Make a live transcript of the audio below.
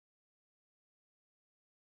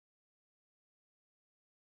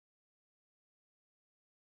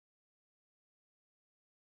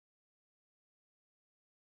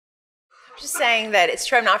just saying that it's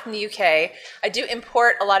true I'm not from the UK. I do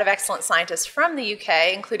import a lot of excellent scientists from the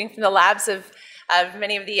UK, including from the labs of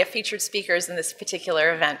many of the featured speakers in this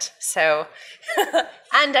particular event. So,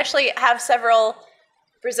 and actually have several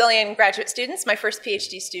Brazilian graduate students. My first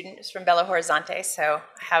PhD student is from Belo Horizonte, so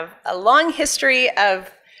I have a long history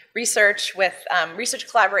of research with research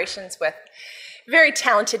collaborations with very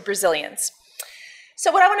talented Brazilians.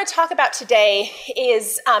 So what I want to talk about today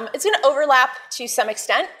is, it's going to overlap to some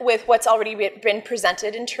extent with what's already been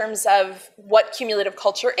presented in terms of what cumulative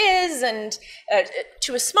culture is, and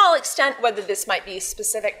to a small extent whether this might be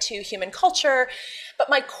specific to human culture. But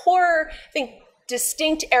my core, I think,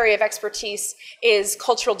 distinct area of expertise is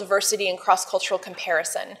cultural diversity and cross-cultural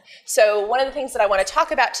comparison. So one of the things that I want to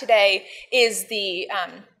talk about today is the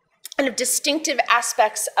kind of distinctive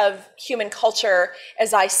aspects of human culture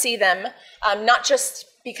as I see them, not just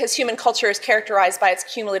because human culture is characterized by its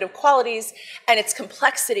cumulative qualities and its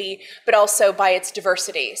complexity, but also by its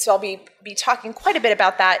diversity. So I'll be talking quite a bit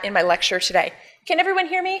about that in my lecture today. Can everyone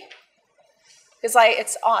hear me? Because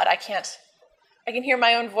it's odd, I can hear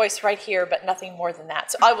my own voice right here, but nothing more than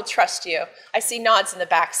that. So I will trust you. I see nods in the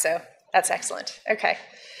back, so that's excellent. Okay.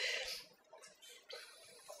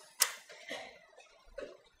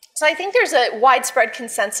 So I think there's a widespread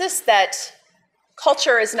consensus that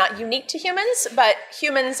culture is not unique to humans, but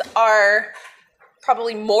humans are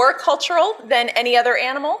probably more cultural than any other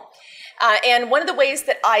animal. And one of the ways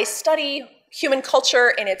that I study human culture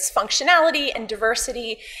in its functionality and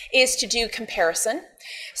diversity is to do comparison.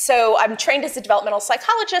 So I'm trained as a developmental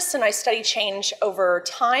psychologist, and I study change over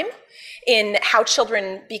time in how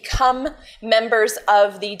children become members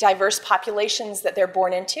of the diverse populations that they're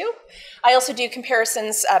born into. I also do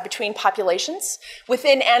comparisons between populations,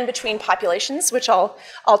 within and between populations, which I'll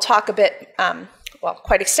talk a bit, well,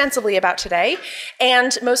 quite extensively about today.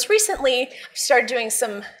 And most recently, I started doing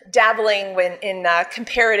some dabbling in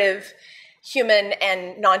comparative human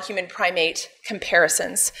and non-human primate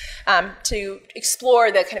comparisons to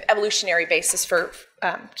explore the kind of evolutionary basis for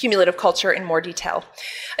cumulative culture in more detail.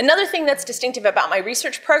 Another thing that's distinctive about my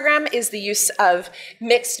research program is the use of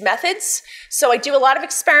mixed methods. So I do a lot of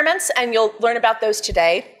experiments, and you'll learn about those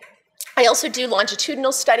today. I also do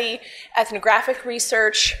longitudinal study, ethnographic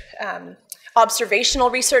research, observational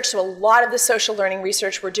research. So a lot of the social learning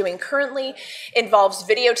research we're doing currently involves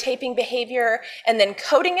videotaping behavior and then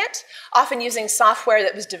coding it, often using software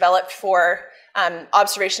that was developed for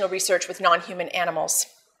observational research with non-human animals.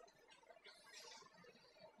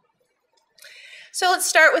 So let's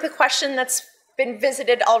start with a question that's been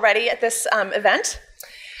visited already at this event.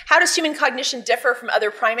 How does human cognition differ from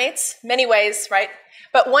other primates? Many ways, right?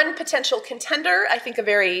 But one potential contender, I think a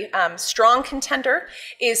very strong contender,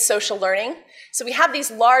 is social learning. So we have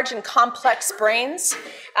these large and complex brains,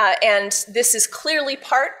 and this is clearly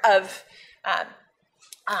part of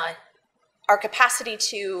our capacity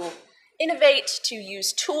to innovate, to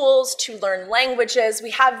use tools, to learn languages.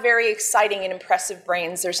 We have very exciting and impressive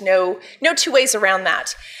brains. There's no two ways around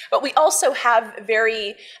that. But we also have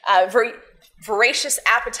very voracious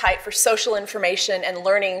appetite for social information and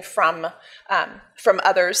learning from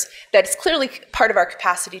others that's clearly part of our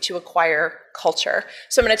capacity to acquire culture.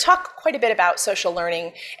 So I'm going to talk quite a bit about social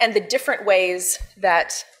learning and the different ways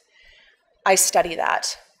that I study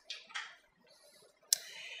that.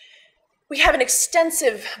 We have an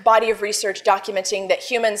extensive body of research documenting that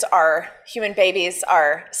human babies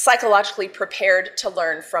are psychologically prepared to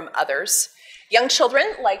learn from others. Young children,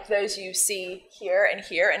 like those you see here,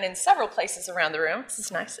 and in several places around the room. This is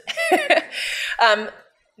nice.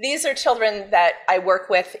 These are children that I work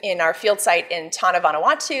with in our field site in Tanna,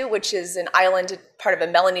 Vanuatu, which is an island, part of a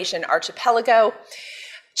Melanesian archipelago.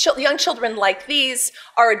 Young children like these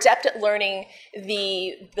are adept at learning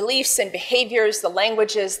the beliefs and behaviors, the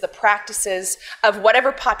languages, the practices of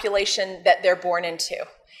whatever population that they're born into.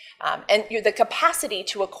 And the capacity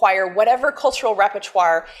to acquire whatever cultural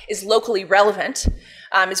repertoire is locally relevant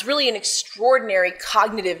is really an extraordinary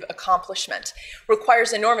cognitive accomplishment.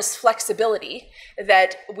 Requires enormous flexibility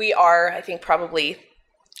that we are, I think, probably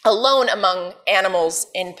alone among animals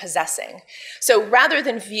in possessing. So rather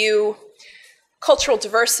than view cultural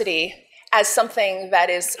diversity as something that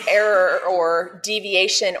is error or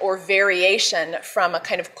deviation or variation from a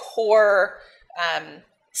kind of core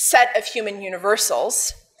set of human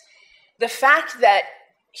universals, the fact that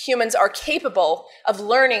humans are capable of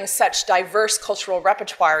learning such diverse cultural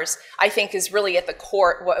repertoires, I think, is really at the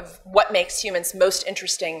core of what makes humans most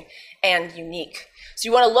interesting and unique. So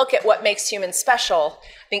you want to look at what makes humans special.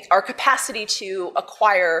 I think our capacity to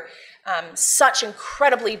acquire such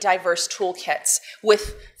incredibly diverse toolkits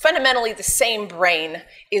with fundamentally the same brain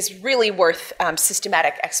is really worth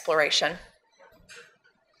systematic exploration.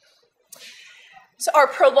 So our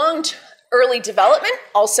prolonged early development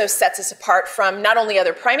also sets us apart from not only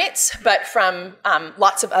other primates, but from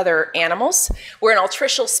lots of other animals. We're an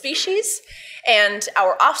altricial species, and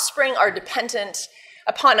our offspring are dependent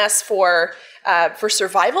upon us for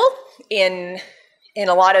survival in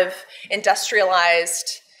a lot of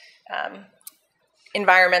industrialized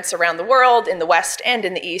environments around the world, in the West and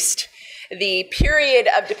in the East. The period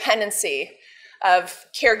of dependency of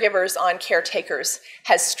caregivers on caretakers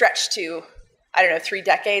has stretched to, I don't know, 3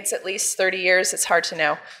 decades at least, 30 years, it's hard to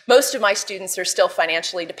know. Most of my students are still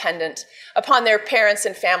financially dependent upon their parents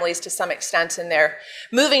and families to some extent, and they're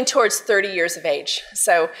moving towards 30 years of age.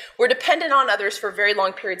 So we're dependent on others for very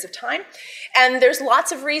long periods of time, and there's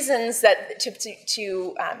lots of reasons that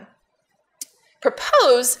to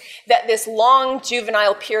propose that this long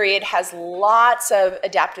juvenile period has lots of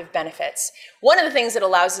adaptive benefits. One of the things it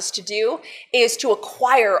allows us to do is to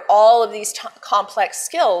acquire all of these complex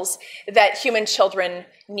skills that human children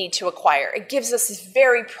need to acquire. It gives us this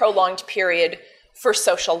very prolonged period for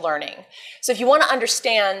social learning. So if you want to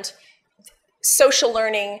understand social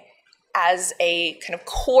learning as a kind of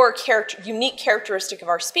core unique characteristic of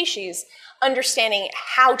our species, understanding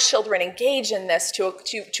how children engage in this to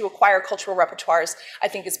acquire cultural repertoires, I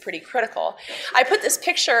think, is pretty critical. I put this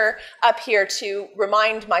picture up here to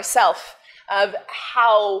remind myself of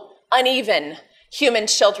how uneven human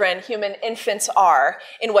children, human infants are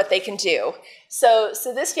in what they can do. So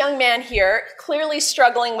this young man here, clearly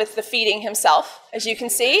struggling with the feeding himself, as you can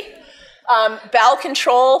see. Bowel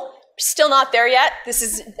control, still not there yet. This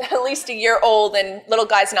is at least a year old, and little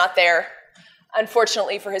guy's not there,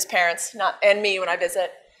 unfortunately for his parents, and me when I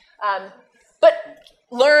visit. But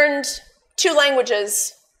learned 2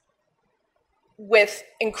 languages with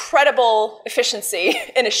incredible efficiency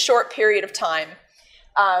in a short period of time.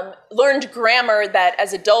 Learned grammar that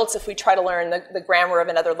as adults, if we try to learn the grammar of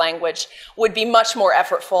another language, would be much more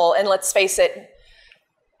effortful, and let's face it,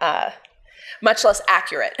 much less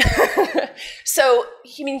accurate. So,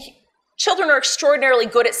 I mean, children are extraordinarily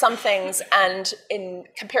good at some things, and in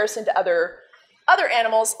comparison to other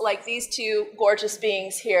animals, like these 2 gorgeous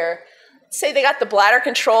beings here, say they got the bladder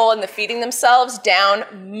control and the feeding themselves down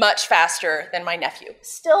much faster than my nephew.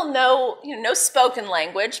 Still no spoken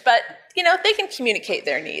language, but they can communicate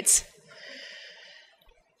their needs.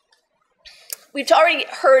 We've already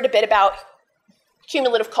heard a bit about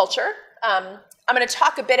cumulative culture. I'm going to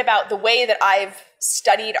talk a bit about the way that I've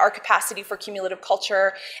studied our capacity for cumulative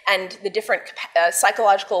culture and the different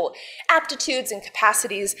psychological aptitudes and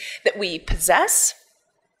capacities that we possess.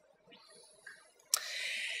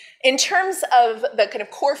 In terms of the kind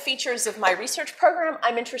of core features of my research program,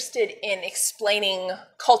 I'm interested in explaining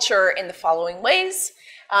culture in the following ways: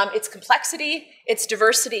 its complexity, its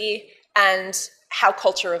diversity, and how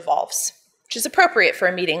culture evolves, which is appropriate for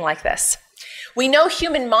a meeting like this. We know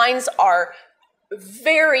human minds are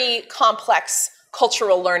very complex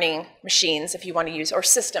cultural learning machines, if you want to use, or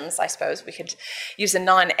systems, I suppose. We could use a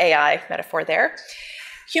non-AI metaphor there.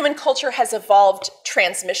 Human culture has evolved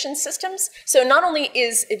transmission systems. So not only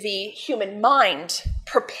is the human mind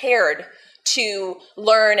prepared to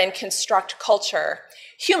learn and construct culture,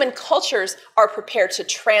 human cultures are prepared to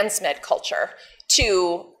transmit culture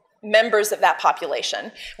to members of that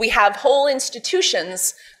population. We have whole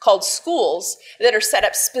institutions called schools that are set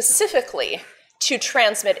up specifically to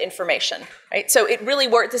transmit information, right? So it really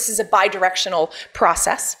works. This is a bidirectional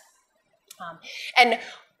process. And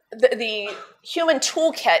the human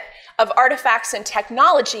toolkit of artifacts and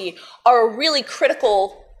technology are a really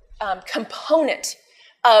critical component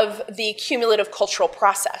of the cumulative cultural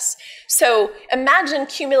process. So imagine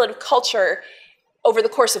cumulative culture over the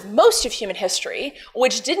course of most of human history,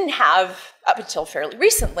 which didn't have, up until fairly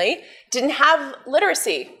recently, didn't have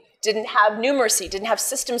literacy, didn't have numeracy, didn't have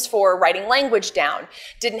systems for writing language down,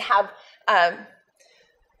 didn't have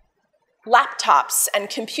laptops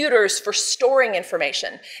and computers for storing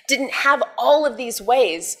information, didn't have all of these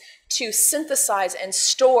ways to synthesize and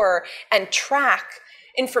store and track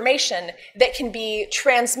information that can be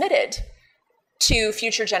transmitted to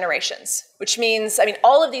future generations, which means,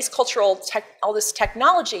 all of these all this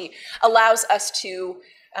technology allows us to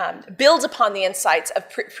build upon the insights of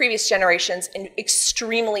previous generations in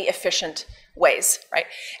extremely efficient ways, right?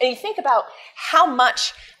 And you think about how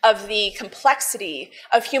much of the complexity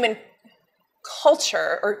of human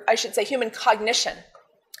culture, or I should say human cognition,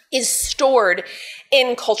 is stored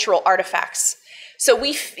in cultural artifacts. So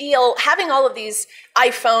we feel having all of these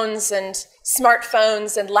iPhones and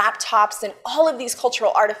smartphones and laptops and all of these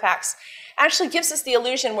cultural artifacts actually gives us the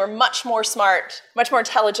illusion we're much more smart, much more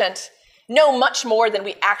intelligent, know much more than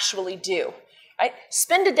we actually do, right?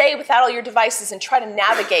 Spend a day without all your devices and try to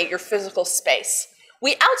navigate your physical space.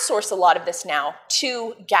 We outsource a lot of this now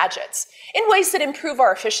to gadgets in ways that improve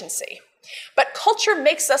our efficiency. But culture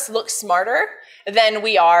makes us look smarter than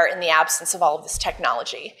we are in the absence of all of this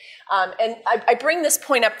technology. And I bring this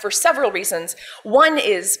point up for several reasons. One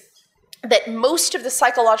is that most of the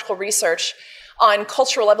psychological research on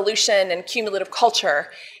cultural evolution and cumulative culture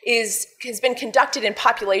has been conducted in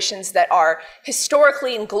populations that are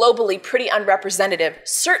historically and globally pretty unrepresentative,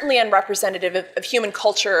 certainly unrepresentative of human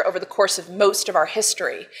culture over the course of most of our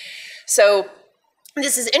history. So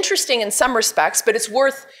this is interesting in some respects, but it's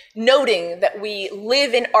worth noting that we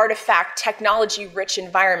live in artifact, technology-rich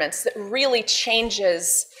environments that really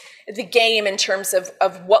changes the game in terms of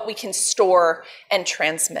what we can store and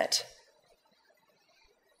transmit.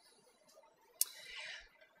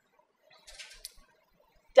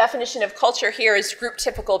 Definition of culture here is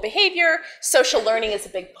group-typical behavior. Social learning is a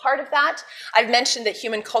big part of that. I've mentioned that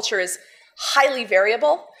human culture is highly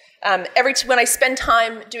variable. When I spend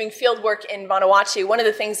time doing field work in Vanuatu, one of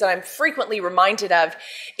the things that I'm frequently reminded of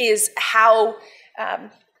is how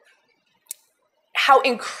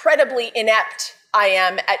incredibly inept I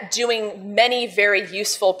am at doing many very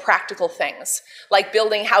useful practical things, like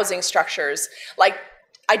building housing structures, like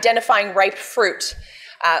identifying ripe fruit,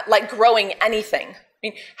 like growing anything. I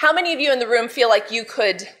mean, how many of you in the room feel like you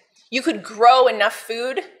could grow enough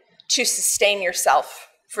food to sustain yourself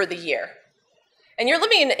for the year? And you're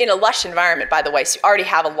living in a lush environment, by the way, so you already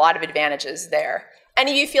have a lot of advantages there.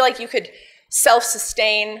 Any of you feel like you could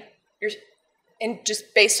self-sustain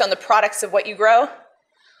just based on the products of what you grow?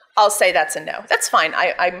 I'll say that's a no. That's fine.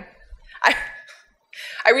 I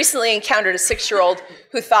recently encountered a 6-year-old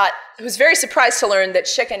who was very surprised to learn that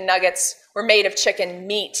chicken nuggets were made of chicken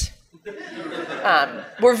meat.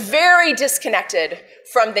 We're very disconnected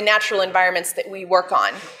from the natural environments that we work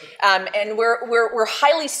on. And we're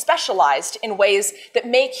highly specialized in ways that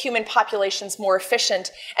make human populations more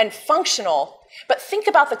efficient and functional. But think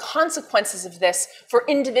about the consequences of this for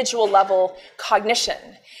individual level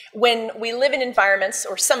cognition. When we live in environments,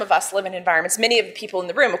 or some of us live in environments, many of the people in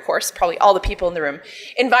the room, of course, probably all the people in the room,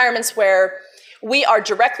 environments where we are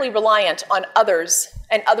directly reliant on others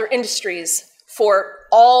and other industries for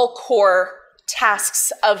all core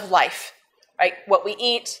tasks of life, right? What we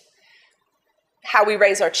eat, how we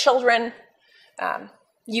raise our children,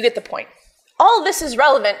 you get the point. All of this is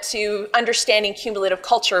relevant to understanding cumulative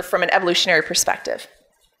culture from an evolutionary perspective.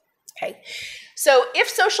 Okay, so if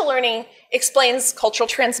social learning explains cultural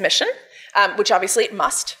transmission, which obviously it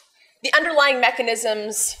must, the underlying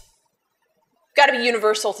mechanisms got to be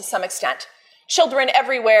universal to some extent. Children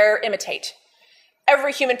everywhere imitate.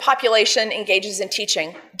 Every human population engages in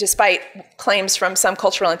teaching, despite claims from some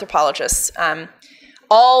cultural anthropologists.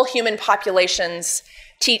 All human populations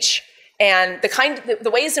teach, and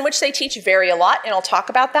the ways in which they teach vary a lot, and I'll talk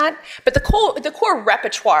about that. But the core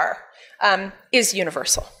repertoire is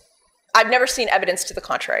universal. I've never seen evidence to the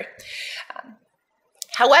contrary.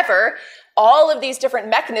 However, all of these different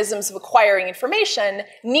mechanisms of acquiring information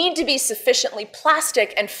need to be sufficiently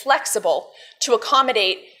plastic and flexible to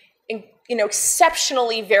accommodate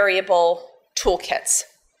exceptionally variable toolkits.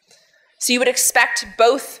 So you would expect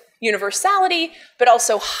both universality, but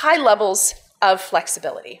also high levels of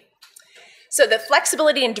flexibility. So the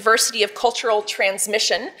flexibility and diversity of cultural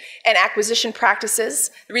transmission and acquisition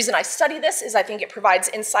practices, the reason I study this is I think it provides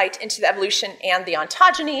insight into the evolution and the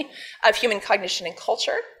ontogeny of human cognition and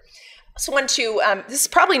culture. So this is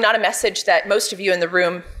probably not a message that most of you in the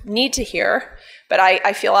room need to hear, but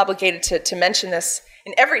I feel obligated to mention this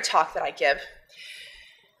in every talk that I give.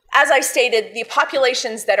 As I stated, the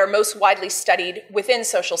populations that are most widely studied within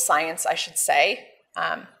social science, I should say,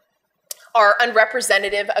 are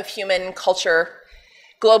unrepresentative of human culture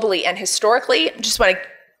globally and historically. I just want to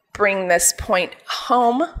bring this point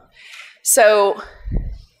home. So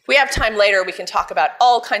we have time later, we can talk about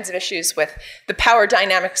all kinds of issues with the power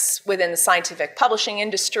dynamics within the scientific publishing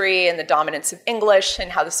industry and the dominance of English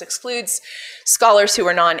and how this excludes scholars who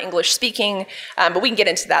are non-English speaking, but we can get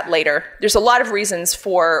into that later. There's a lot of reasons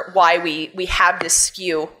for why we have this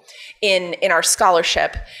skew in our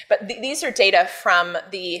scholarship, but these are data from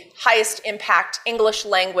the highest impact English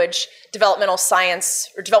language developmental science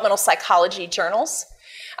or developmental psychology journals.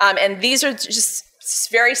 And these are just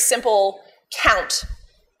very simple count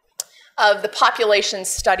of the populations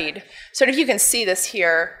studied. So if you can see this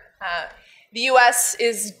here, the US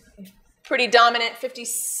is pretty dominant,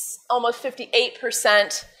 almost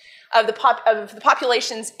 58% of the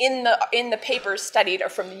populations in the papers studied are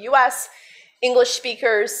from the US. English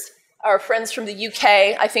speakers, our friends from the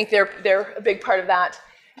UK, I think they're a big part of that.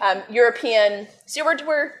 European, so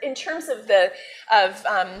we're in terms of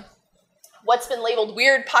what's been labeled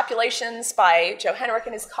weird populations by Joe Henrich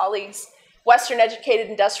and his colleagues, Western educated,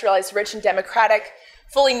 industrialized, rich, and democratic.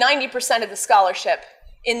 Fully 90% of the scholarship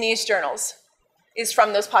in these journals is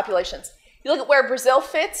from those populations. You look at where Brazil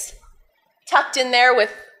fits, tucked in there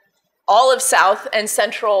with all of South and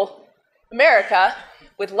Central America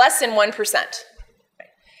with less than 1%.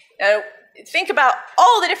 Now, think about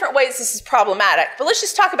all the different ways this is problematic, but let's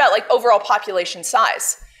just talk about like overall population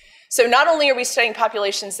size. So not only are we studying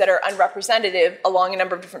populations that are unrepresentative along a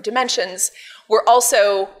number of different dimensions, we're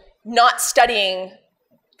also not studying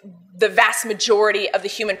the vast majority of the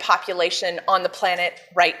human population on the planet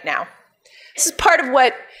right now. This is part of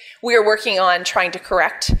what we are working on trying to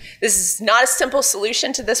correct. This is not a simple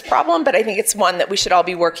solution to this problem, but I think it's one that we should all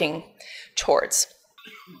be working towards.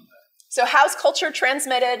 So how's culture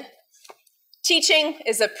transmitted? Teaching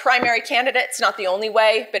is a primary candidate. It's not the only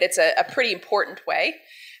way, but it's a pretty important way.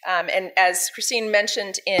 And as Christine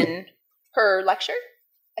mentioned in her lecture,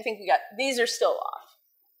 I think these are still off.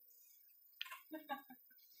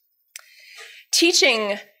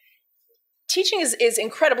 Teaching is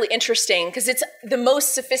incredibly interesting because it's the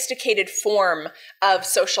most sophisticated form of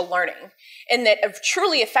social learning, and that of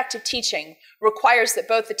truly effective teaching requires that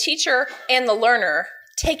both the teacher and the learner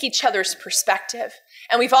take each other's perspective.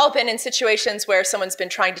 And we've all been in situations where someone's been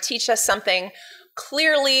trying to teach us something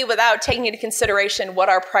clearly without taking into consideration what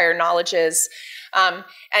our prior knowledge is,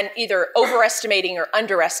 and either overestimating or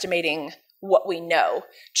underestimating what we know.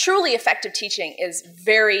 Truly effective teaching is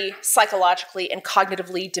very psychologically and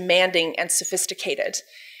cognitively demanding and sophisticated.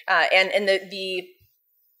 And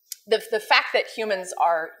the fact that humans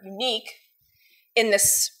are unique in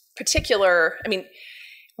this particular,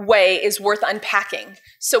 way is worth unpacking.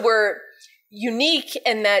 So we're unique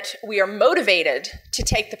in that we are motivated to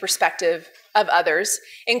take the perspective of others,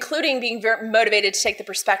 including being very motivated to take the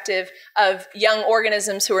perspective of young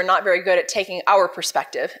organisms who are not very good at taking our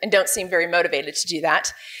perspective and don't seem very motivated to do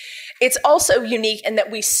that. It's also unique in that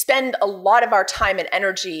we spend a lot of our time and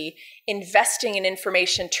energy investing in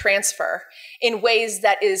information transfer in ways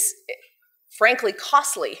that is, frankly,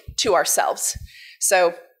 costly to ourselves.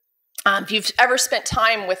 So if you've ever spent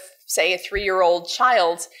time with, say, a 3-year-old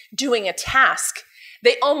child doing a task,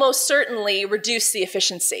 they almost certainly reduce the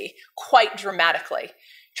efficiency quite dramatically.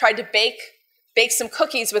 Tried to bake some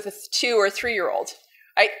cookies with a 2 or 3-year-old,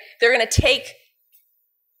 right? They're going to take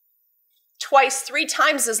twice, 3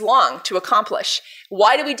 times as long to accomplish.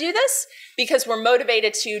 Why do we do this? Because we're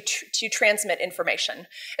motivated to transmit information,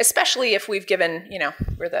 especially if we've given,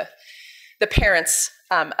 we're the parents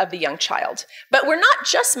of the young child. But we're not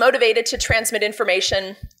just motivated to transmit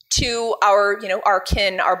information to our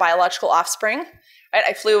kin, our biological offspring. Right?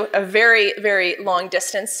 I flew a very, very long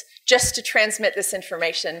distance just to transmit this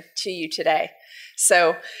information to you today.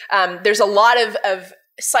 So there's a lot of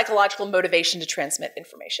psychological motivation to transmit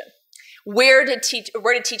information. Where did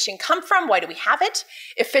teaching come from? Why do we have it?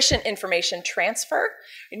 Efficient information transfer.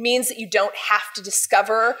 It means that you don't have to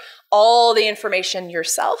discover all the information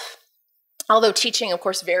yourself, although teaching, of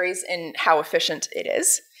course, varies in how efficient it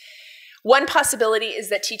is. One possibility is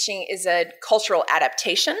that teaching is a cultural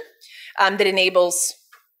adaptation that enables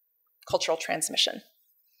cultural transmission.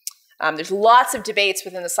 There's lots of debates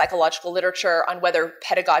within the psychological literature on whether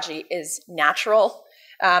pedagogy is natural,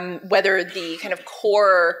 whether the kind of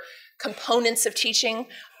core components of teaching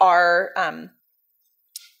are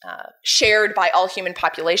shared by all human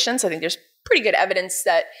populations. I think there's pretty good evidence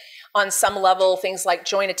that on some level, things like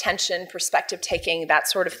joint attention, perspective taking, that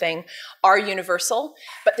sort of thing are universal,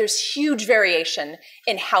 but there's huge variation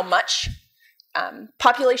in how much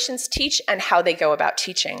populations teach and how they go about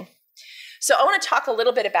teaching. So I want to talk a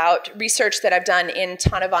little bit about research that I've done in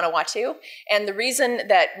Tana, Vanuatu, and the reason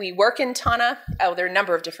that we work in Tana, there are a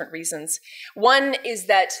number of different reasons. One is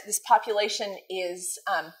that this population is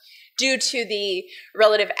due to the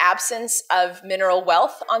relative absence of mineral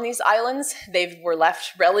wealth on these islands. They were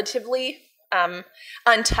left relatively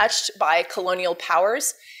untouched by colonial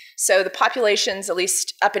powers. So the populations, at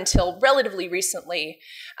least up until relatively recently,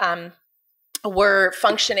 were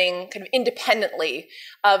functioning kind of independently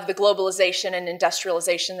of the globalization and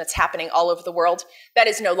industrialization that's happening all over the world. That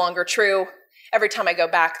is no longer true. Every time I go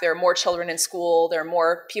back, there are more children in school, there are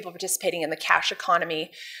more people participating in the cash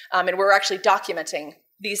economy, and we're actually documenting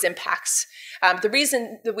these impacts. The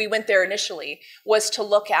reason that we went there initially was to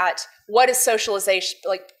look at what is socialization,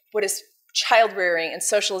 like what is child rearing and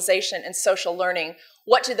socialization and social learning,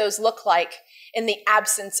 what do those look like in the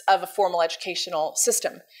absence of a formal educational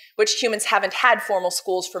system, which humans haven't had formal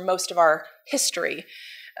schools for most of our history.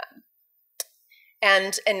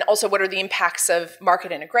 and also what are the impacts of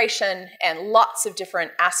market integration and lots of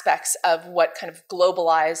different aspects of what kind of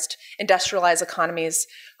globalized, industrialized economies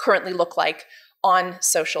currently look like on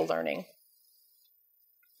social learning.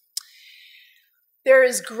 There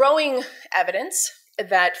is growing evidence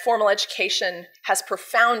that formal education has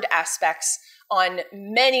profound aspects on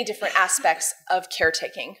many different aspects of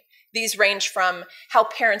caretaking. These range from how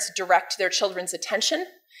parents direct their children's attention.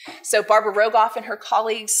 So Barbara Rogoff and her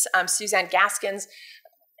colleagues, Suzanne Gaskins,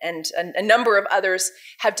 and a number of others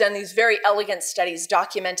have done these very elegant studies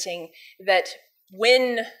documenting that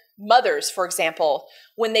when mothers, for example,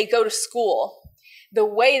 when they go to school, the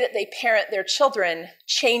way that they parent their children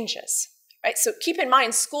changes. Right? So keep in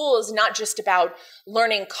mind, school is not just about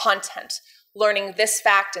learning content, learning this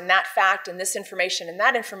fact and this information and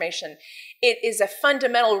that information. It is a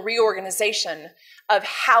fundamental reorganization of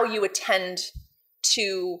how you attend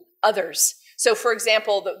to others. So for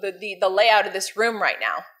example, the layout of this room right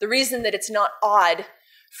now, the reason that it's not odd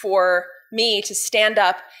for me to stand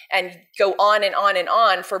up and go on and on and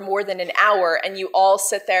on for more than an hour and you all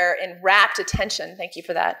sit there in rapt attention, thank you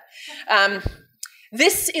for that.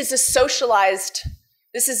 This is a socialized,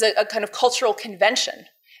 this is a kind of cultural convention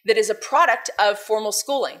that is a product of formal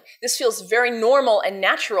schooling. This feels very normal and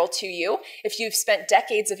natural to you if you've spent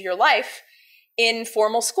decades of your life in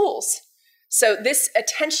formal schools. So this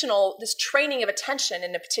training of attention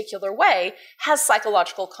in a particular way has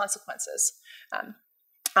psychological consequences.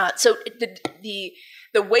 So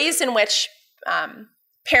the ways in which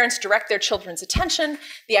parents direct their children's attention,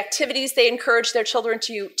 the activities they encourage their children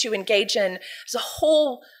to engage in. There's a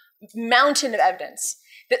whole mountain of evidence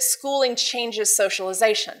that schooling changes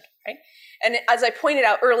socialization, right? And as I pointed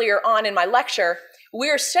out earlier on in my lecture,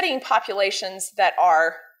 we're studying populations that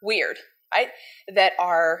are weird, right? That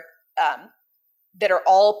are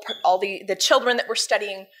all the children that we're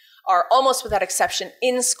studying are almost without exception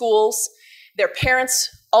in schools. Their parents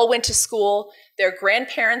all went to school. Their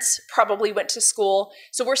grandparents probably went to school.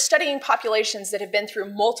 So we're studying populations that have been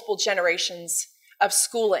through multiple generations of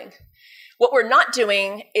schooling. What we're not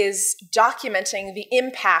doing is documenting the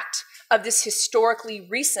impact of this historically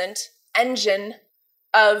recent engine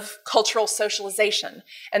of cultural socialization.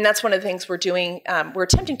 And that's one of the things we're doing, we're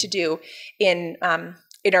attempting to do in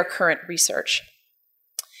our current research.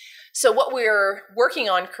 So what we're working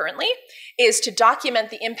on currently is to document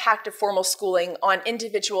the impact of formal schooling on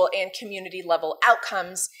individual and community level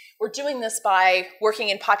outcomes. We're doing this by working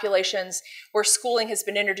in populations where schooling has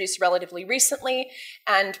been introduced relatively recently,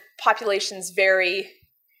 and populations vary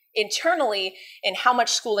internally in how much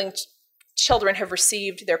schooling children have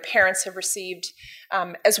received, their parents have received,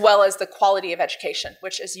 as well as the quality of education,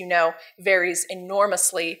 which, as you know, varies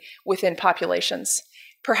enormously within populations.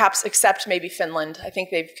 Perhaps except maybe Finland. I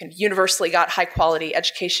think they've kind of universally got high quality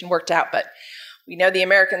education worked out, but we know the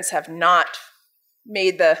Americans have not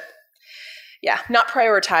not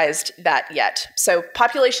prioritized that yet. So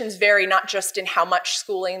populations vary not just in how much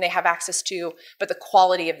schooling they have access to, but the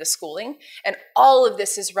quality of the schooling. And all of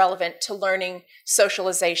this is relevant to learning,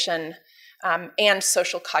 socialization, and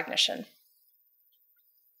social cognition.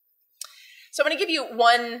 So I'm going to give you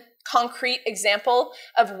one concrete example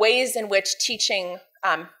of ways in which teaching,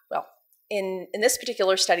 in this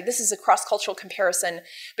particular study, this is a cross-cultural comparison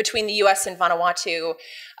between the US and Vanuatu.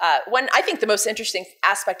 I think the most interesting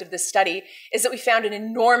aspect of this study is that we found an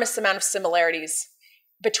enormous amount of similarities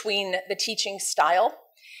between the teaching style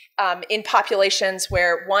in populations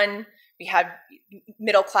where one, we had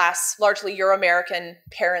middle-class, largely Euro-American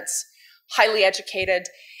parents, highly educated,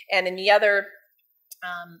 and in the other,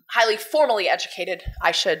 highly formally educated,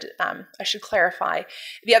 I should clarify.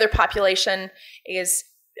 The other population is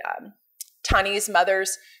Tanese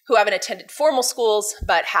mothers who haven't attended formal schools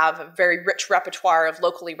but have a very rich repertoire of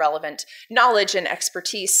locally relevant knowledge and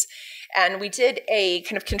expertise. And we did a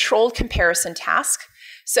kind of controlled comparison task.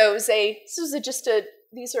 So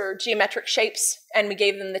these are geometric shapes, and we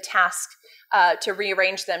gave them the task to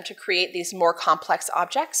rearrange them to create these more complex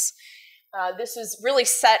objects. This was really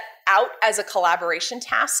set out as a collaboration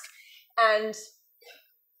task, and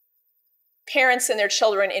parents and their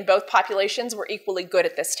children in both populations were equally good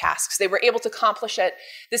at this task. So they were able to accomplish it.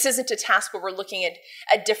 This isn't a task where we're looking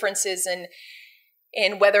at differences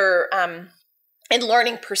in whether, in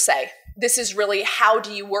learning per se. This is really, how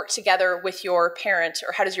do you work together with your parent,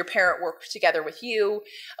 or how does your parent work together with you?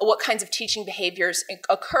 What kinds of teaching behaviors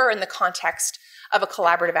occur in the context of a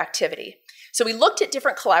collaborative activity. So we looked at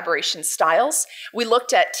different collaboration styles. We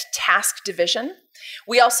looked at task division.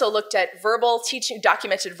 We also looked at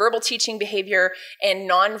documented verbal teaching behavior and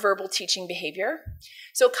nonverbal teaching behavior.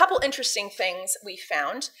 So a couple interesting things we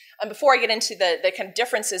found. Before I get into the kind of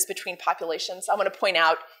differences between populations, I want to point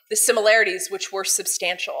out the similarities, which were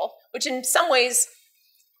substantial, which in some ways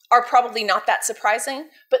are probably not that surprising,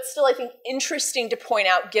 but still I think interesting to point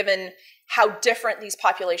out given how different these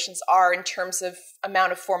populations are in terms of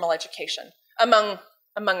amount of formal education, among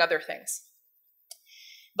other things.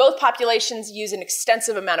 Both populations use an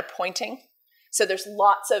extensive amount of pointing. So there's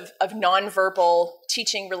lots of nonverbal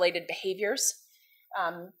teaching-related behaviors.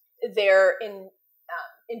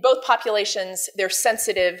 In both populations, they're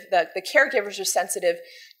sensitive, the caregivers are sensitive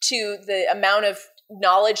to the amount of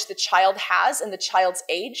knowledge the child has and the child's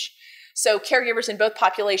age. So caregivers in both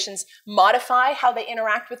populations modify how they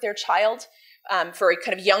interact with their child for a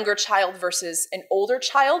kind of younger child versus an older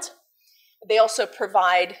child. They also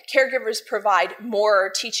caregivers provide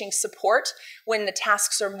more teaching support when the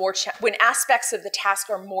tasks are when aspects of the task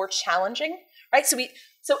are more challenging, right?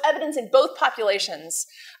 So evidence in both populations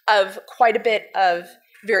of quite a bit of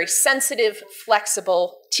very sensitive,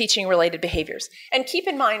 flexible teaching-related behaviors. And keep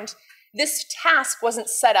in mind, this task wasn't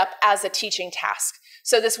set up as a teaching task.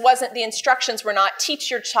 So the instructions were not teach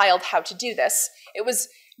your child how to do this. It was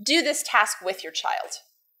do this task with your child.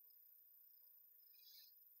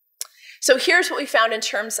 So here's what we found in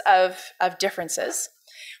terms of differences.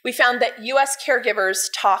 We found that US caregivers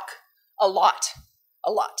talk a lot.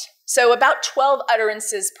 So about 12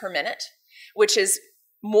 utterances per minute, which is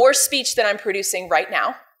more speech than I'm producing right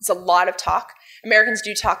now. It's a lot of talk. Americans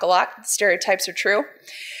do talk a lot. Stereotypes are true.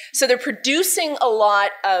 So they're producing a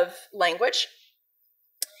lot of language.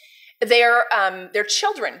 Their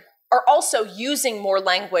children are also using more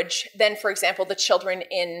language than, for example, the children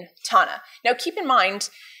in Tana. Now, keep in mind,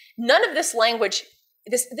 none of this language,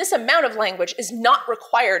 this amount of language is not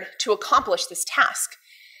required to accomplish this task.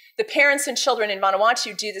 The parents and children in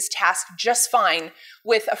Vanuatu do this task just fine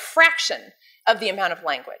with a fraction of the amount of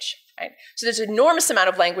language, right? So there's an enormous amount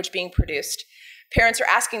of language being produced. Parents are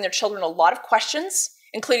asking their children a lot of questions,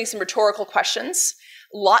 including some rhetorical questions,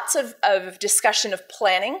 lots of discussion of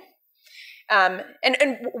planning.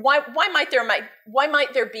 And why might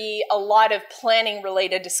there be a lot of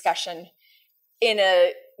planning-related discussion in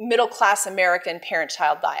a middle-class American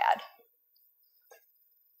parent-child dyad?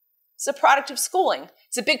 It's a product of schooling.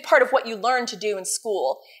 It's a big part of what you learn to do in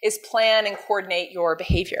school is plan and coordinate your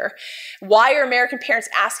behavior. Why are American parents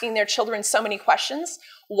asking their children so many questions?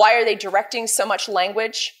 Why are they directing so much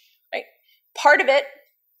language? Right? Part of it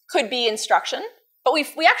could be instruction, but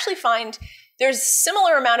we actually find there's a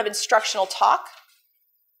similar amount of instructional talk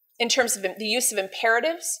in terms of the use of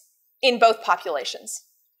imperatives in both populations.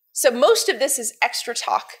 So most of this is extra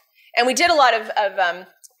talk. And we did a lot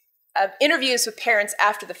of interviews with parents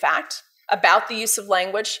after the fact about the use of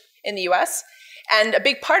language in the US. And a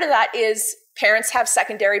big part of that is parents have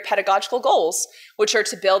secondary pedagogical goals, which are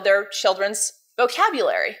to build their children's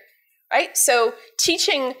vocabulary, right? So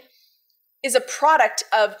teaching is a product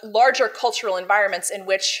of larger cultural environments in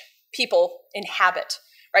which people inhabit,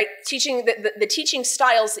 right? The teaching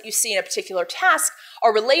styles that you see in a particular task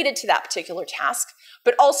are related to that particular task,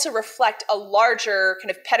 but also reflect a larger kind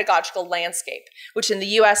of pedagogical landscape, which in the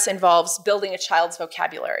US involves building a child's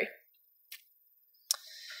vocabulary.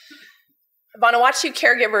 Vanuatu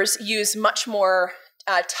caregivers use much more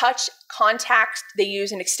touch, contact. They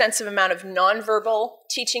use an extensive amount of nonverbal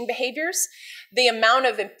teaching behaviors. The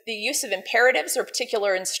use of imperatives or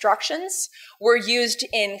particular instructions were used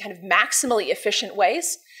in kind of maximally efficient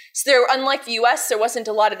ways. So unlike the US, there wasn't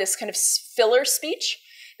a lot of this kind of filler speech.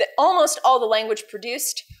 That almost all the language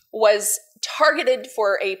produced was targeted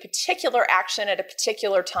for a particular action at a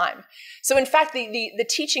particular time. So in fact, the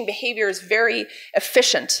teaching behavior is very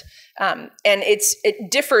efficient. And it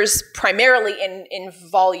differs primarily in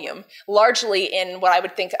volume, largely in what I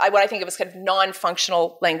think of as kind of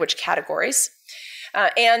non-functional language categories.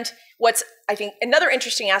 And what's, I think, another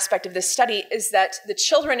interesting aspect of this study is that the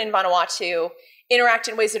children in Vanuatu interact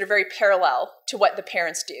in ways that are very parallel to what the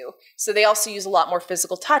parents do. So they also use a lot more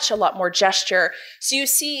physical touch, a lot more gesture. So you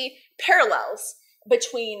see parallels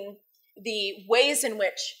between the ways in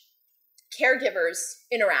which caregivers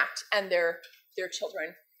interact and their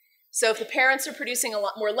children. So if the parents are producing a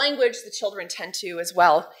lot more language, the children tend to as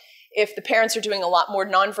well. If the parents are doing a lot more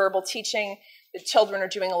nonverbal teaching, the children are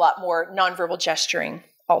doing a lot more nonverbal gesturing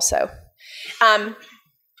also.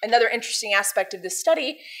 Another interesting aspect of this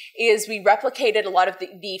study is we replicated a lot of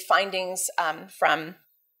the findings from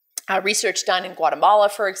research done in Guatemala,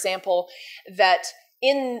 for example, that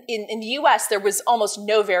in the US, there was almost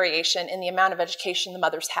no variation in the amount of education the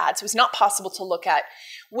mothers had. So it was not possible to look at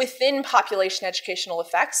within population educational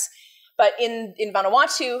effects. But in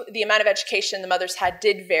Vanuatu, the amount of education the mothers had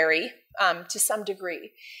did vary to some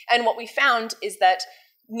degree. And what we found is that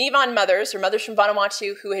Nivan mothers, or mothers from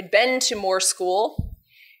Vanuatu who had been to more school,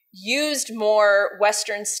 used more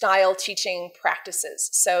Western-style teaching practices.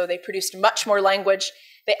 So they produced much more language.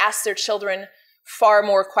 They asked their children far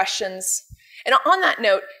more questions. And on that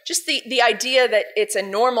note, just the idea that it's a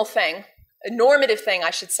normal thing, a normative thing,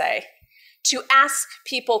 I should say, to ask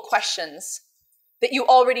people questions that you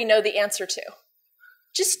already know the answer to.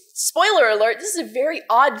 Just spoiler alert, this is a very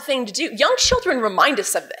odd thing to do. Young children remind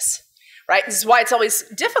us of this, right? This is why it's always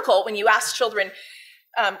difficult when you ask children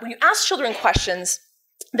questions.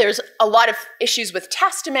 There's a lot of issues with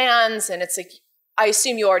task demands, and it's like, I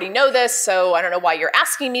assume you already know this, so I don't know why you're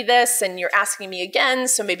asking me this, and you're asking me again,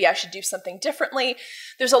 so maybe I should do something differently.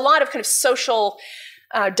 There's a lot of kind of social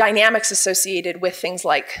dynamics associated with things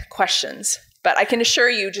like questions. But I can assure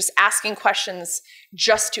you, just asking questions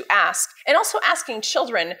just to ask, and also asking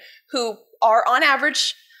children who are on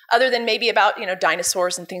average, other than maybe about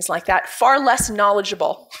dinosaurs and things like that, far less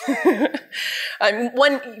knowledgeable.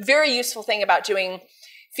 One very useful thing about doing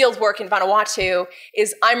field work in Vanuatu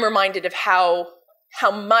is I'm reminded of how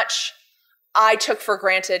much I took for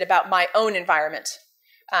granted about my own environment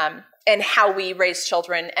and how we raise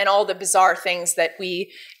children and all the bizarre things that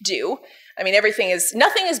we do. I mean,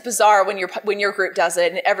 nothing is bizarre when your group does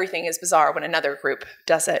it, and everything is bizarre when another group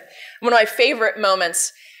does it. One of my favorite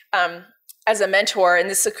moments as a mentor, and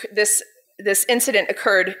this incident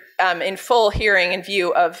occurred in full hearing and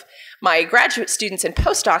view of my graduate students and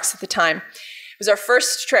postdocs at the time. It was our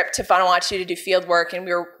first trip to Vanuatu to do field work, and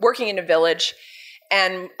we were working in a village,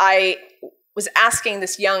 and I was asking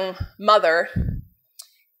this young mother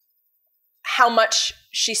how much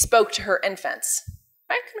she spoke to her infants.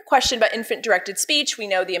 Right? Kind of question about infant-directed speech. We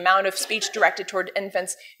know the amount of speech directed toward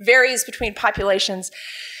infants varies between populations.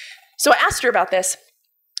 So I asked her about this,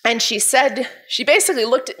 and she basically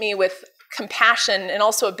looked at me with compassion and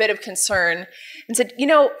also a bit of concern and said, you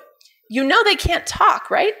know they can't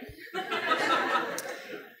talk, right?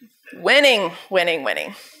 Winning.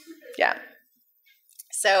 Yeah.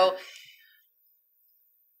 So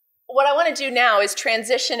what I want to do now is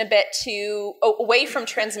transition a bit away from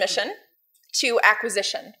transmission to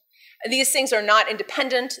acquisition. These things are not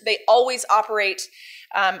independent. They always operate,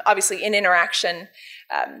 obviously, in interaction.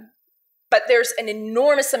 But there's an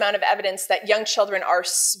enormous amount of evidence that young children are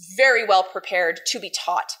very well prepared to be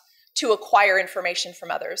taught, to acquire information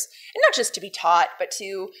from others. And not just to be taught, but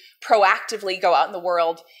to proactively go out in the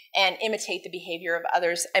world and imitate the behavior of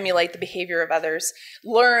others, emulate the behavior of others,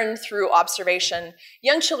 learn through observation.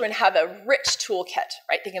 Young children have a rich toolkit,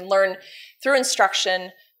 right? They can learn through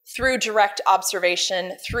instruction, through direct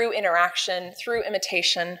observation, through interaction, through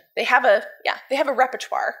imitation. They have a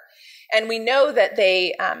repertoire. And we know that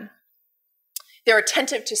they're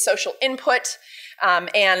attentive to social input,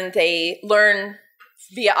 and they learn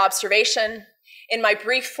via observation. In my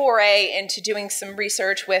brief foray into doing some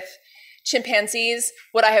research with chimpanzees,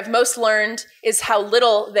 what I have most learned is how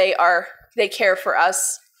little they care for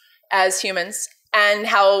us as humans, and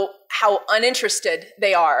how uninterested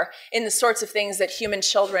they are in the sorts of things that human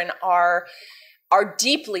children are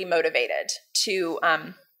deeply motivated to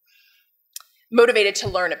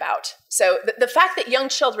learn about. So the fact that young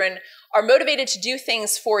children are motivated to do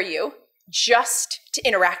things for you just to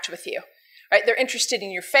interact with you, right? They're interested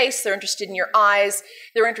in your face, they're interested in your eyes,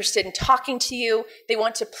 they're interested in talking to you, they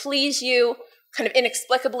want to please you kind of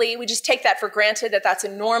inexplicably. We just take that for granted, that that's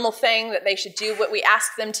a normal thing, that they should do what we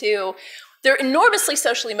ask them to. They're enormously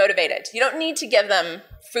socially motivated. You don't need to give them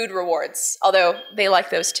food rewards, although they like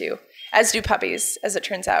those too, as do puppies, as it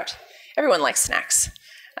turns out. Everyone likes snacks.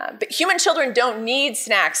 But human children don't need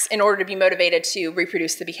snacks in order to be motivated to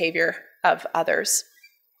reproduce the behavior of others.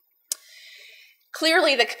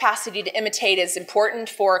 Clearly, the capacity to imitate is important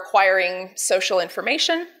for acquiring social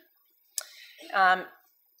information.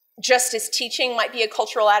 Just as teaching might be a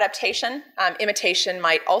cultural adaptation, imitation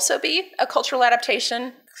might also be a cultural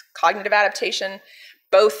adaptation, cognitive adaptation,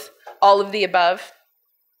 both, all of the above.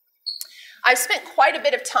 I've spent quite a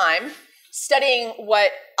bit of time studying what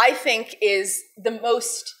I think is the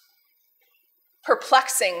most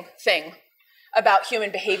perplexing thing about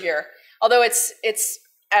human behavior. Although it's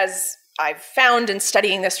as I've found in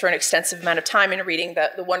studying this for an extensive amount of time and reading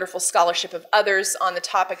the wonderful scholarship of others on the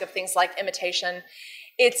topic of things like imitation,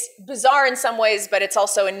 it's bizarre in some ways, but it's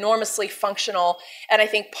also enormously functional, and I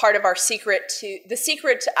think part of the secret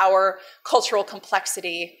to our cultural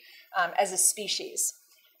complexity as a species.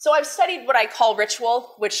 So I've studied what I call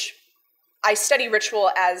ritual, which I study ritual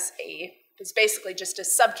as it's basically just a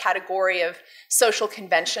subcategory of social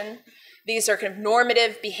convention. These are kind of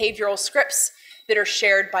normative behavioral scripts that are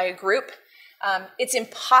shared by a group. It's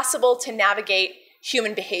impossible to navigate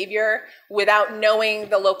human behavior without knowing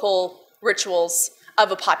the local rituals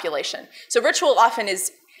of a population. So ritual often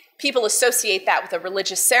is, people associate that with a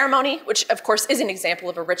religious ceremony, which of course is an example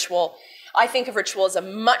of a ritual. I think of ritual as a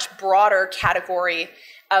much broader category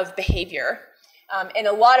of behavior. And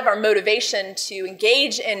a lot of our motivation to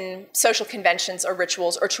engage in social conventions or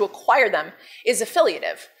rituals or to acquire them is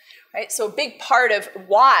affiliative, right? So a big part of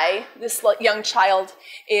why this young child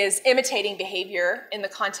is imitating behavior in the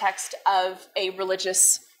context of a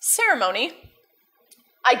religious ceremony,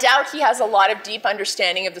 I doubt he has a lot of deep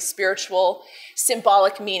understanding of the spiritual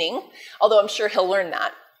symbolic meaning, although I'm sure he'll learn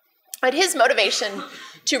that. But his motivation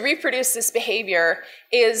to reproduce this behavior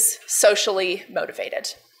is socially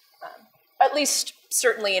motivated. At least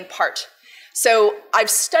certainly in part. So I've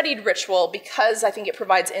studied ritual because I think it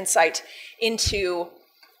provides insight into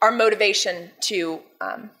our motivation to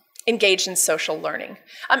engage in social learning.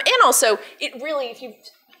 And also, it really, if you've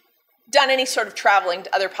done any sort of traveling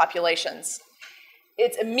to other populations,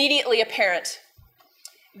 it's immediately apparent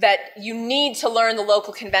that you need to learn the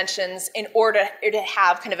local conventions in order to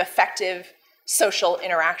have kind of effective social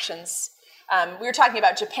interactions. We were talking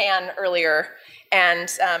about Japan earlier,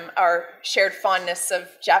 and our shared fondness of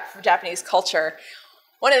Japanese culture.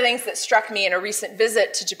 One of the things that struck me in a recent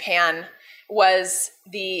visit to Japan was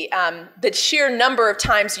the sheer number of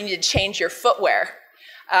times you need to change your footwear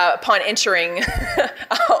upon entering a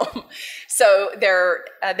home. So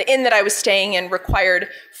the inn that I was staying in required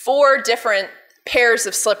 4 different pairs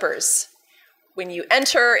of slippers. When you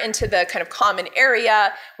enter into the kind of common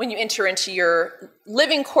area, when you enter into your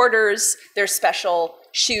living quarters, there's special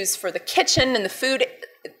shoes for the kitchen and the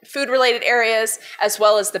food-related areas, as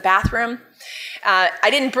well as the bathroom. I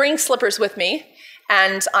didn't bring slippers with me,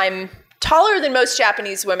 and I'm taller than most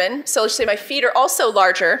Japanese women, so let's say my feet are also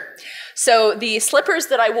larger. So the slippers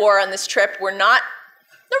that I wore on this trip were not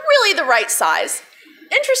really the right size.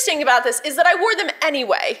 Interesting about this is that I wore them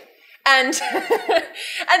anyway. And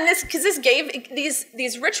this, because this gave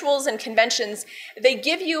these rituals and conventions, they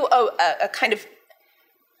give you a kind of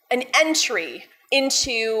an entry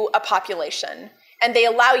into a population, and they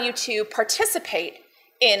allow you to participate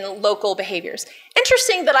in local behaviors.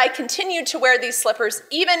 Interesting that I continued to wear these slippers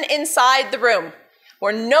even inside the room,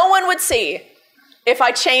 where no one would see if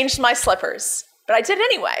I changed my slippers, but I did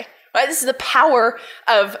anyway. Right? This is the power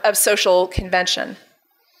of social convention.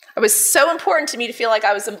 It was so important to me to feel like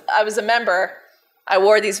I was a member. I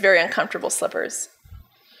wore these very uncomfortable slippers.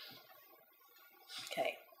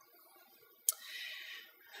 Okay.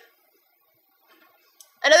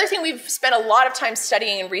 Another thing we've spent a lot of time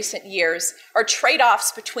studying in recent years are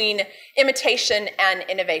trade-offs between imitation and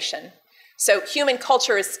innovation. So human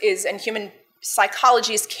culture and human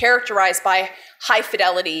psychology is characterized by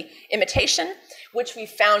high-fidelity imitation, which we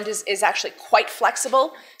found is actually quite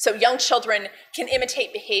flexible. So young children can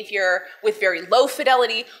imitate behavior with very low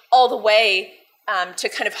fidelity all the way to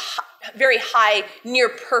kind of very high, near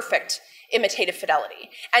perfect imitative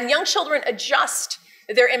fidelity. And young children adjust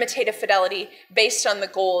their imitative fidelity based on the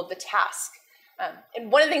goal of the task.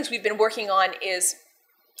 And one of the things we've been working on is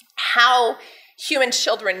how human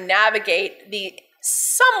children navigate the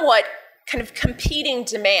somewhat kind of competing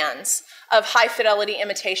demands of high fidelity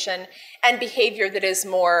imitation and behavior that is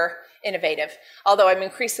more innovative. Although I'm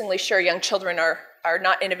increasingly sure young children are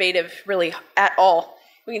not innovative really at all.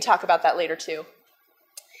 We can talk about that later too.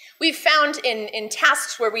 We've found in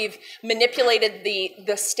tasks where we've manipulated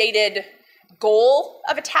the stated goal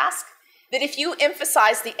of a task, that if you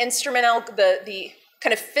emphasize the instrumental, the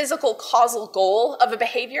kind of physical causal goal of a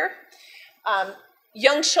behavior,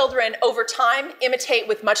 young children over time imitate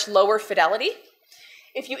with much lower fidelity.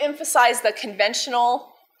 If you emphasize the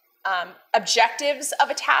conventional objectives of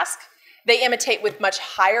a task, they imitate with much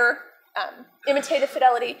higher imitative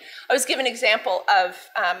fidelity. I was given an example of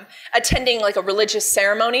attending like a religious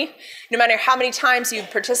ceremony. No matter how many times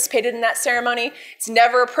you've participated in that ceremony, it's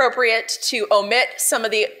never appropriate to omit some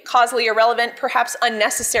of the causally irrelevant, perhaps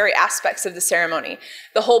unnecessary aspects of the ceremony.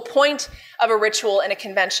 The whole point of a ritual and a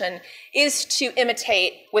convention is to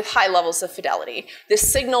imitate with high levels of fidelity.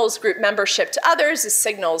 This signals group membership to others, this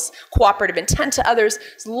signals cooperative intent to others.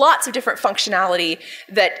 There's lots of different functionality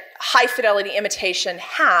that high fidelity imitation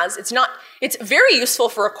has. It's very useful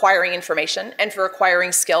for acquiring information and for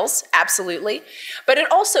acquiring skills, absolutely, but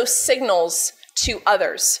it also signals to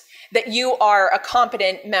others that you are a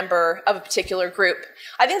competent member of a particular group.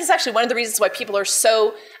 I think this is actually one of the reasons why people are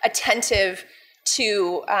so attentive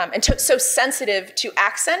to, so sensitive to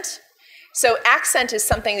accent. So accent is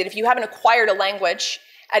something that if you haven't acquired a language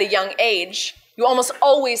at a young age, you almost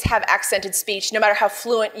always have accented speech, no matter how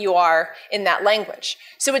fluent you are in that language.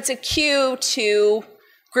 So it's a cue to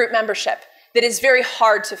group membership that is very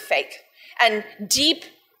hard to fake. And deep,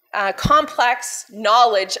 complex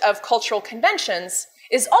knowledge of cultural conventions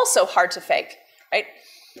is also hard to fake, right?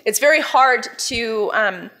 It's very hard to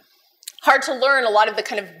learn a lot of the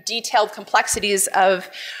kind of detailed complexities of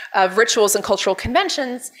rituals and cultural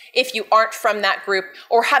conventions if you aren't from that group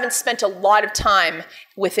or haven't spent a lot of time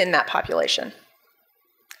within that population.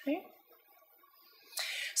 Okay.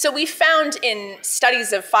 So we found in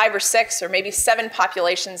studies of 5 or 6 or maybe 7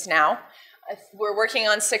 populations now, we're working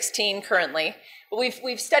on 16 currently, but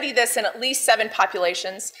we've studied this in at least 7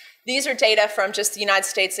 populations. These are data from just the United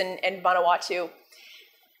States and Vanuatu.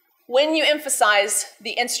 When you emphasize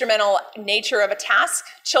the instrumental nature of a task,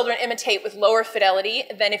 children imitate with lower fidelity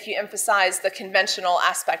than if you emphasize the conventional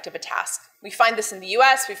aspect of a task. We find this in the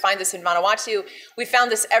US, we find this in Vanuatu, we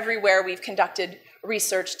found this everywhere we've conducted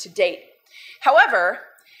research to date. However,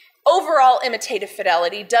 overall imitative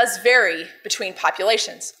fidelity does vary between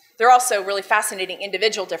populations. There are also really fascinating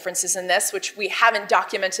individual differences in this, which we haven't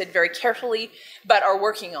documented very carefully, but are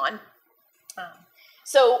working on.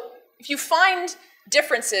 So if you find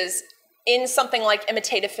differences in something like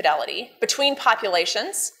imitative fidelity between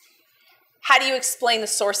populations, how do you explain the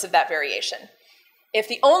source of that variation? If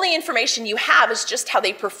the only information you have is just how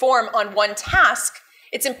they perform on one task,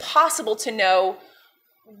 it's impossible to know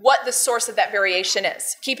what the source of that variation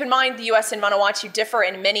is. Keep in mind, the US and Vanuatu differ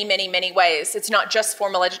in many, many, many ways. It's not just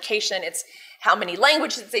formal education, it's how many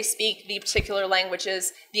languages they speak, the particular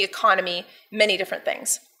languages, the economy, many different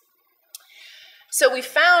things. So we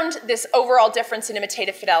found this overall difference in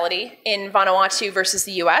imitative fidelity in Vanuatu versus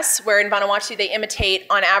the US, where in Vanuatu they imitate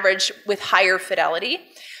on average with higher fidelity.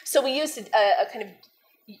 So we used a kind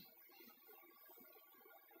of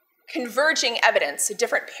converging evidence, a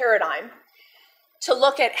different paradigm, to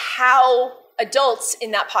look at how adults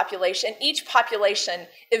in that population, each population,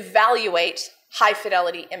 evaluate high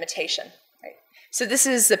fidelity imitation. Right? So this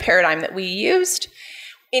is the paradigm that we used.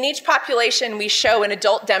 In each population, we show an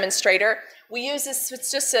adult demonstrator. We use this,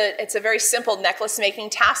 it's a very simple necklace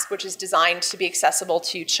making task, which is designed to be accessible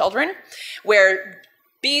to children, where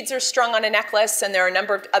beads are strung on a necklace and there are a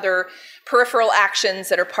number of other peripheral actions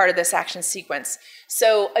that are part of this action sequence.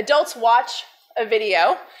 So adults watch a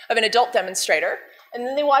video of an adult demonstrator, and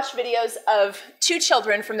then they watch videos of 2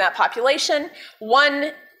 children from that population.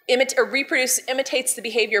 One imitates the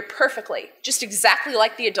behavior perfectly, just exactly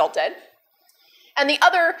like the adult did, and the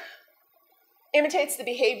other imitates the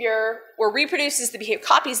behavior or reproduces the behavior,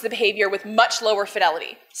 copies the behavior with much lower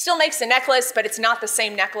fidelity. Still makes a necklace, but it's not the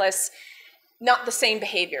same necklace, not the same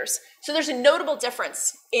behaviors. So there's a notable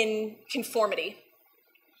difference in conformity,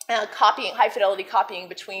 high fidelity copying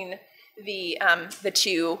between the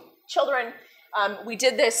 2 children. We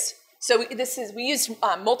did this, so we used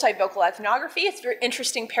multivocal ethnography. It's a very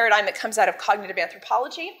interesting paradigm that comes out of cognitive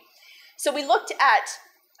anthropology. So we looked at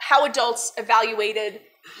how adults evaluated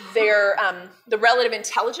the relative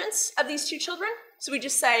intelligence of these 2 children. So we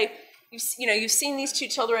just say, you've seen these 2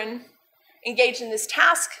 children engage in this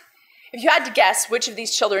task. If you had to guess, which of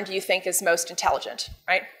these children do you think is most intelligent,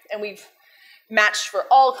 right? And we've matched for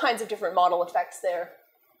all kinds of different model effects there.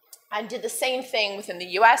 And did the same thing within the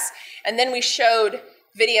US. And then we showed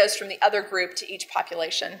videos from the other group to each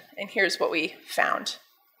population. And here's what we found.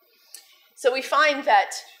 So we find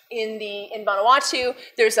that in Vanuatu,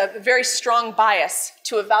 there's a very strong bias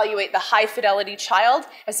to evaluate the high fidelity child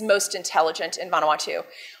as most intelligent in Vanuatu.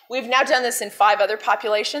 We've now done this in 5 other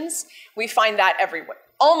populations. We find that everywhere,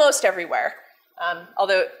 almost everywhere.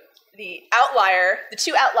 Although the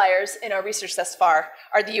 2 outliers in our research thus far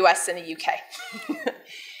are the US and the UK.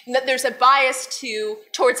 And that there's a bias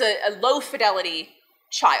towards a low fidelity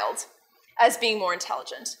child as being more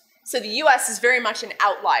intelligent. So the US is very much an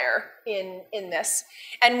outlier in this.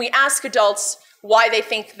 And we ask adults why they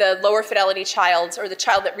think the lower fidelity child, or the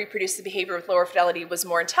child that reproduced the behavior with lower fidelity, was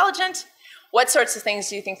more intelligent. What sorts of things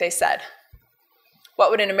do you think they said? What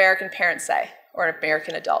would an American parent say, or an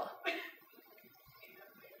American adult?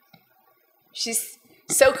 She's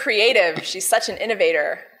so creative, she's such an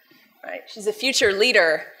innovator, right? She's a future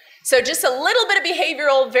leader. So just a little bit of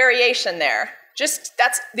behavioral variation there.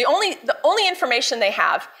 That's the only information they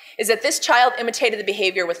have is that this child imitated the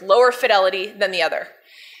behavior with lower fidelity than the other.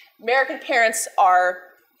 American parents are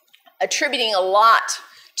attributing a lot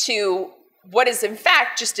to what is in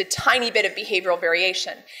fact just a tiny bit of behavioral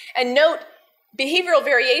variation. And note, behavioral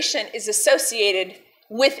variation is associated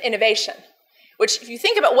with innovation, which if you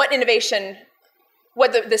think about what innovation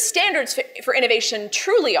what the standards for innovation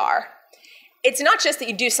truly are, it's not just that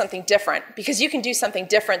you do something different, because you can do something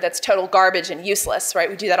different that's total garbage and useless, right?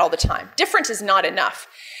 We do that all the time. Different is not enough.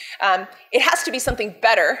 It has to be something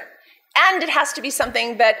better, and it has to be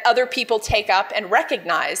something that other people take up and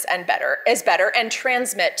recognize as better and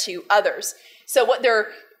transmit to others. So what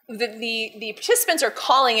the participants are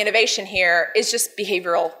calling innovation here is just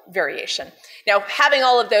behavioral variation. Now, having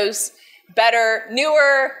all of those better,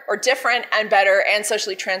 newer, or different, and better, and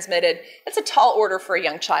socially transmitted, that's a tall order for a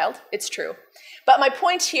young child. It's true. But my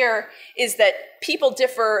point here is that people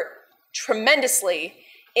differ tremendously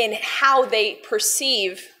in how they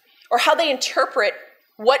perceive or how they interpret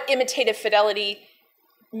what imitative fidelity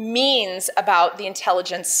means about the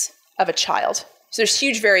intelligence of a child. So there's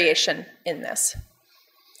huge variation in this.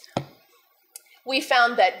 We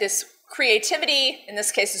found that this creativity, in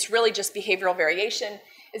this case, is really just behavioral variation,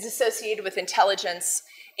 is associated with intelligence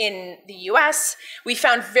in the US. We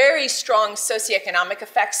found very strong socioeconomic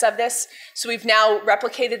effects of this. So we've now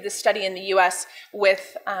replicated this study in the US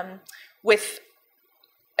with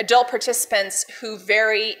adult participants who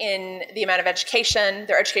vary in the amount of education,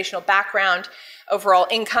 their educational background, overall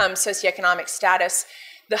income, socioeconomic status.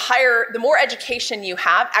 The more education you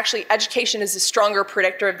have, actually education is a stronger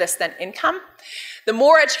predictor of this than income. The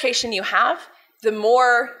more education you have, the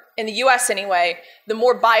more, in the US anyway, the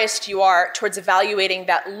more biased you are towards evaluating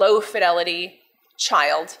that low fidelity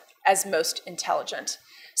child as most intelligent.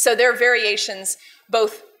 So there are variations,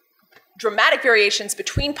 both dramatic variations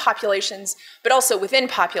between populations, but also within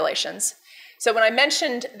populations. So when I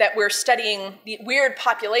mentioned that we're studying the weird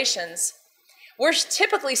populations, we're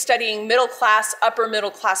typically studying middle class, upper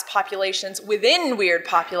middle class populations within weird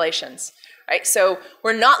populations, right? So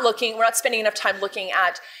we're not spending enough time looking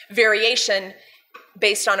at variation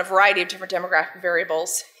based on a variety of different demographic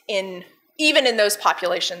variables even in those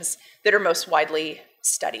populations that are most widely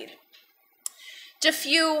studied. Just a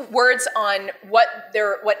few words on what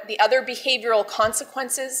the other behavioral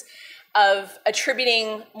consequences of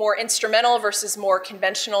attributing more instrumental versus more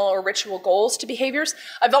conventional or ritual goals to behaviors.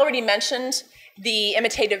 I've already mentioned the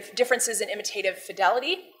differences in imitative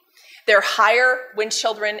fidelity. They're higher when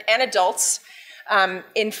children and adults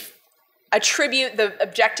attribute the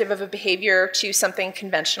objective of a behavior to something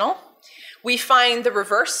conventional. We find the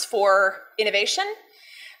reverse for innovation.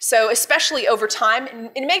 So especially over time, and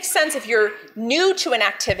it makes sense if you're new to an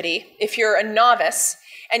activity, if you're a novice,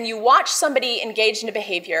 and you watch somebody engage in a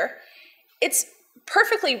behavior, it's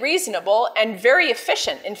perfectly reasonable and very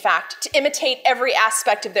efficient, in fact, to imitate every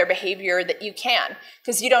aspect of their behavior that you can,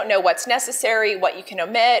 because you don't know what's necessary, what you can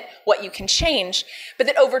omit, what you can change. But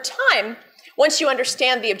that over time, once you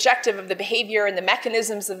understand the objective of the behavior and the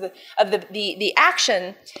mechanisms of the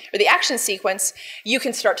action or the action sequence, you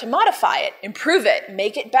can start to modify it, improve it,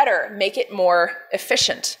 make it better, make it more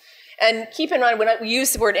efficient. And keep in mind, when we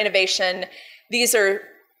use the word innovation, these are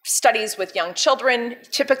studies with young children,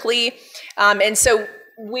 typically. And so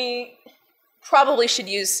we probably should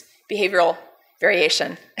use behavioral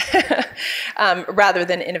variation rather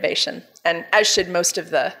than innovation, and as should most of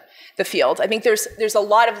the field. I think there's a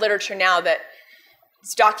lot of literature now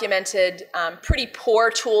that's documented pretty poor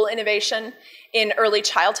tool innovation in early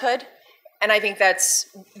childhood, and I think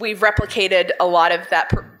we've replicated a lot of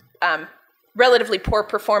that relatively poor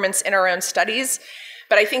performance in our own studies.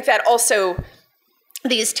 But I think that also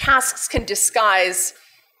these tasks can disguise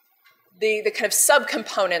the kind of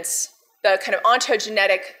subcomponents, the kind of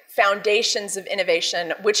ontogenetic foundations of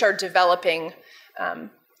innovation, which are developing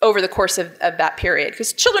over the course of that period.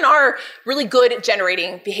 Because children are really good at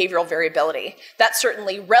generating behavioral variability. That's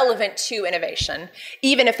certainly relevant to innovation,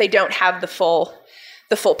 even if they don't have the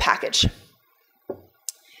full package.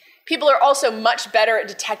 People are also much better at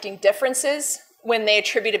detecting differences when they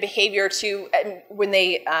attribute a behavior when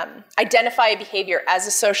they identify a behavior as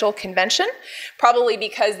a social convention, probably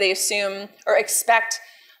because they assume or expect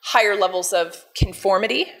higher levels of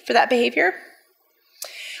conformity for that behavior.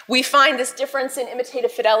 We find this difference in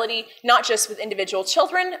imitative fidelity not just with individual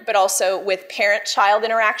children, but also with parent-child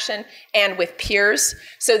interaction and with peers.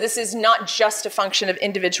 So this is not just a function of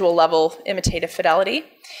individual level imitative fidelity.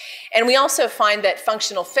 And we also find that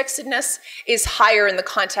functional fixedness is higher in the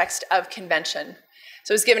context of convention.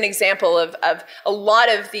 So I was given an example of a lot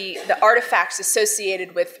of the artifacts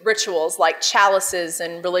associated with rituals like chalices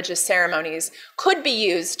and religious ceremonies could be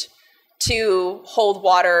used to hold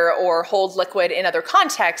water or hold liquid in other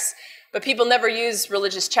contexts, but people never use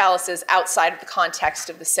religious chalices outside of the context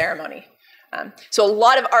of the ceremony. So a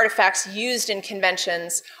lot of artifacts used in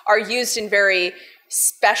conventions are used in very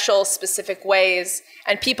special, specific ways,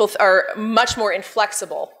 and people are much more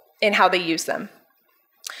inflexible in how they use them.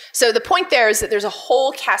 So the point there is that there's a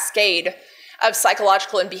whole cascade of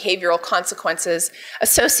psychological and behavioral consequences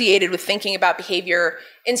associated with thinking about behavior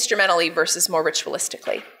instrumentally versus more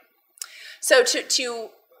ritualistically. So to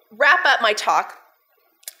wrap up my talk,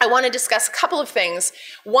 I want to discuss a couple of things.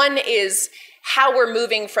 One is how we're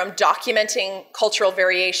moving from documenting cultural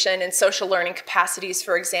variation and social learning capacities,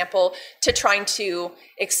 for example, to trying to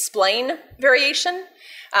explain variation.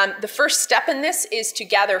 The first step in this is to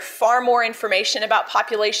gather far more information about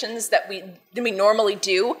populations than we normally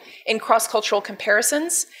do in cross-cultural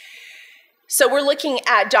comparisons. So we're looking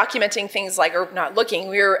at documenting things like, or not looking,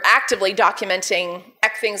 we're actively documenting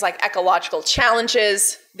things like ecological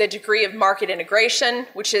challenges, the degree of market integration,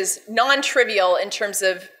 which is non-trivial in terms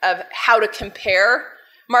of how to compare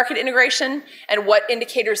market integration and what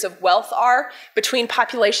indicators of wealth are between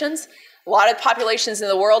populations. A lot of populations in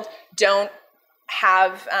the world don't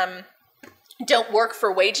work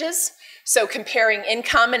for wages, so comparing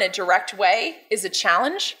income in a direct way is a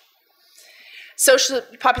challenge. Social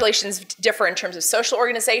populations differ in terms of social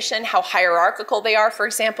organization, how hierarchical they are, for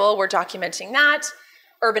example. We're documenting that.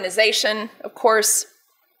 Urbanization, of course.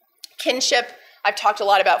 Kinship, I've talked a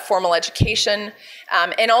lot about formal education,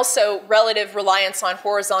 and also relative reliance on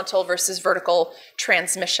horizontal versus vertical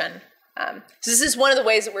transmission. So this is one of the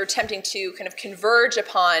ways that we're attempting to kind of converge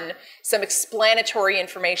upon some explanatory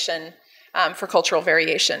information for cultural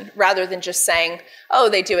variation, rather than just saying, oh,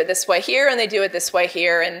 they do it this way here, and they do it this way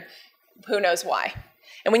here, and who knows why.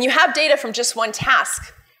 And when you have data from just one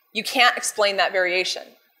task, you can't explain that variation.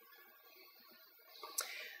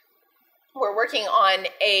 We're working on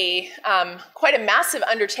quite a massive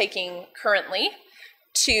undertaking currently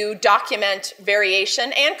to document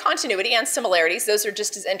variation and continuity and similarities. Those are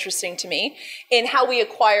just as interesting to me in how we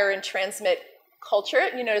acquire and transmit culture.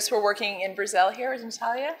 You notice we're working in Brazil here with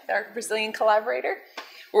Natalia, our Brazilian collaborator.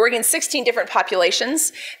 We're working in 16 different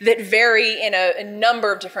populations that vary in a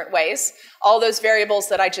number of different ways. All those variables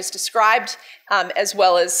that I just described, as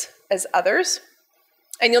well as others.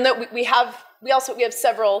 And you'll note we have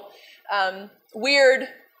several weird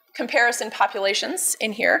comparison populations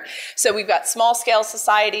in here. So we've got small-scale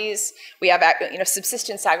societies, we have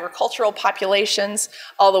subsistence agricultural populations,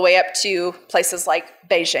 all the way up to places like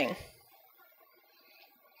Beijing.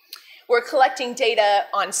 We're collecting data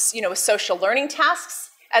on social learning tasks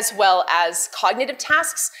as well as cognitive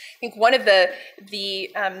tasks. I think one of the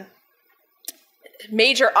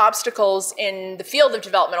major obstacles in the field of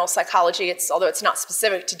developmental psychology, although it's not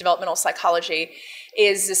specific to developmental psychology,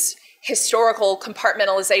 is this historical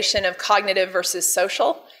compartmentalization of cognitive versus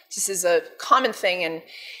social. This is a common thing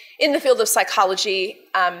in the field of psychology.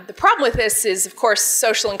 The problem with this is, of course,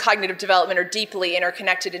 social and cognitive development are deeply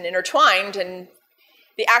interconnected and intertwined, and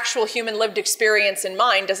the actual human lived experience in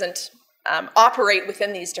mind doesn't operate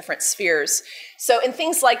within these different spheres. So in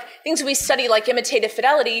things we study like imitative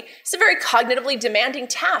fidelity, it's a very cognitively demanding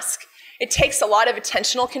task. It takes a lot of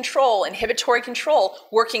attentional control, inhibitory control,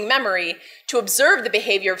 working memory to observe the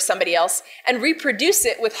behavior of somebody else and reproduce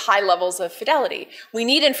it with high levels of fidelity. We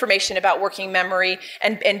need information about working memory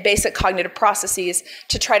and basic cognitive processes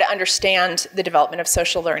to try to understand the development of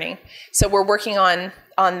social learning. So we're working on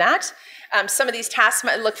that. Some of these tasks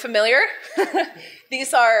might look familiar.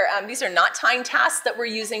 These are not time tasks that we're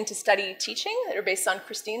using to study teaching that are based on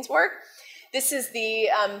Christine's work. This is the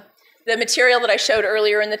material that I showed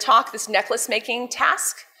earlier in the talk, this necklace making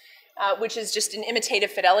task, which is just an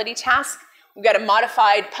imitative fidelity task. We've got a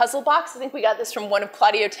modified puzzle box. I think we got this from one of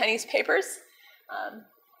Claudio Teni's papers.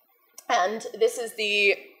 And this is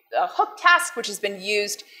the hook task, which has been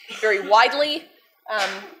used very widely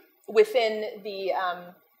within the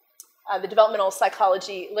developmental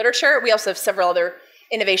psychology literature. We also have several other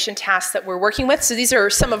innovation tasks that we're working with. So these are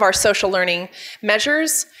some of our social learning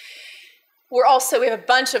measures. We have a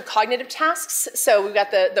bunch of cognitive tasks. So we've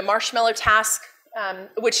got the marshmallow task,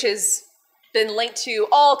 which has been linked to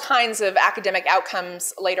all kinds of academic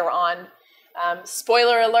outcomes later on.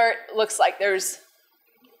 Spoiler alert, looks like there's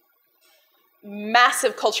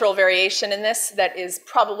massive cultural variation in this that is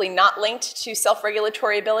probably not linked to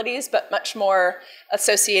self-regulatory abilities, but much more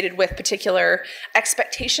associated with particular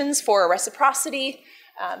expectations for reciprocity.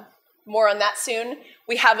 More on that soon.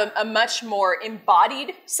 We have a much more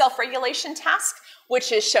embodied self-regulation task,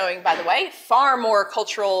 which is showing, by the way, far more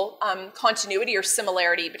cultural continuity or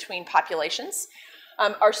similarity between populations.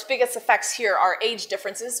 Our biggest effects here are age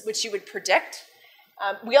differences, which you would predict.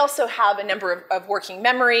 We also have a number of working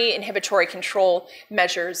memory, inhibitory control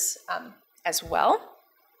measures as well.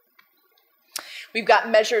 We've got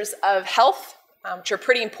measures of health, which are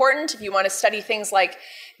pretty important if you want to study things like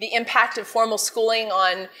the impact of formal schooling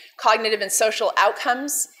on cognitive and social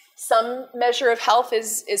outcomes. some measure of health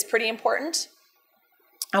is pretty important.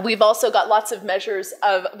 We've also got lots of measures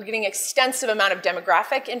of getting extensive amount of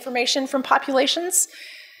demographic information from populations,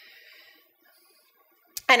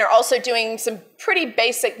 and are also doing some pretty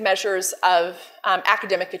basic measures of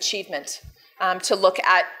academic achievement to look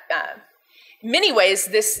at, in many ways,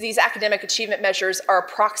 these academic achievement measures are a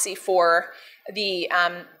proxy for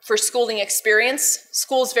for schooling experience.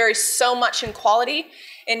 Schools vary so much in quality.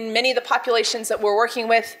 In many of the populations that we're working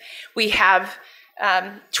with, we have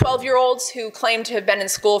 12-year-olds who claim to have been in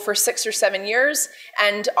school for 6 or 7 years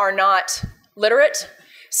and are not literate.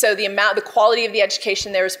 So the quality of the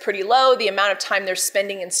education there is pretty low. The amount of time they're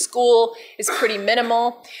spending in school is pretty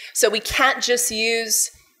minimal. So we can't just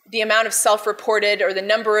use the amount of self-reported or the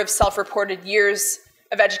number of self-reported years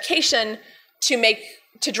of education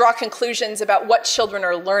to draw conclusions about what children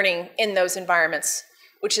are learning in those environments,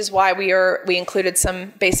 which is why we included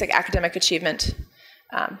some basic academic achievement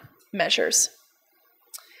measures.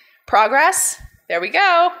 Progress, there we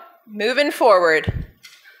go, moving forward.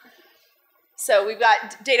 So we've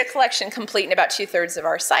got data collection complete in about 2/3 of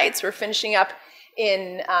our sites. We're finishing up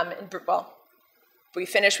we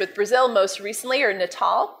finished with Brazil most recently, or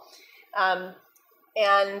Natal,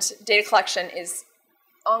 and data collection is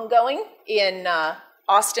ongoing in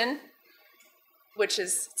Austin,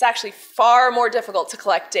 it's actually far more difficult to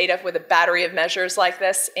collect data with a battery of measures like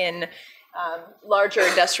this in larger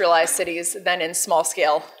industrialized cities than in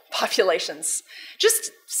small-scale populations.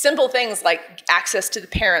 Just simple things like access to the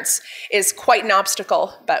parents is quite an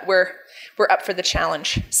obstacle, but we're up for the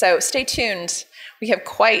challenge. So stay tuned. We have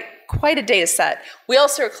quite a data set. We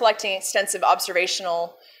also are collecting extensive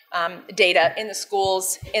observational data in the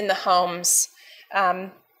schools, in the homes,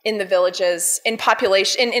 in the villages, in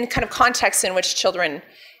population, in kind of contexts in which children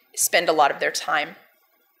spend a lot of their time.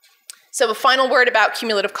 So a final word about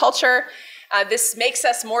cumulative culture. This makes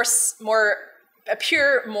us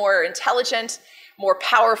appear more intelligent, more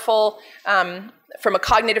powerful from a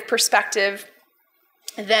cognitive perspective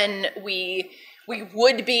than we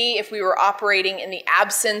would be if we were operating in the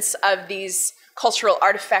absence of these cultural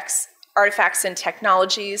artifacts and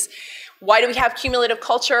technologies. Why do we have cumulative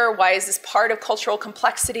culture? Why is this part of cultural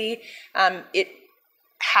complexity? It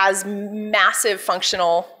has massive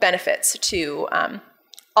functional benefits to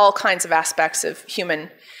all kinds of aspects of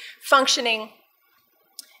human functioning.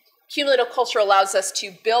 Cumulative culture allows us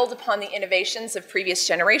to build upon the innovations of previous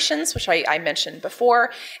generations, which I mentioned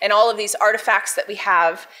before, and all of these artifacts that we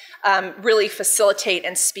have really facilitate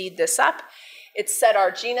and speed this up. It set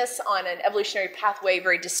our genus on an evolutionary pathway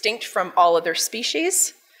very distinct from all other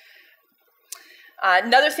species.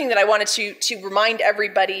 Another thing that I wanted to remind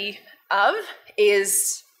everybody of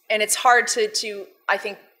is, and it's hard to I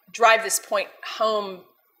think, drive this point home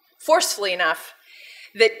forcefully enough,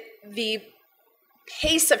 that the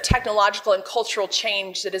pace of technological and cultural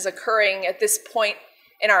change that is occurring at this point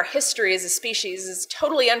in our history as a species is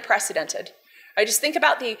totally unprecedented. I just think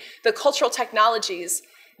about the cultural technologies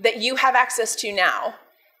that you have access to now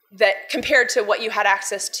that compared to what you had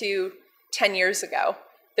access to 10 years ago.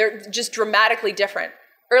 They're just dramatically different.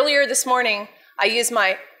 Earlier this morning, I used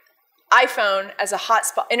my iPhone as a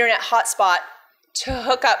internet hotspot to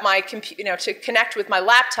hook up my computer, to connect with my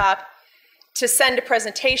laptop, to send a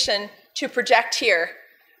presentation, to project here.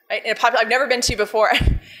 Right? In a I've never been to before.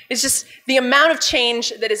 It's just the amount of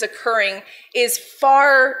change that is occurring is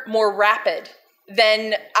far more rapid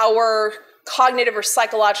than our cognitive or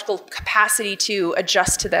psychological capacity to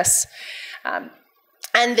adjust to this.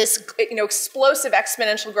 And this explosive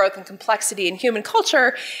exponential growth and complexity in human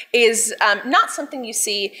culture is not something you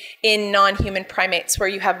see in non-human primates where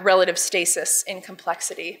you have relative stasis in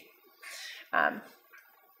complexity. I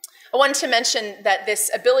wanted to mention that this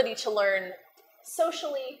ability to learn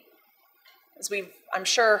socially, as we've, I'm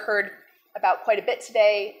sure, heard about quite a bit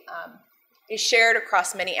today, is shared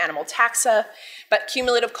across many animal taxa, but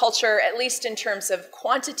cumulative culture, at least in terms of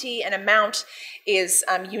quantity and amount, is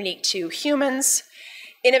unique to humans.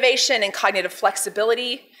 Innovation and cognitive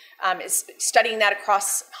flexibility, is studying that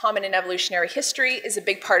across hominin evolutionary history is a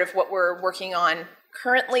big part of what we're working on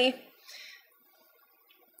currently.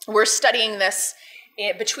 We're studying this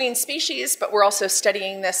between species, but we're also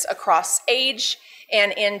studying this across age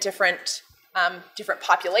and in different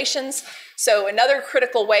populations. So another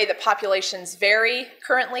critical way that populations vary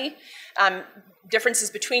currently, differences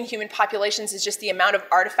between human populations, is just the amount of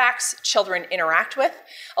artifacts children interact with.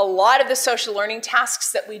 A lot of the social learning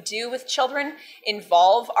tasks that we do with children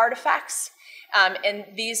involve artifacts, and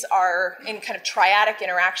these are in kind of triadic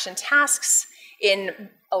interaction tasks. In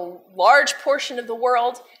a large portion of the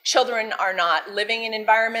world, children are not living in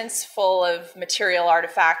environments full of material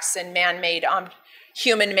artifacts and man-made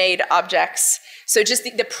human-made objects. So just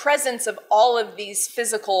the presence of all of these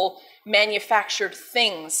physical manufactured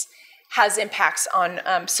things has impacts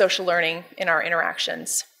on social learning in our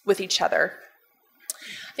interactions with each other.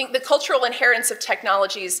 I think the cultural inheritance of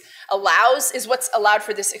technologies is what's allowed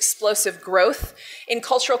for this explosive growth in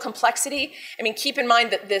cultural complexity. I mean, keep in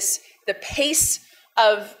mind that the pace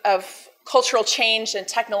of cultural change and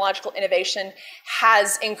technological innovation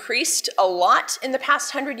has increased a lot in the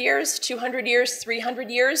past 100 years, 200 years, 300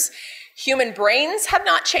 years. Human brains have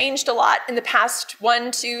not changed a lot in the past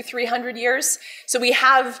 100 to 300 years. So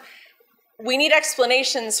we need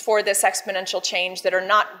explanations for this exponential change that are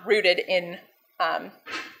not rooted in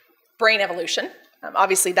brain evolution.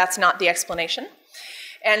 Obviously, that's not the explanation.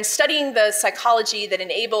 And studying the psychology that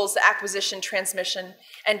enables the acquisition, transmission,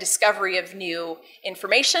 and discovery of new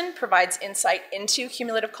information provides insight into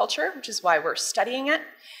cumulative culture, which is why we're studying it.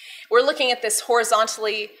 We're looking at this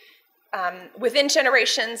horizontally within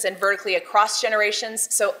generations and vertically across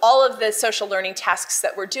generations. So all of the social learning tasks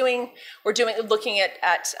that we're looking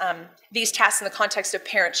at these tasks in the context of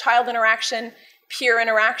parent-child interaction, peer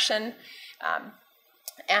interaction,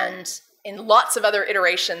 and in lots of other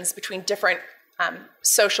iterations between different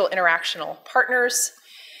social interactional partners.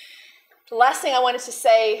 The last thing I wanted to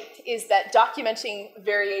say is that documenting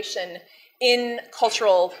variation in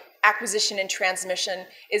cultural acquisition and transmission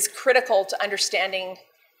is critical to understanding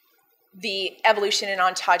the evolution and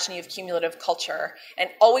ontogeny of cumulative culture, and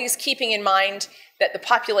always keeping in mind that the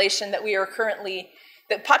populations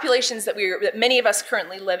that many of us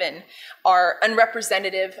currently live in are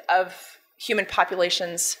unrepresentative of human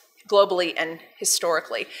populations globally and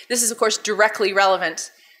historically. This is, of course, directly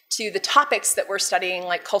relevant to the topics that we're studying,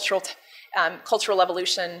 like cultural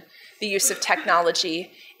evolution, the use of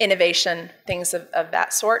technology, innovation, things of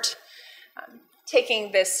that sort.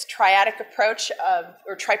 Taking this triadic approach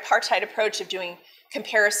or tripartite approach of doing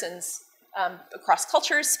comparisons across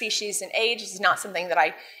cultures, species, and age is not something that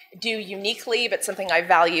I do uniquely, but something I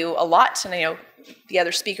value a lot. And I know the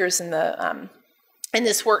other speakers in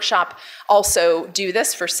this workshop also do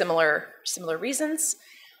this for similar reasons.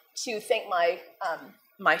 To thank my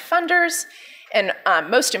funders, and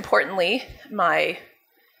most importantly, my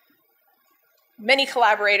many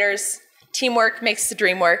collaborators. Teamwork makes the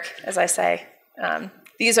dream work, as I say.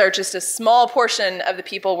 These are just a small portion of the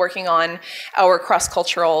people working on our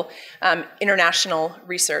cross-cultural international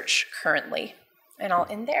research currently. And I'll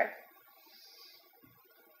end there.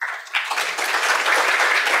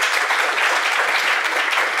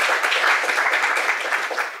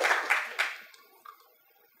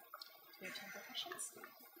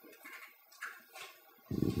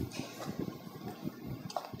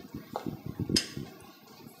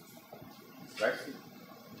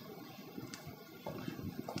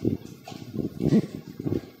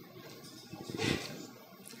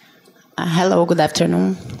 Hello, good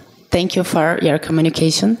afternoon. Thank you for your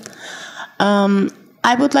communication.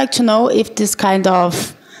 I would like to know if this kind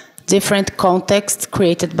of different context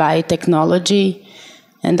created by technology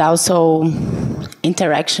and also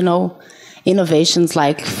interactional innovations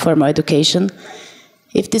like formal education,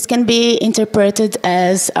 if this can be interpreted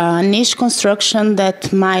as a niche construction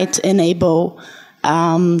that might enable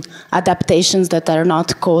adaptations that are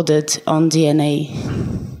not coded on DNA.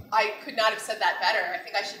 I could not have said that better. I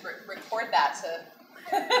think I should record that to.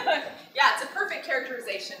 Yeah, it's a perfect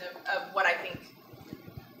characterization of what I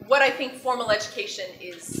think formal education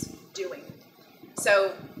is doing.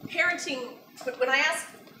 So parenting. When I ask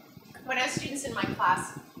students in my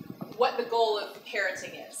class what the goal of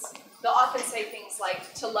parenting is, they'll often say things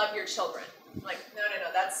like to love your children. Like, no,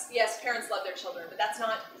 that's, yes, parents love their children, but that's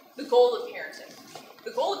not the goal of parenting.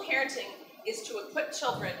 The goal of parenting is to equip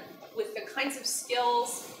children with the kinds of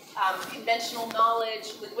skills, conventional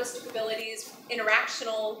knowledge, linguistic abilities,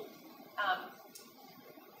 interactional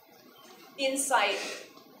insight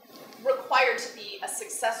required to be a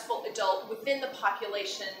successful adult within the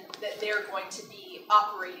population that they're going to be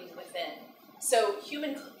operating within. So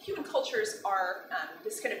human cultures are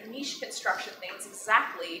this kind of niche construction thing. It's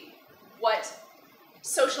exactly what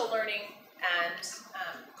social learning and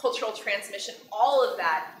cultural transmission, all of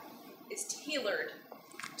that is tailored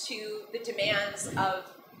to the demands of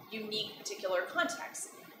unique particular contexts.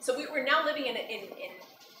 So we're now living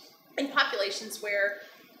in populations where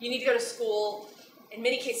you need to go to school, in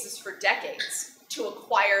many cases for decades, to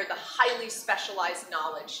acquire the highly specialized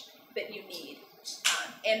knowledge that you need.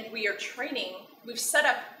 And we've set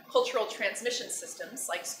up cultural transmission systems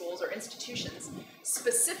like schools or institutions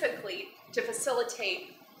specifically to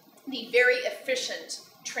facilitate the very efficient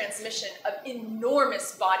transmission of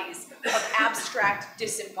enormous bodies of abstract,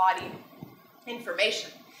 disembodied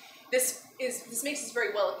information. This this makes us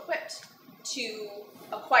very well equipped to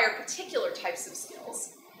acquire particular types of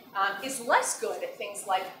skills, is less good at things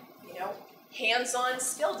like, hands-on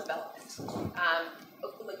skill development,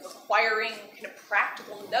 like acquiring kind of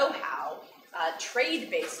practical know-how,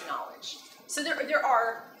 trade-based knowledge. So there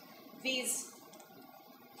are these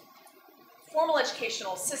formal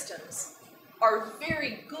educational systems are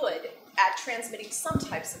very good at transmitting some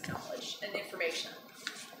types of knowledge and information,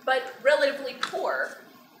 but relatively poor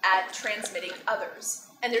at transmitting others.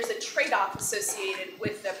 And there's a trade-off associated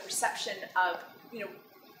with the perception of,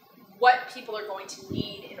 what people are going to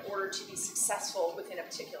need in order to be successful within a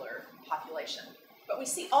particular population. But we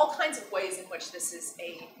see all kinds of ways in which this is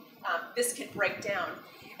this can break down,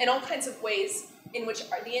 and all kinds of ways in which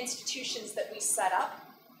the institutions that we set up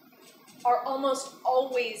are almost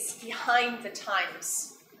always behind the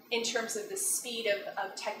times in terms of the speed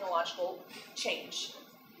of technological change.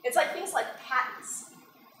 It's like things like patents.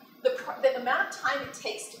 The amount of time it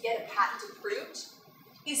takes to get a patent approved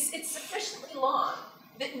it's sufficiently long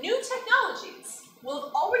that new technologies will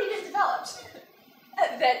have already been developed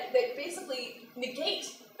that basically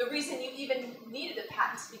negate the reason you even needed a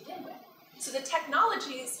patent to begin with. So the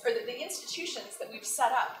technologies or the institutions that we've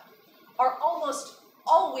set up are almost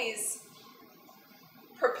always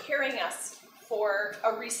preparing us for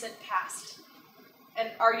a recent past.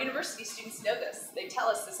 And our university students know this. They tell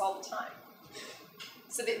us this all the time.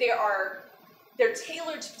 So that they're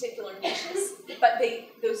tailored to particular niches, but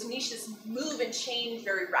those niches move and change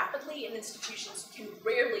very rapidly, and institutions can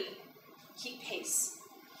rarely keep pace,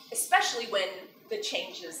 especially when the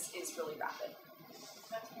change is really rapid.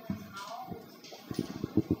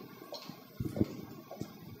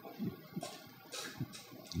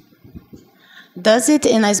 Does it,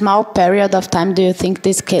 in a small period of time, do you think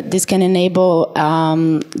this can enable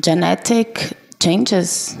genetic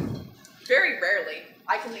changes? Very rarely.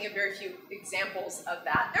 I can think of very few examples of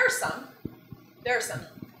that. There are some.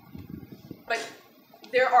 But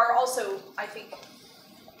there are also, I think,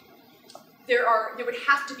 there would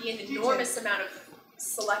have to be an enormous amount of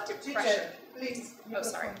selective pressure. Please. Oh,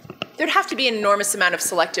 sorry. There'd have to be an enormous amount of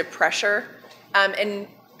selective pressure, and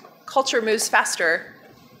culture moves faster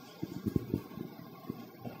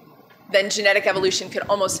than genetic evolution could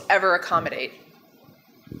almost ever accommodate.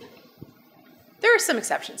 There are some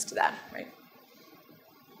exceptions to that, right?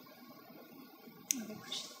 Other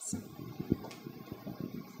questions?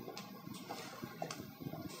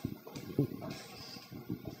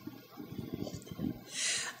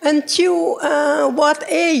 Until what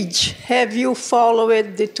age have you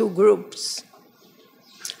followed the two groups?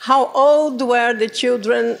 How old were the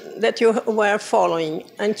children that you were following?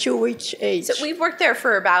 Until which age? So we've worked there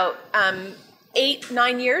for about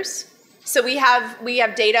 8-9 years. So we have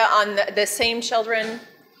data on the same children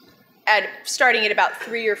starting at about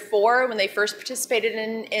 3 or 4 when they first participated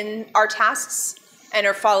in our tasks, and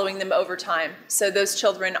are following them over time. So those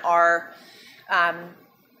children are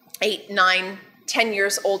 8, 9, 10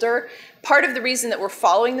 years older. Part of the reason that we're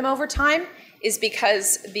following them over time is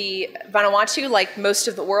because the Vanuatu, like most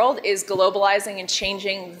of the world, is globalizing and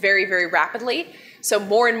changing very, very rapidly. So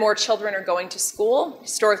more and more children are going to school.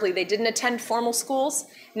 Historically, they didn't attend formal schools.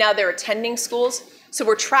 Now they're attending schools. So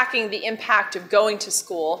we're tracking the impact of going to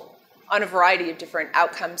school on a variety of different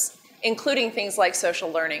outcomes, including things like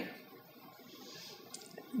social learning.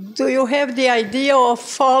 Do you have the idea of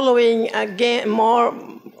following again more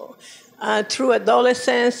through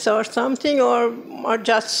adolescence or something, or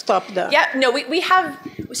just stop there? Yeah, no, we have,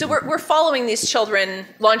 so we're following these children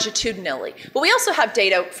longitudinally, but we also have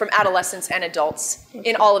data from adolescents and adults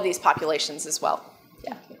in all of these populations as well.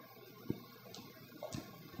 Yeah.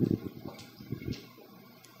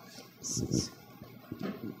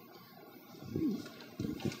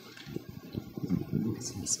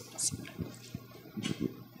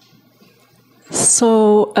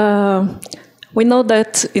 So we know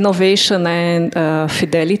that innovation and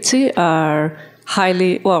fidelity are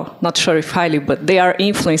highly, well, not sure if highly, but they are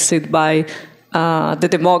influenced by the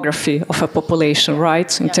demography of a population,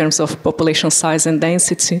 right? In terms of population size and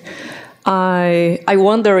density. I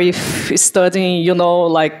wonder if studying,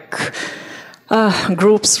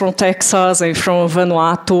 groups from Texas and from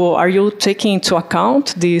Vanuatu, are you taking into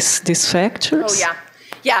account these factors? Oh yeah,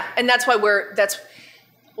 yeah, and that's why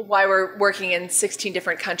we're working in 16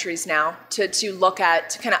 different countries now to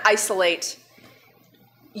kind of isolate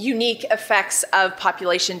unique effects of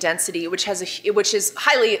population density, which is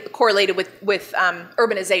highly correlated with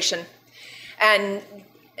urbanization. And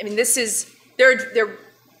I mean, there are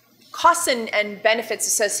costs and benefits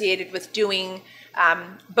associated with doing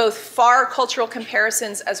both far cultural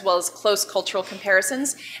comparisons as well as close cultural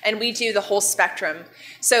comparisons, and we do the whole spectrum.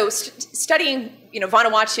 So studying,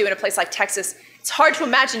 Vanuatu in a place like Texas, it's hard to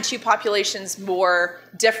imagine two populations more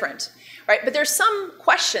different, right? But there's some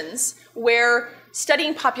questions where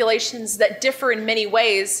studying populations that differ in many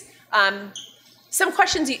ways, some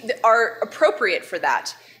questions are appropriate for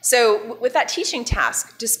that. So with that teaching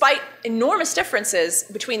task, despite enormous differences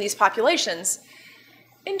between these populations,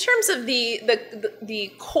 in terms of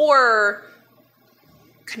the core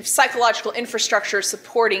kind of psychological infrastructure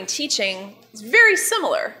supporting teaching, it's very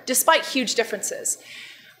similar, despite huge differences.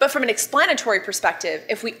 But from an explanatory perspective,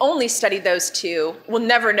 if we only study those two, we'll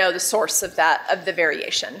never know the source of the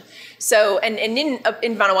variation. So, and in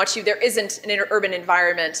Vanuatu, there isn't an urban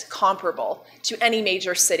environment comparable to any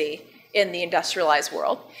major city in the industrialized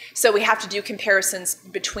world. So we have to do comparisons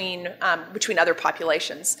between other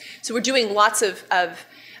populations. So we're doing lots of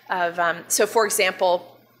so for example,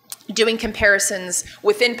 doing comparisons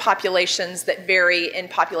within populations that vary in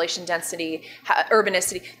population density,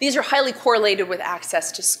 urbanicity. These are highly correlated with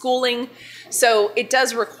access to schooling. So it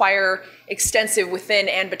does require extensive within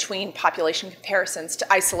and between population comparisons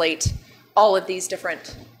to isolate all of these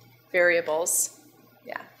different variables.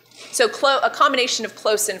 Yeah. So a combination of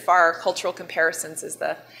close and far cultural comparisons is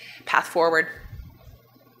the path forward.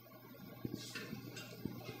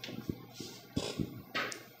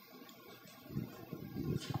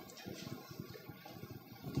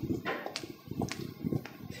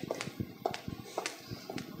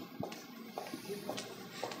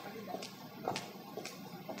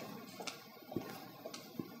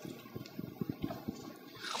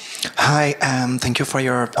 Hi, thank you for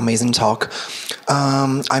your amazing talk.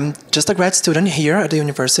 I'm just a grad student here at the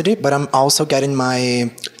university, but I'm also getting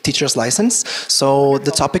my teacher's license. So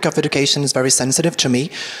the topic of education is very sensitive to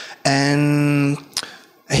me. And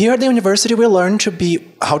here at the university, we learn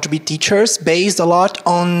how to be teachers based a lot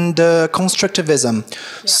on the constructivism. Yeah.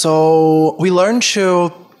 So we learn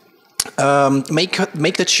to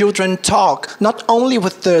make the children talk not only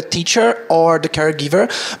with the teacher or the caregiver,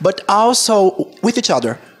 but also with each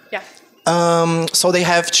other. So they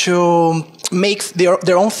have to make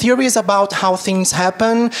their own theories about how things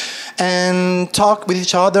happen and talk with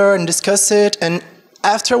each other and discuss it. And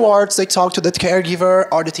afterwards, they talk to the caregiver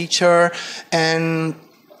or the teacher, and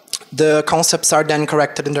the concepts are then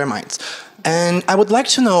corrected in their minds. And I would like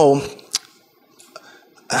to know,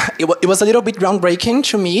 it was a little bit groundbreaking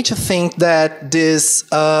to me to think that this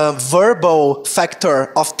verbal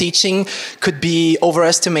factor of teaching could be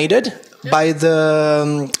overestimated by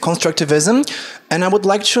the constructivism, and I would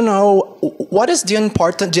like to know what is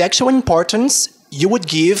the actual importance you would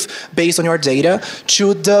give based on your data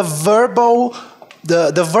to the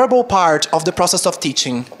verbal part of the process of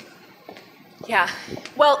teaching. Yeah,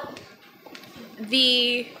 well,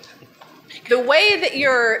 the way that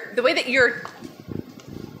you're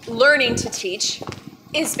learning to teach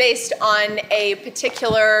is based on a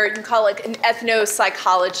particular, you can call it an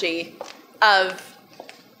ethnopsychology of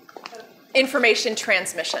information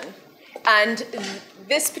transmission. And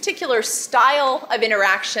this particular style of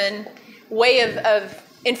interaction, way of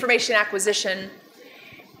information acquisition,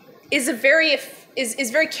 is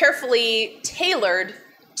very carefully tailored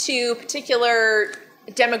to particular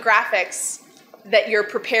demographics that you're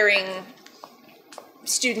preparing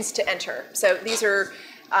students to enter. So these are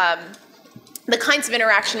the kinds of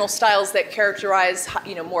interactional styles that characterize,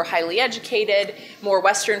 more highly educated, more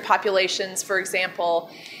Western populations, for example.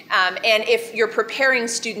 And if you're preparing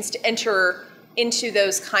students to enter into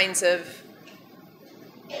those kinds of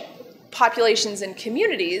populations and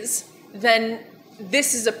communities, then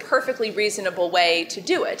this is a perfectly reasonable way to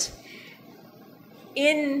do it.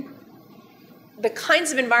 In the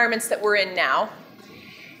kinds of environments that we're in now,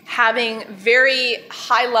 having very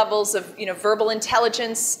high levels of verbal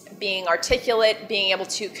intelligence, being articulate, being able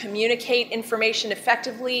to communicate information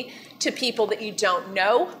effectively to people that you don't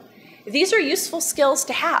know, these are useful skills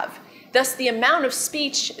to have. Thus, the amount of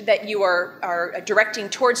speech that you are directing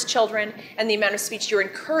towards children and the amount of speech you're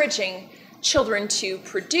encouraging children to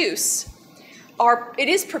produce, it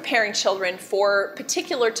is preparing children for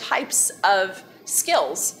particular types of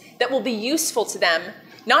skills that will be useful to them,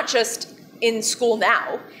 not just in school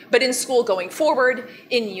now, but in school going forward,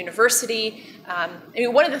 in university.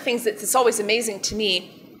 One of the things that's always amazing to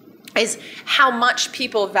me is how much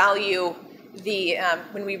people value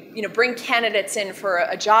when we bring candidates in for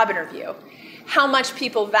a job interview, how much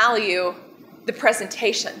people value the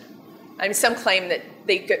presentation. Some claim that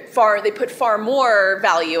they put far more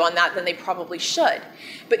value on that than they probably should.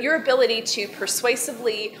 But your ability to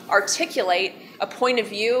persuasively articulate a point of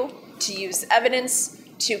view, to use evidence,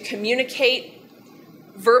 to communicate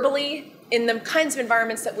verbally in the kinds of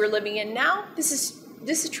environments that we're living in now, this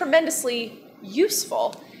is tremendously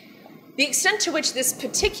useful. The extent to which this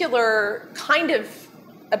particular kind of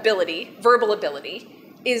ability, verbal ability,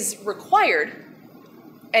 is required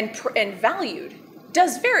and valued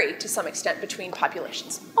does vary to some extent between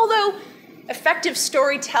populations. Although effective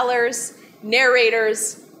storytellers,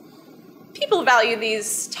 narrators, people value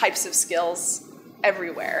these types of skills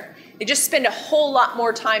everywhere. They just spend a whole lot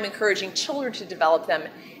more time encouraging children to develop them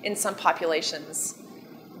in some populations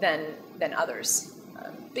than others.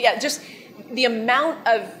 But yeah, just the amount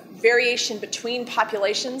of variation between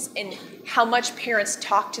populations in how much parents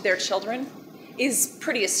talk to their children is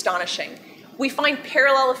pretty astonishing. We find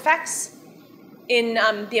parallel effects in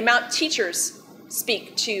the amount teachers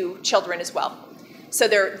speak to children as well. So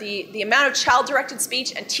the amount of child-directed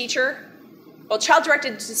speech and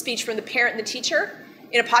child-directed speech from the parent and the teacher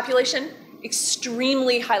in a population,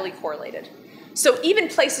 extremely highly correlated. So even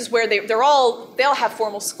places where they'll have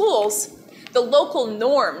formal schools, the local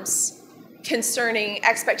norms concerning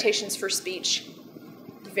expectations for speech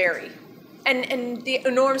vary. And the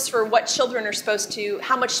norms for what children are supposed to,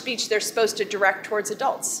 how much speech they're supposed to direct towards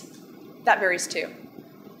adults, that varies too.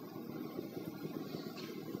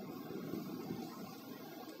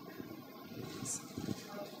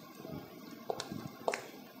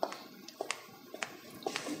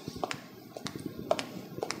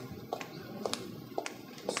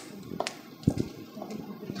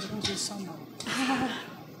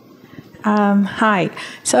 Hi.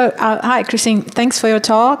 So, hi, Christine. Thanks for your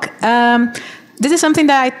talk. This is something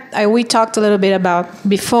that we talked a little bit about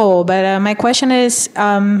before, but my question is,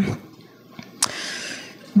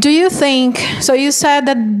 do you think, so you said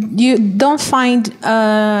that you don't find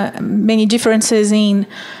many differences in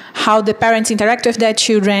how the parents interact with their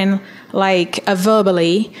children, like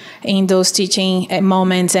verbally, in those teaching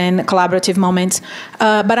moments and collaborative moments.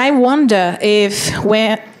 But I wonder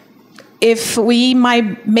if we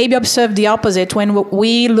might maybe observe the opposite when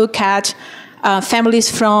we look at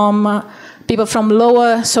families from people from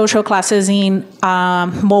lower social classes in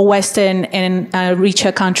more Western and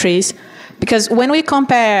richer countries. Because when we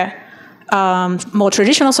compare more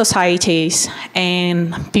traditional societies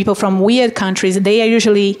and people from weird countries, they are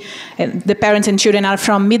usually, the parents and children are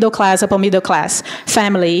from middle class, upper middle class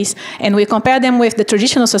families, and we compare them with the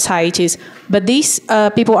traditional societies, but these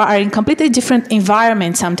people are in completely different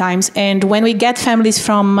environments sometimes, and when we get families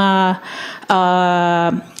from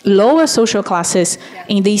lower social classes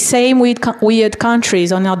in these same weird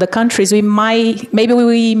countries or in other countries, we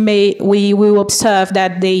will observe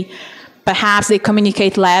that perhaps they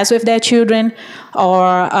communicate less with their children,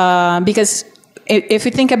 or because if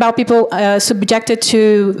you think about people subjected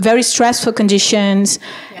to very stressful conditions,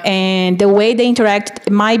 and the way they interact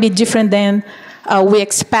might be different than we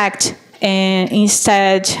expect, and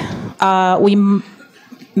instead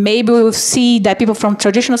maybe we'll see that people from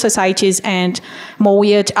traditional societies and more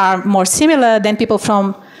weird are more similar than people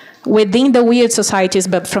from within the weird societies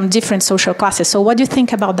but from different social classes. So what do you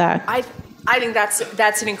think about that? I think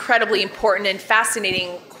that's an incredibly important and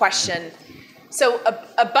fascinating question. So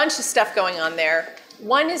a bunch of stuff going on there.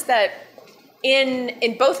 One is that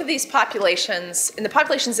in both of these populations, in the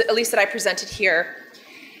populations at least that I presented here,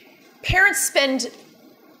 parents spend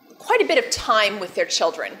quite a bit of time with their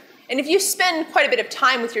children. And if you spend quite a bit of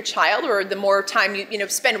time with your child, or the more time you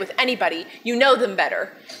spend with anybody, you know them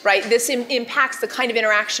better, right? This impacts the kind of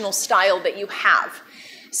interactional style that you have.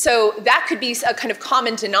 So that could be a kind of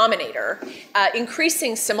common denominator,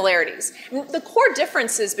 increasing similarities. The core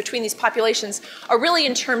differences between these populations are really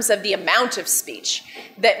in terms of the amount of speech.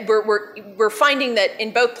 That we're finding that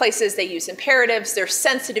in both places they use imperatives, they're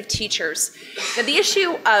sensitive teachers. Now the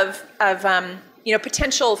issue of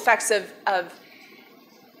potential effects of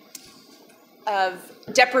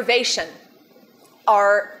deprivation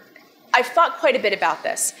I've thought quite a bit about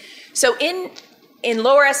this. So in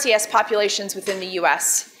lower SES populations within the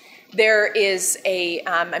U.S., there is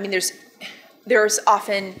there's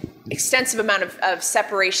often extensive amount of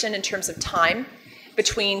separation in terms of time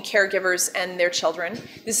between caregivers and their children.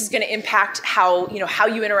 This is going to impact how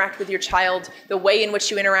you interact with your child, the way in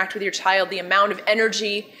which you interact with your child, the amount of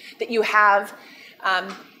energy that you have.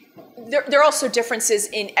 There are also differences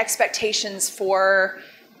in expectations for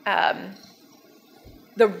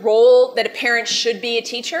the role that a parent should be a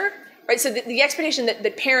teacher. Right, so the expectation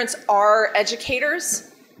that parents are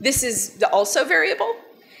educators, this is also variable.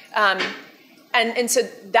 And so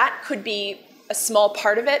that could be a small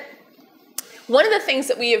part of it. One of the things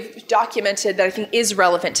that we have documented that I think is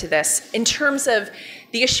relevant to this, in terms of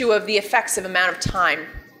the issue of the effects of amount of time,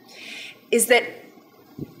 is that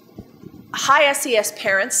high SES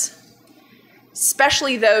parents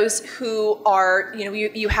especially those who are,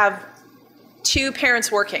 you have two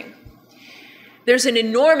parents working. There's an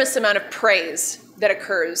enormous amount of praise that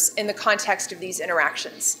occurs in the context of these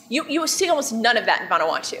interactions. You see almost none of that in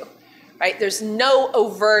Vanuatu, right? There's no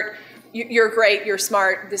overt, you're great, you're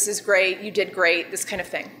smart, this is great, you did great, this kind of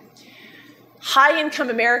thing. High-income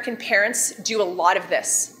American parents do a lot of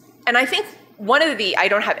this. And I think one of I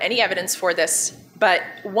don't have any evidence for this, but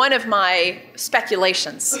one of my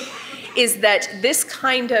speculations is that this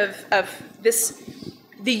kind of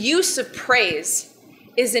the use of praise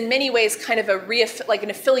is in many ways kind of like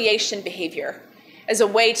an affiliation behavior, as a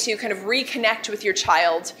way to kind of reconnect with your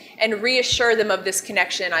child and reassure them of this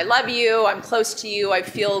connection. I love you, I'm close to you, I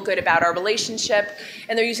feel good about our relationship.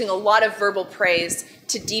 And they're using a lot of verbal praise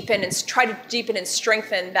to deepen and try to deepen and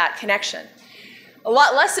strengthen that connection. A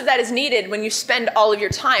lot less of that is needed when you spend all of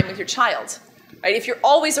your time with your child. Right? If you're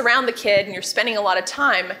always around the kid and you're spending a lot of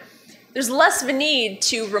time, there's less of a need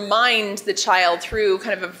to remind the child through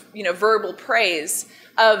kind of verbal praise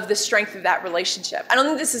of the strength of that relationship. I don't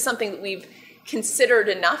think this is something that we've considered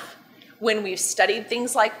enough when we've studied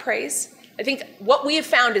things like praise. I think what we have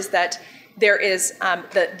found is that there is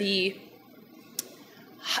the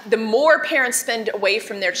more parents spend away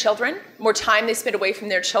from their children, more time they spend away from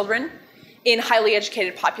their children in highly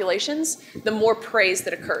educated populations, the more praise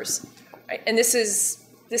that occurs. Right? And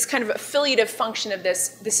this kind of affiliative function of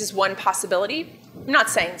this is one possibility. I'm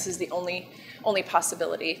not saying this is the only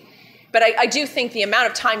possibility, but I do think the amount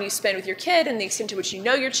of time you spend with your kid and the extent to which you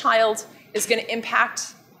know your child is going to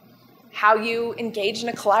impact how you engage in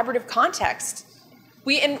a collaborative context.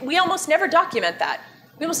 We almost never document that.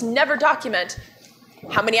 We almost never document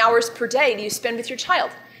how many hours per day do you spend with your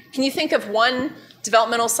child. Can you think of one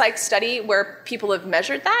developmental psych study where people have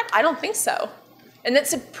measured that? I don't think so. And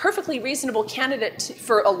that's a perfectly reasonable candidate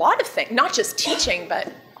for a lot of things, not just teaching, but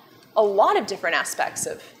a lot of different aspects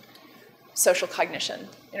of social cognition,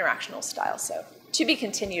 interactional style. So to be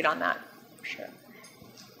continued on that, for sure.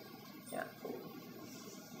 Yeah.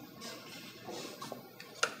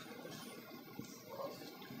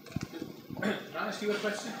 Can I ask you a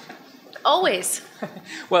question? Always.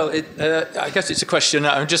 Well, I guess it's a question.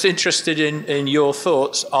 I'm just interested in your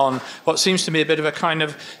thoughts on what seems to me a bit of a kind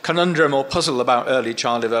of conundrum or puzzle about early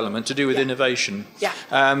child development to do with innovation. Yeah.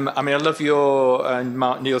 I mean, I love your and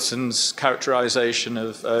Mark Nielsen's characterization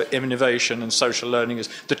of innovation and social learning as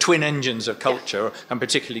the twin engines of culture, and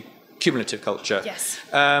particularly cumulative culture. Yes.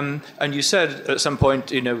 And you said at some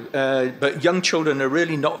point, but young children are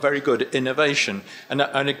really not very good at innovation. And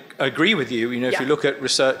I agree with you. If you look at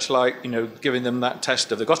research like, giving them that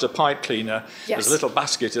test of they've got a pipe cleaner, there's a little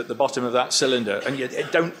basket at the bottom of that cylinder, and you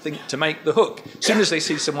don't think to make the hook. As soon as they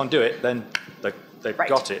see someone do it, then they've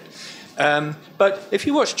got it. But if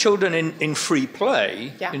you watch children in free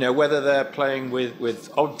play, whether they're playing with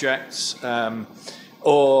objects,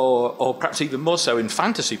 or perhaps even more so in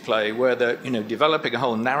fantasy play, where they're developing a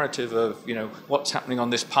whole narrative of what's happening on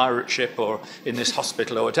this pirate ship or in this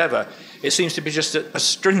hospital or whatever. It seems to be just a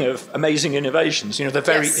string of amazing innovations. They're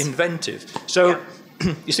very inventive. So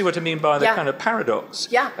you see what I mean by the kind of paradox?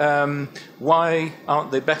 Yeah. Why aren't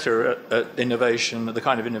they better at innovation, the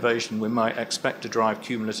kind of innovation we might expect to drive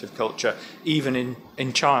cumulative culture, even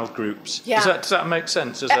in child groups? Yeah. Does that make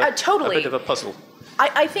sense? As totally. A bit of a puzzle.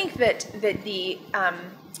 I think that the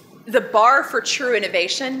bar for true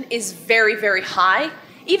innovation is very, very high,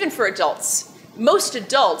 even for adults. Most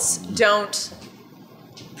adults don't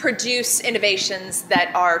produce innovations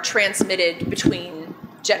that are transmitted between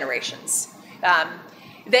generations.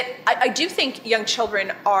 I do think young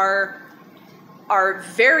children are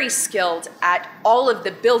very skilled at all of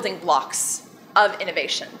the building blocks of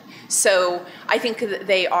innovation. So I think that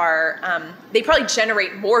they probably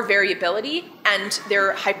generate more variability, and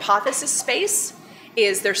their hypothesis space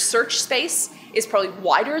their search space is probably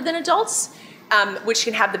wider than adults, which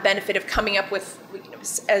can have the benefit of coming up with,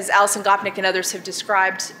 as Alison Gopnik and others have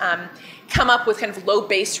described, come up with kind of low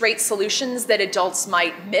base rate solutions that adults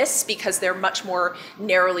might miss because they're much more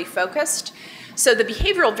narrowly focused. So the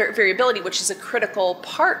behavioral variability, which is a critical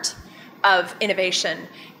part of innovation,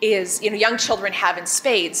 is young children have in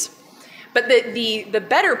spades. But the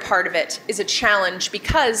better part of it is a challenge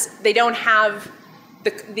because they don't have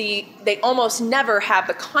they almost never have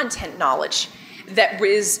the content knowledge that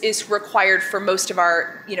is required for most of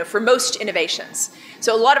our for most innovations.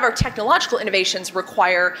 So a lot of our technological innovations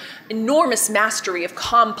require enormous mastery of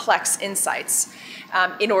complex insights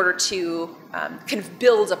in order to kind of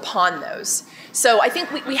build upon those. So I think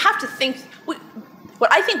we have to think.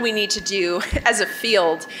 What I think we need to do as a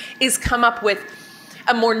field is come up with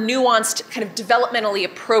a more nuanced, kind of developmentally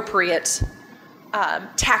appropriate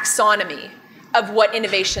taxonomy of what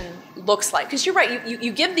innovation looks like. Because you're right,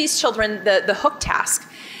 you give these children the hook task,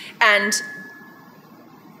 and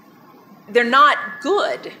they're not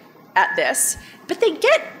good at this, but they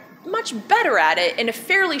get much better at it in a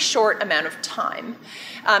fairly short amount of time.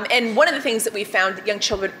 And one of the things that we found that young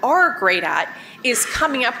children are great at is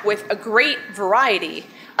coming up with a great variety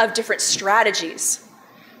of different strategies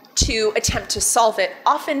to attempt to solve it,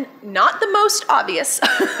 often not the most obvious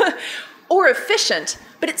or efficient,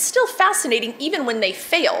 but it's still fascinating even when they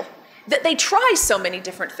fail, that they try so many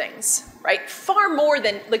different things, right? Far more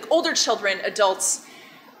than, like, older children, adults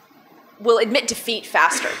will admit defeat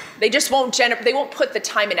faster. They just won't put the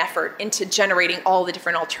time and effort into generating all the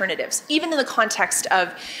different alternatives, even in the context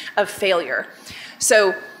of failure.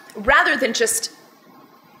 So rather than just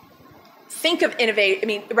think of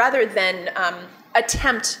rather than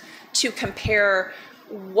attempt to compare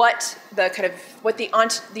what the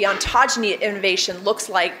ontogeny of innovation looks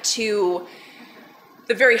like to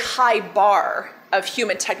the very high bar of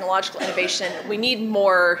human technological innovation, we need a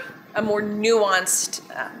more nuanced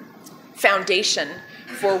foundation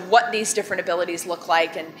for what these different abilities look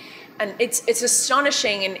like, and it's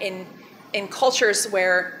astonishing in cultures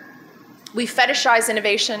where we fetishize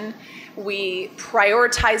innovation, we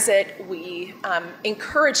prioritize it, we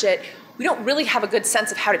encourage it. We don't really have a good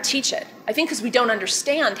sense of how to teach it. I think because we don't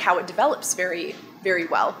understand how it develops very, very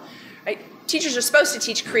well. Right? Teachers are supposed to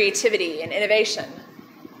teach creativity and innovation.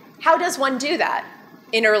 How does one do that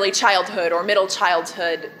in early childhood or middle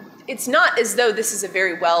childhood? It's not as though this is a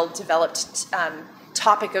very well-developed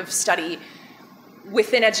topic of study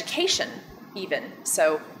within education, even.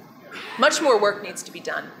 So much more work needs to be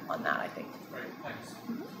done on that, I think.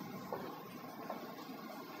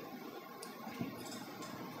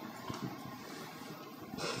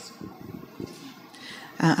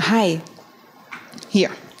 Hi.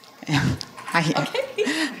 Here. Hi.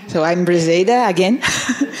 Okay. So I'm Briseida again.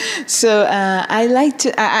 So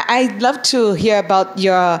I'd love to hear about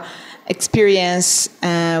your experience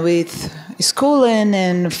with schooling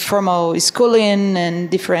and formal schooling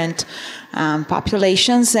and different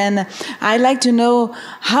populations, and I'd like to know,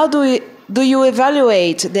 how do you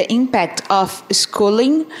evaluate the impact of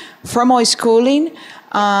schooling, formal schooling,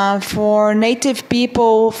 for native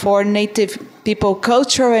people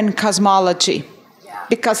culture and cosmology? Yeah.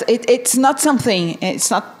 Because it's not something,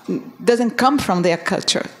 doesn't come from their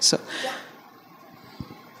culture. So. Yeah.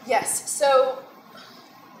 Yes. So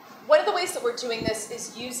one of the ways that we're doing this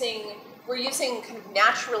is we're using kind of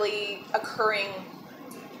naturally occurring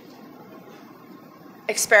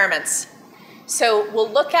experiments. So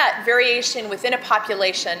we'll look at variation within a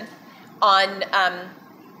population on,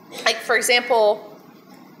 like, for example,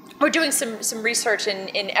 we're doing some research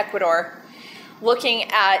in Ecuador, looking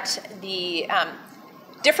at the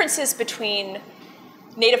differences between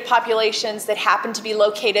native populations that happen to be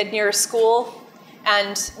located near a school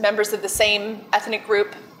and members of the same ethnic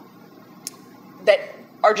group that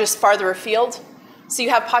are just farther afield. So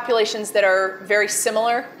you have populations that are very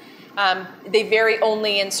similar. They vary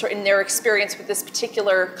only in their experience with this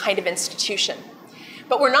particular kind of institution.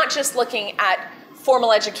 But we're not just looking at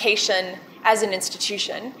formal education as an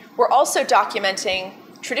institution. We're also documenting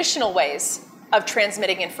traditional ways of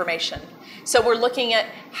transmitting information. So we're looking at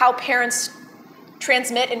how parents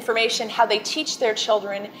transmit information, how they teach their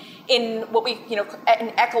children in what we, in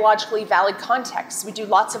ecologically valid contexts. We do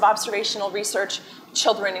lots of observational research,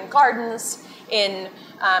 children in gardens,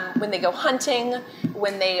 when they go hunting,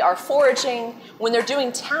 when they are foraging, when they're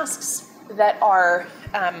doing tasks that are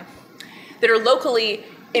locally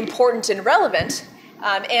important and relevant.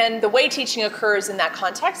 And the way teaching occurs in that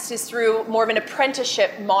context is through more of an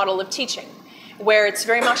apprenticeship model of teaching, where it's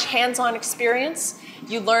very much hands-on experience.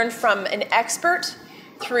 You learn from an expert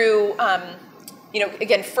through,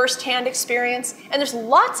 again, first-hand experience. And there's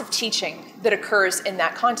lots of teaching that occurs in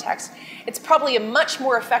that context. It's probably a much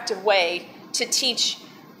more effective way to teach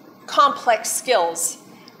complex skills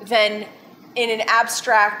than in an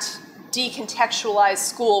abstract, decontextualized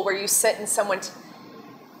school where you sit and someone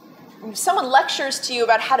lectures to you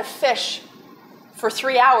about how to fish for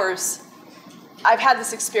 3 hours. I've had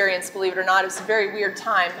this experience, believe it or not. It was a very weird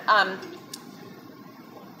time.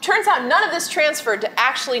 Turns out none of this transferred to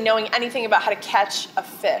actually knowing anything about how to catch a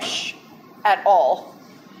fish at all.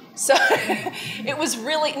 So it was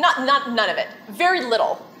really, none of it, very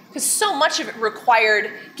little, because so much of it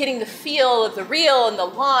required getting the feel of the reel and the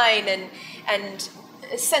line and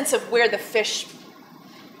a sense of where the fish,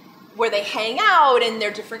 where they hang out and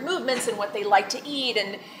their different movements and what they like to eat.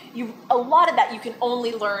 And a lot of that you can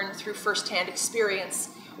only learn through firsthand experience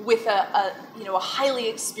with a highly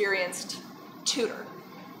experienced tutor.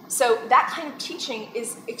 So that kind of teaching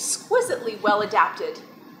is exquisitely well adapted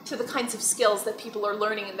to the kinds of skills that people are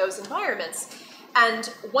learning in those environments. And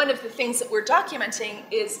one of the things that we're documenting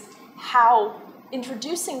is how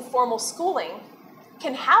introducing formal schooling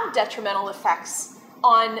can have detrimental effects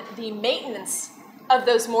on the maintenance of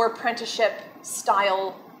those more apprenticeship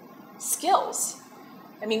style skills.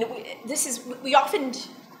 I mean, we often,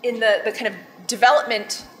 in the kind of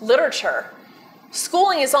development literature,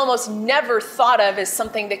 schooling is almost never thought of as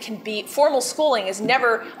something that can be, formal schooling is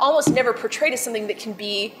almost never portrayed as something that can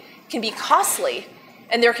be costly,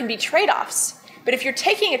 and there can be trade-offs. But if you're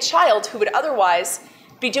taking a child who would otherwise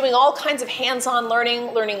be doing all kinds of hands-on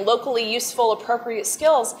learning locally useful, appropriate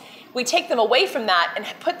skills, we take them away from that and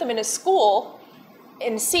put them in a school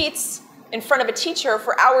in seats in front of a teacher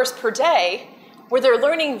for hours per day, where they're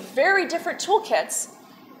learning very different toolkits,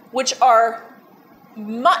 which are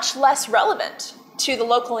much less relevant to the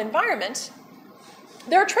local environment.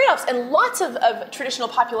 There are trade-offs, and lots of traditional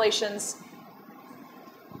populations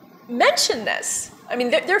mention this. I mean,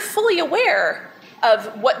 they're fully aware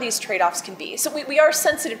of what these trade-offs can be. So we are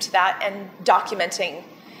sensitive to that and documenting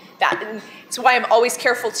that. And it's why I'm always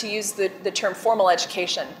careful to use the term formal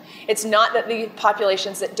education. It's not that the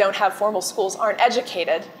populations that don't have formal schools aren't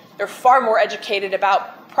educated. They're far more educated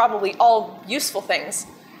about probably all useful things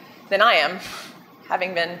than I am,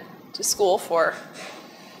 having been to school for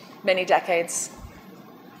many decades.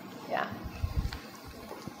 Yeah.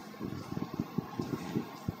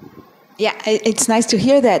 Yeah, it's nice to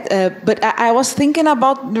hear that. But I was thinking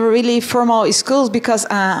about the really formal schools because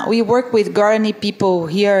we work with Guarani people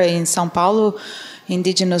here in São Paulo,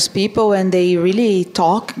 indigenous people, and they really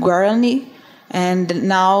talk Guarani. And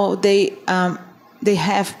now they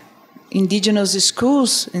have indigenous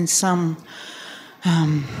schools in some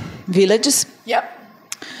villages. Yep.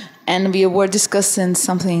 And we were discussing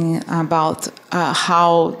something about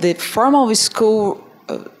how the formal school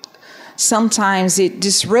sometimes it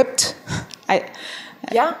disrupt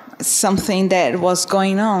something that was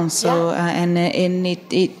going on. So and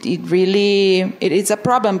it really is a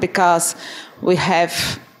problem because we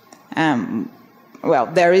have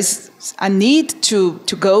there is a need to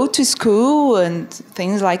go to school and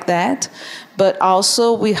things like that, but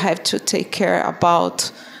also we have to take care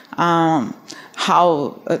about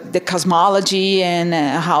how the cosmology and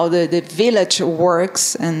how the village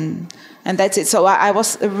works, and that's it. So I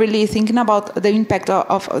was really thinking about the impact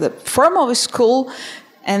of the formal school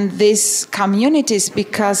and these communities,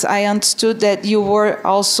 because I understood that you were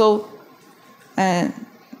also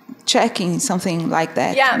checking something like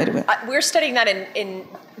that. Yeah, we're studying that in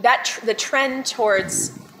the trend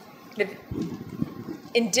towards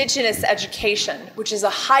indigenous education, which is a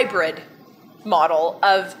hybrid model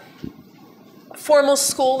of formal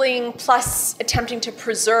schooling plus attempting to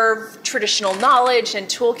preserve traditional knowledge and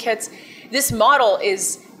toolkits. This model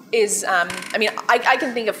is I mean, I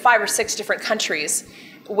can think of 5 or 6 different countries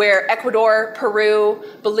where Ecuador, Peru,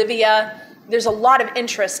 Bolivia, there's a lot of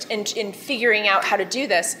interest in figuring out how to do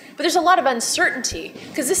this, but there's a lot of uncertainty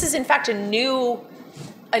because this is in fact a new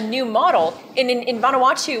model. In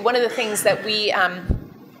Vanuatu, one of the things that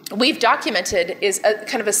we've documented is a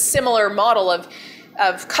kind of a similar model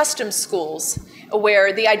of custom schools,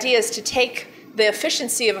 where the idea is to take the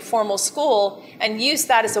efficiency of a formal school and use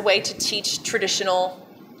that as a way to teach traditional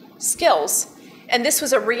skills. And this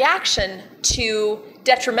was a reaction to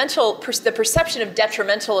the perception of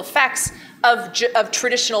detrimental effects of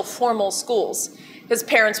traditional formal schools. Because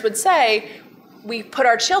parents would say, we put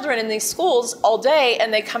our children in these schools all day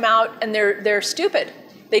and they come out and they're stupid.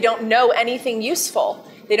 They don't know anything useful.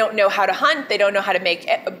 They don't know how to hunt. They don't know how to make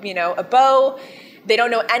a bow. They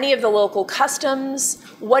don't know any of the local customs.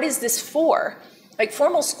 What is this for? Like,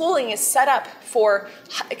 formal schooling is set up for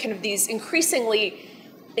kind of these increasingly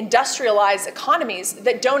industrialized economies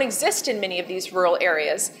that don't exist in many of these rural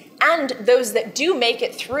areas, and those that do make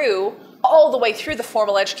it through, all the way through the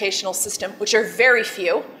formal educational system, which are very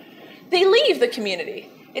few, they leave the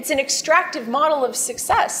community. It's an extractive model of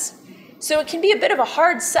success. So it can be a bit of a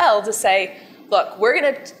hard sell to say, look, we're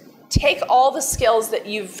going to take all the skills that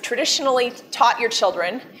you've traditionally taught your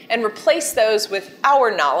children and replace those with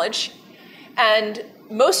our knowledge, and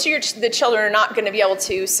most of the children are not going to be able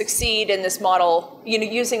to succeed in this model,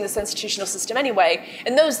 using this institutional system anyway.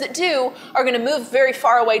 And those that do are going to move very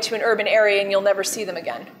far away to an urban area and you'll never see them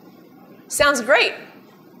again. Sounds great.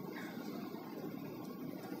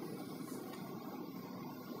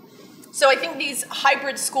 So I think these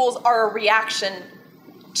hybrid schools are a reaction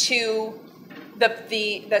to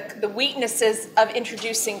the weaknesses of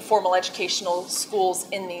introducing formal educational schools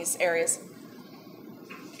in these areas.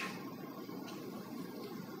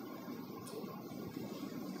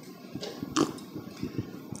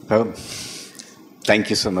 Well, thank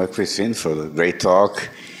you so much, Christine, for the great talk.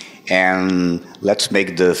 And let's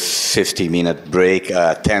make the 50-minute break,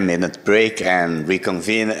 10-minute break, and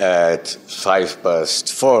reconvene at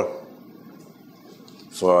 4:05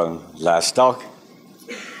 for last talk.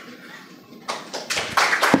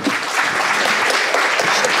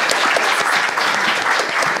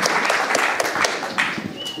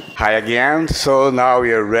 Hi again. So now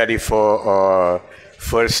we are ready for our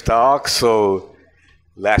first talk. So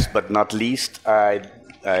last but not least, I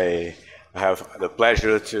have the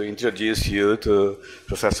pleasure to introduce you to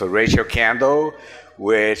Professor Rachel Kendall,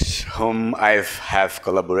 with whom I have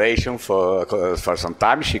collaboration for some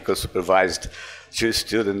time. She co-supervised 2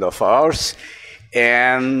 students of ours.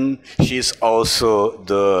 And she's also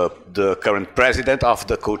the current president of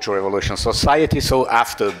the Cultural Evolution Society. So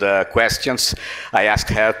after the questions, I asked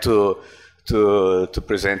her to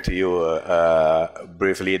present to you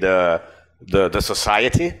briefly the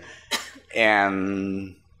society.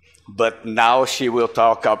 But now she will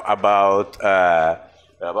talk about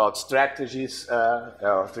strategies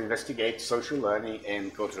to investigate social learning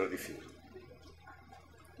and cultural diffusion.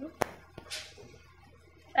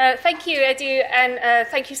 Thank you, Edu, and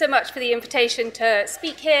thank you so much for the invitation to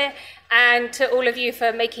speak here, and to all of you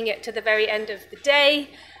for making it to the very end of the day.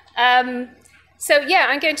 So yeah,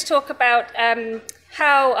 I'm going to talk about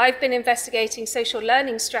how I've been investigating social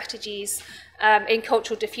learning strategies in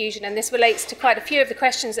cultural diffusion, and this relates to quite a few of the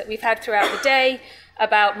questions that we've had throughout the day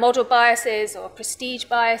about model biases or prestige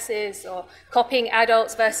biases or copying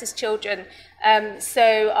adults versus children.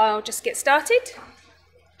 So I'll just get started.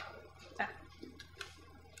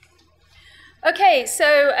 Okay, so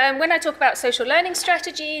when I talk about social learning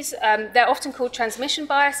strategies, they're often called transmission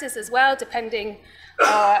biases as well, depending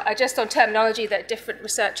just on terminology that different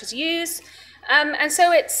researchers use. And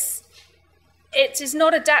so it is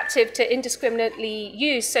not adaptive to indiscriminately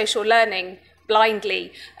use social learning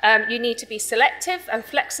blindly. You need to be selective and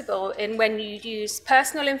flexible in when you use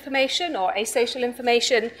personal information or asocial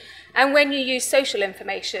information, and when you use social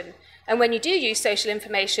information. And when you do use social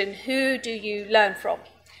information, who do you learn from?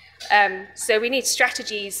 So we need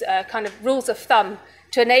strategies, kind of rules of thumb,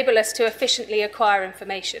 to enable us to efficiently acquire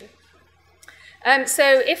information.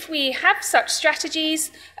 So if we have such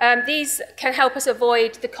strategies, these can help us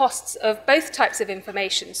avoid the costs of both types of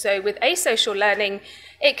information. So with asocial learning,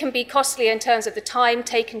 it can be costly in terms of the time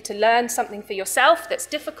taken to learn something for yourself that's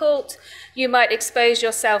difficult. You might expose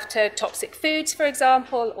yourself to toxic foods, for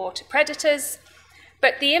example, or to predators.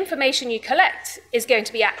 But the information you collect is going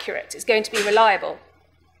to be accurate, is going to be reliable,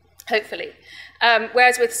 hopefully.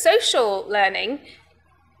 Whereas with social learning,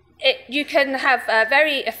 you can have a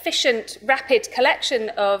very efficient, rapid collection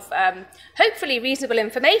of hopefully reasonable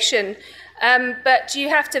information, but you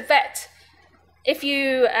have to vet. If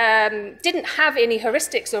you didn't have any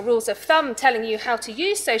heuristics or rules of thumb telling you how to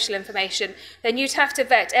use social information, then you'd have to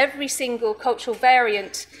vet every single cultural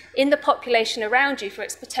variant in the population around you for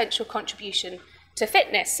its potential contribution to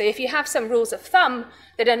fitness. So if you have some rules of thumb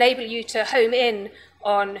that enable you to home in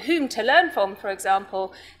on whom to learn from, for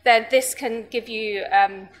example, then this can give you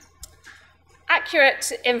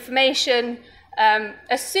accurate information,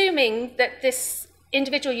 assuming that this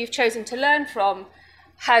individual you've chosen to learn from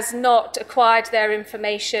has not acquired their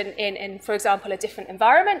information in, for example, a different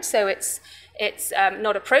environment, so it's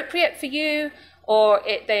not appropriate for you, or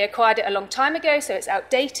they acquired it a long time ago, so it's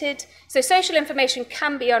outdated. So social information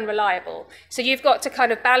can be unreliable. So you've got to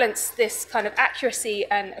kind of balance this kind of accuracy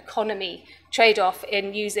and economy trade-off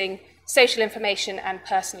in using social information and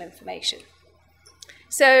personal information.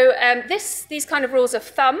 So these kind of rules of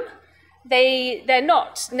thumb, they're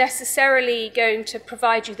not necessarily going to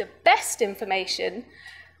provide you the best information,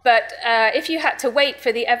 but if you had to wait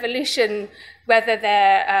for the evolution, whether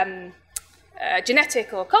they're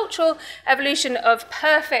genetic or cultural evolution of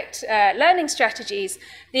perfect learning strategies,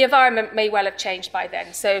 the environment may well have changed by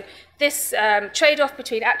then. So this trade-off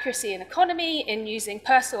between accuracy and economy in using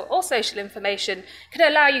personal or social information can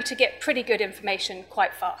allow you to get pretty good information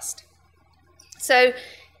quite fast. So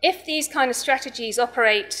if these kind of strategies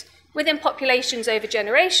operate within populations over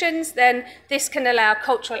generations, then this can allow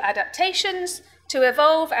cultural adaptations to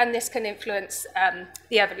evolve, and this can influence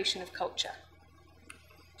the evolution of culture.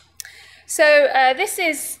 So this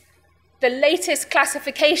is the latest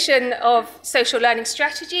classification of social learning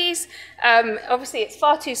strategies. Obviously, it's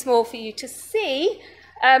far too small for you to see,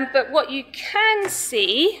 but what you can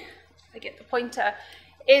see, if I get the pointer,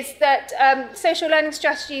 is that social learning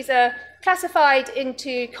strategies are classified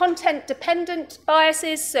into content-dependent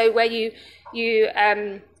biases, so where you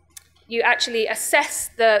actually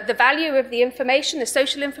assess the value of the information, the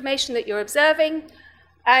social information that you're observing,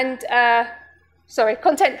 and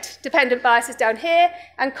content-dependent biases down here,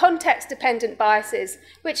 and context-dependent biases,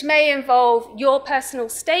 which may involve your personal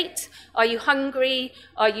state. Are you hungry?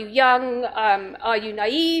 Are you young? Are you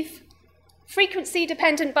naive?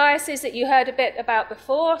 Frequency-dependent biases that you heard a bit about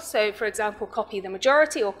before, so for example, copy the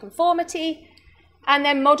majority or conformity. And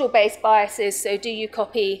then model-based biases, so do you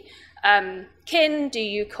copy kin? Do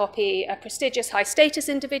you copy a prestigious high-status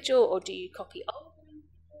individual, or do you copy older?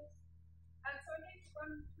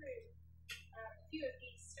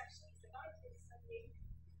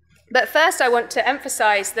 But first, I want to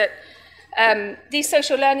emphasize that these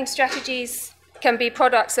social learning strategies can be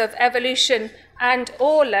products of evolution and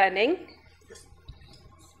or learning.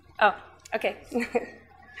 Oh, okay.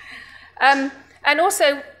 And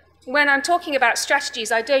also, when I'm talking about strategies,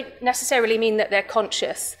 I don't necessarily mean that they're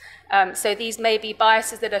conscious. So these may be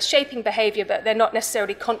biases that are shaping behavior, but they're not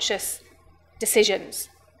necessarily conscious decisions.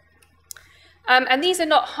 And these are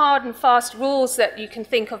not hard and fast rules that you can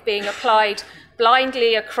think of being applied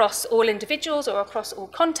blindly across all individuals or across all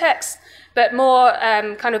contexts, but more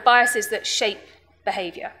kind of biases that shape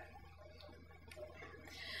behavior.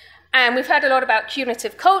 And we've heard a lot about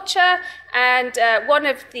cumulative culture, and one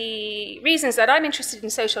of the reasons that I'm interested in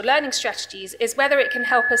social learning strategies is whether it can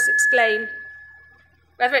help us explain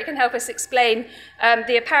the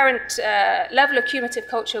apparent level of cumulative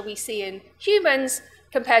culture we see in humans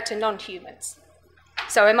compared to non-humans.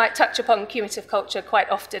 So I might touch upon cumulative culture quite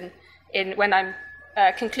often when I'm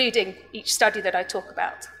concluding each study that I talk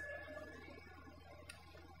about.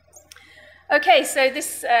 Okay, so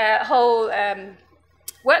this whole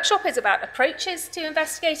workshop is about approaches to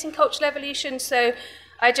investigating cultural evolution. So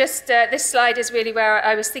this slide is really where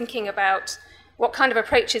I was thinking about what kind of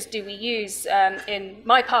approaches do we use in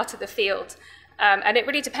my part of the field. And it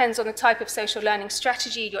really depends on the type of social learning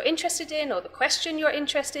strategy you're interested in or the question you're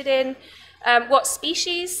interested in, what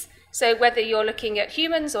species, so whether you're looking at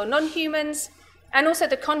humans or non-humans, and also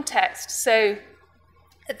the context. So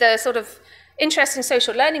the sort of interest in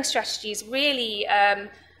social learning strategies really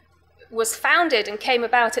was founded and came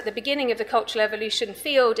about at the beginning of the cultural evolution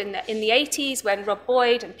field in the 80s when Rob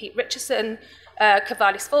Boyd and Pete Richardson,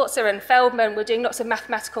 Cavalli-Sforza and Feldman were doing lots of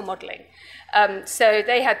mathematical modeling. So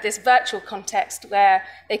they had this virtual context where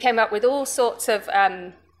they came up with all sorts of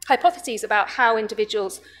hypotheses about how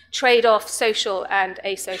individuals trade off social and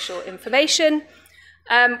asocial information,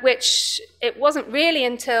 which it wasn't really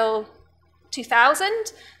until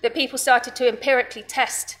 2000 that people started to empirically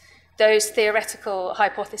test those theoretical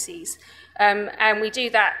hypotheses. And we do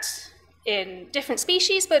that in different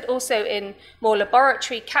species, but also in more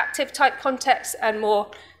laboratory captive type contexts and more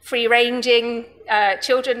free-ranging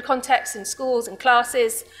children contexts in schools and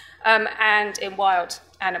classes, and in wild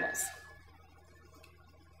animals.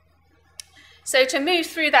 So to move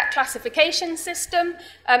through that classification system,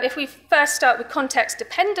 if we first start with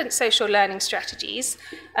context-dependent social learning strategies,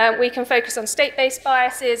 we can focus on state-based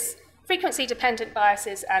biases, frequency-dependent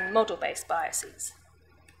biases, and model-based biases.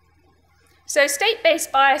 So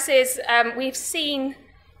state-based biases, we've seen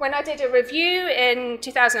when I did a review in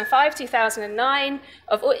 2005, 2009,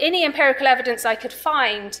 of any empirical evidence I could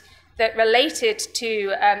find that related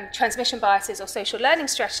to transmission biases or social learning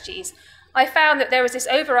strategies, I found that there was this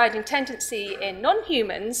overriding tendency in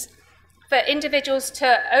non-humans for individuals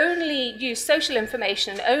to only use social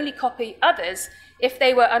information and only copy others if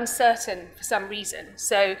they were uncertain for some reason.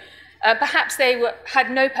 So perhaps they had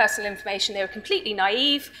no personal information, they were completely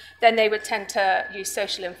naive, then they would tend to use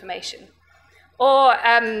social information. Or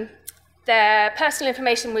their personal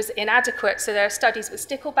information was inadequate, so there are studies with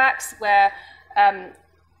sticklebacks where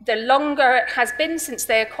the longer it has been since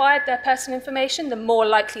they acquired their personal information, the more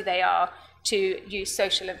likely they are to use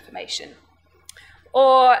social information.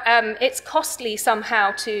 Or it's costly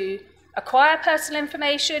somehow to acquire personal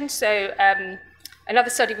information, so another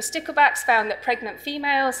study with sticklebacks found that pregnant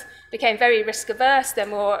females became very risk-averse, they're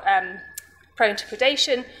more prone to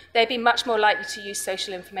predation, they'd be much more likely to use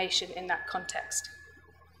social information in that context.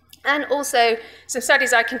 And also, some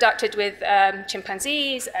studies I conducted with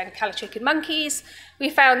chimpanzees and callitrichid monkeys, we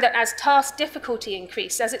found that as task difficulty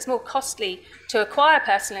increased, as it's more costly to acquire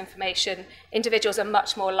personal information, individuals are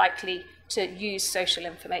much more likely to use social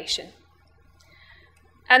information.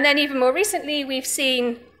 And then even more recently, we've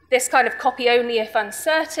seen this kind of copy-only if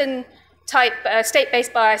uncertain type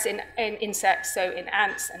state-based bias in insects, so in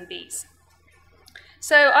ants and bees.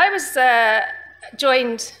 So I was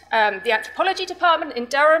joined the anthropology department in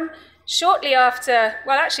Durham shortly after,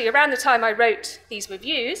 well, actually around the time I wrote these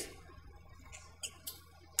reviews.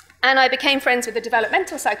 And I became friends with a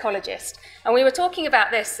developmental psychologist. And we were talking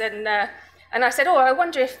about this, and I said, oh, I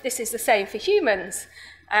wonder if this is the same for humans.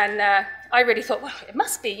 And I really thought, well, it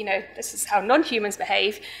must be, you know, this is how non-humans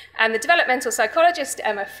behave. And the developmental psychologist,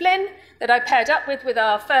 Emma Flynn, that I paired up with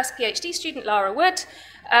our first PhD student, Lara Wood,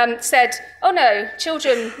 said, oh no,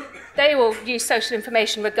 children, they will use social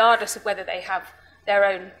information regardless of whether they have their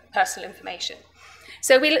own personal information.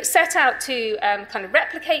 So we set out to kind of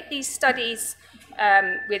replicate these studies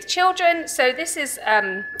with children. So this is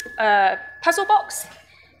a puzzle box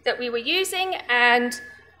that we were using, and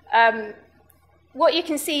what you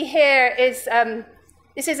can see here is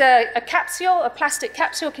this is a capsule, a plastic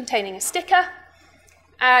capsule containing a sticker,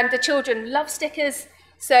 and the children love stickers,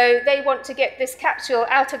 so they want to get this capsule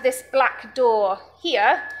out of this black door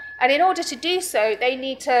here, and in order to do so, they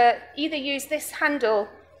need to either use this handle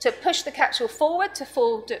to push the capsule forward to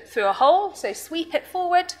fall through a hole, so sweep it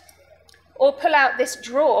forward, or pull out this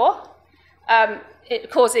drawer,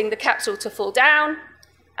 causing the capsule to fall down.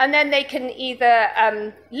 And then they can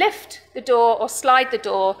either lift the door or slide the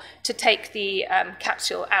door to take the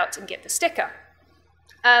capsule out and get the sticker.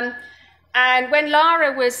 And when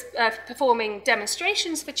Lara was performing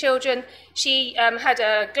demonstrations for children, she had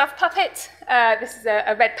a glove puppet. This is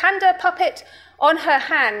a red panda puppet on her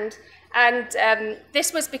hand. And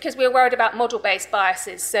this was because we were worried about model-based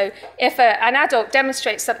biases. So if an adult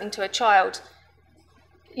demonstrates something to a child,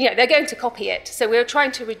 you know, they're going to copy it. So we were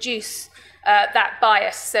trying to reduce that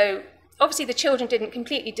bias. So obviously the children didn't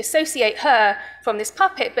completely dissociate her from this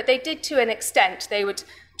puppet, but they did to an extent. They would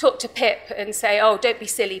talk to Pip and say, oh, don't be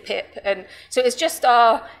silly, Pip. And so it was just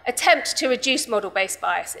our attempt to reduce model-based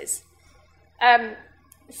biases.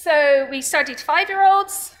 So we studied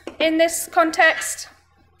 5-year-olds in this context,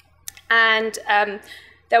 and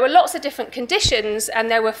there were lots of different conditions, and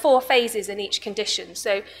there were 4 phases in each condition.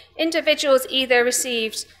 So individuals either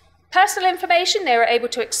received personal information, they were able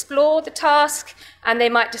to explore the task, and they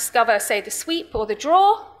might discover, say, the sweep or the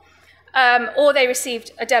draw, or they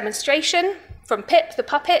received a demonstration from Pip, the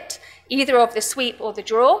puppet, either of the sweep or the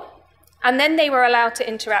draw, and then they were allowed to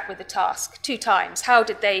interact with the task 2 times. How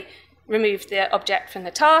did they remove the object from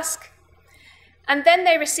the task? And then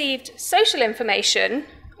they received social information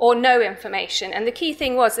or no information, and the key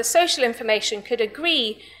thing was the social information could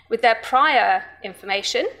agree with their prior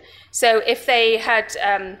information. So if they had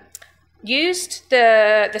used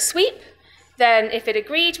the sweep, then if it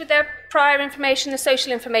agreed with their prior information, the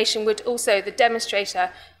social information would also, the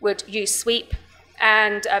demonstrator would use sweep.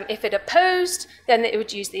 And if it opposed, then it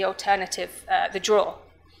would use the alternative, the draw.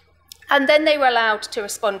 And then they were allowed to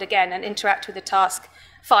respond again and interact with the task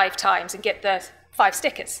 5 times and get the 5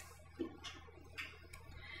 stickers.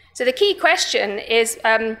 So the key question is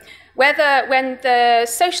whether when the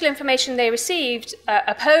social information they received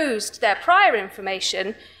opposed their prior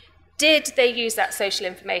information, did they use that social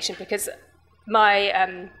information? Because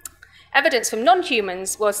my evidence from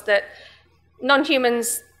non-humans was that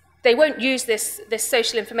non-humans, they won't use this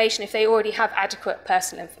social information if they already have adequate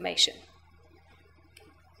personal information.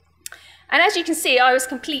 And as you can see, I was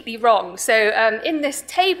completely wrong. So in this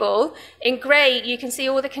table, in grey, you can see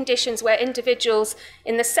all the conditions where individuals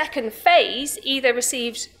in the second phase either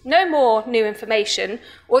received no more new information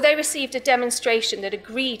or they received a demonstration that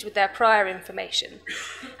agreed with their prior information.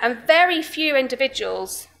 And very few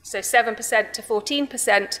individuals, so 7% to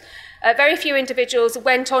 14%, very few individuals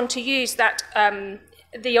went on to use that,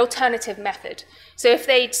 the alternative method. So if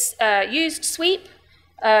they'd used sweep,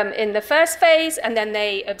 in the first phase, and then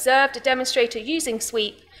they observed a demonstrator using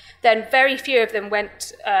sweep, then very few of them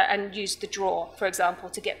went and used the draw, for example,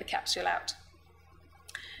 to get the capsule out.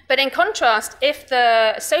 But in contrast, if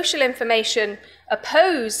the social information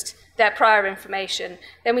opposed their prior information,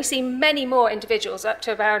 then we see many more individuals, up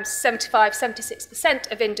to around 75,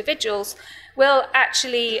 76% of individuals will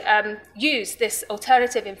actually use this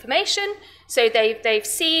alternative information. So they've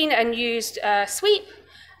seen and used sweep,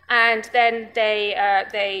 and then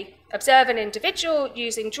they observe an individual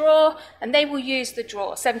using draw, and they will use the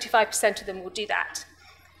draw. 75% of them will do that.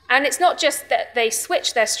 And it's not just that they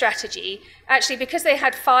switch their strategy. Actually, because they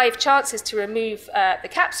had 5 chances to remove the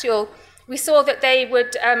capsule, we saw that they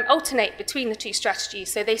would alternate between the 2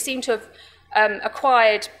 strategies. So they seem to have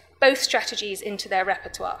acquired both strategies into their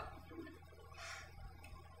repertoire.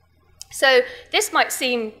 So this might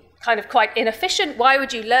seem kind of quite inefficient. Why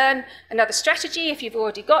would you learn another strategy if you've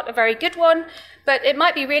already got a very good one? But it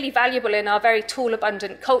might be really valuable in our very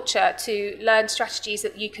tool-abundant culture to learn strategies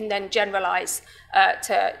that you can then generalize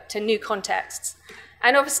to new contexts.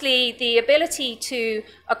 And obviously, the ability to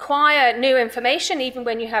acquire new information, even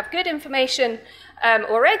when you have good information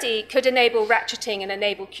already, could enable ratcheting and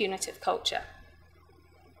enable cumulative culture.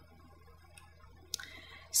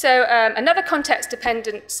 So another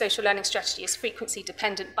context-dependent social learning strategy is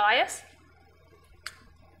frequency-dependent bias.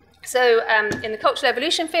 So in the cultural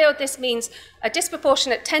evolution field, this means a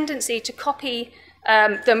disproportionate tendency to copy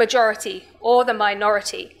the majority or the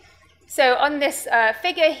minority. So on this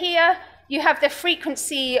figure here, you have the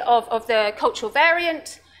frequency of the cultural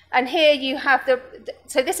variant, and here you have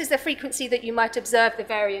so this is the frequency that you might observe the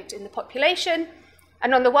variant in the population,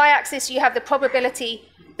 and on the y-axis you have the probability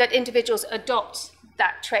that individuals adopt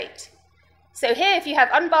that trait. So here, if you have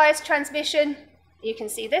unbiased transmission, you can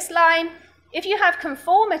see this line. If you have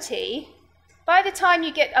conformity, by the time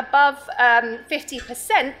you get above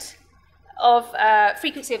 50% of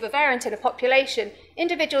frequency of a variant in a population,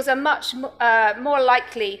 individuals are much more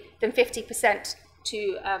likely than 50%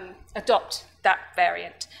 to adopt that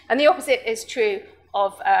variant. And the opposite is true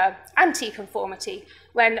of anti-conformity.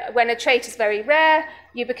 When a trait is very rare,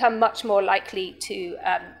 you become much more likely to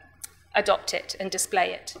adopt it and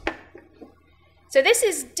display it. So this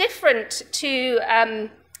is different to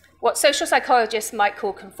what social psychologists might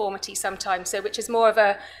call conformity sometimes, so which is more of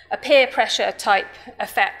a peer pressure type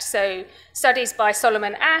effect. So studies by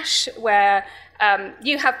Solomon Asch, where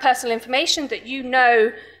you have personal information that you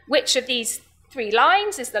know which of these 3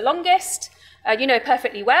 lines is the longest. You know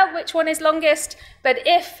perfectly well which one is longest, but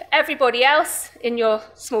if everybody else in your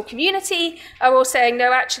small community are all saying,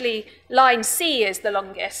 no, actually, line C is the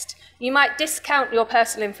longest, you might discount your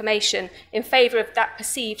personal information in favor of that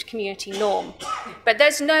perceived community norm. But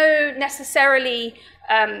there's no necessarily,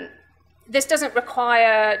 this doesn't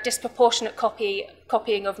require disproportionate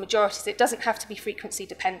copying of majorities. It doesn't have to be frequency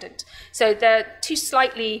dependent. So there are 2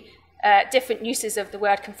 slightly different uses of the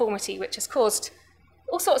word conformity, which has caused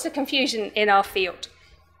all sorts of confusion in our field.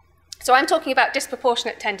 So I'm talking about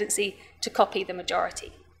disproportionate tendency to copy the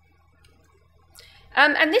majority.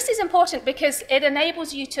 And this is important because it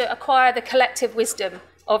enables you to acquire the collective wisdom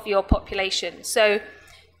of your population. So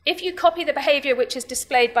if you copy the behavior which is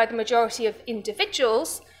displayed by the majority of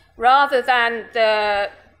individuals, rather than the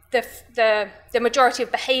majority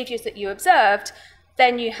of behaviors that you observed,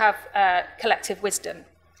 then you have collective wisdom.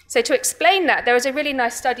 So to explain that, there is a really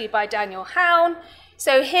nice study by Daniel Howne.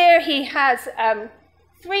 So here he has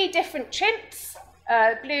 3 different chimps,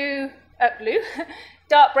 blue,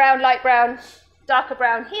 dark brown, light brown, darker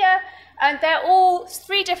brown here, and they're all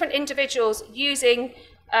 3 different individuals using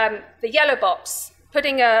the yellow box,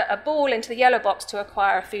 putting a ball into the yellow box to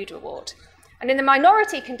acquire a food reward. And in the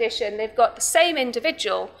minority condition, they've got the same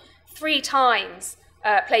individual 3 times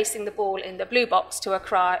placing the ball in the blue box to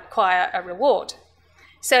acquire a reward.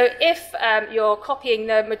 So if you're copying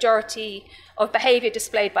the majority of behavior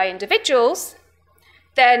displayed by individuals,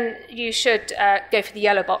 then you should go for the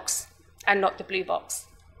yellow box and not the blue box.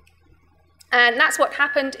 And that's what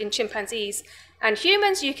happened in chimpanzees and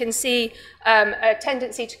humans. You can see a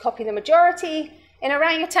tendency to copy the majority. In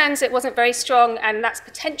orangutans, it wasn't very strong, and that's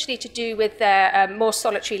potentially to do with their more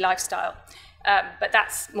solitary lifestyle. But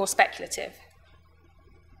that's more speculative.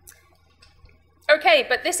 Okay,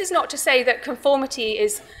 but this is not to say that conformity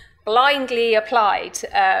is blindly applied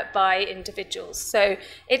by individuals. So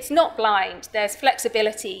it's not blind. There's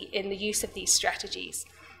flexibility in the use of these strategies.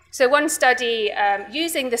 So one study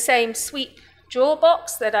using the same sweep draw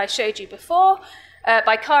box that I showed you before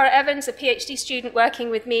by Cara Evans, a PhD student working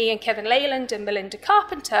with me, and Kevin Leyland and Melinda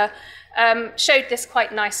Carpenter, showed this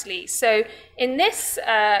quite nicely. So in this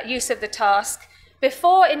use of the task,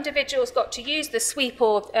 before individuals got to use the sweep,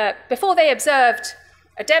 or before they observed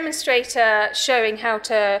a demonstrator showing how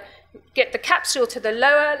to get the capsule to the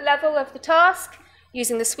lower level of the task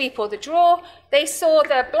using the sweep or the draw, they saw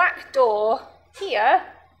the black door here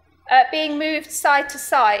being moved side to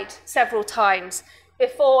side several times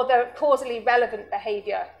before the causally relevant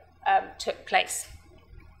behavior took place.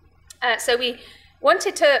 So we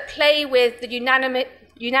wanted to play with the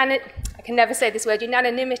I can never say this word,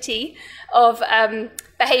 unanimity of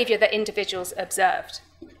behavior that individuals observed.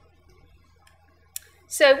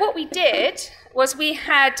 So what we did was we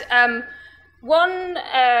had one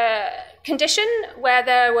condition where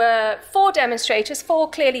there were 4 demonstrators, 4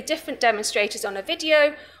 clearly different demonstrators on a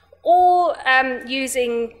video, all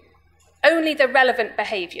using only the relevant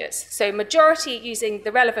behaviors. So majority using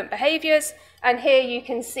the relevant behaviors, and here you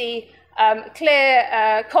can see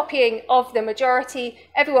clear copying of the majority.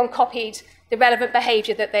 Everyone copied the relevant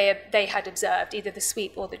behavior that they had observed, either the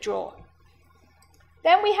sweep or the draw.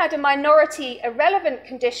 Then we had a minority irrelevant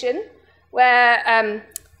condition where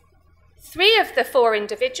 3 of the 4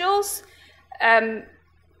 individuals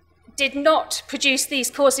did not produce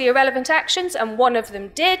these causally irrelevant actions, and 1 of them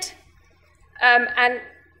did. And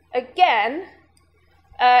again,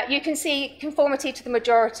 you can see conformity to the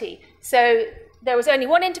majority. So there was only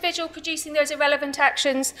one individual producing those irrelevant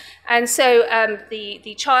actions, and so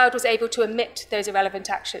the child was able to omit those irrelevant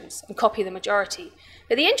actions and copy the majority.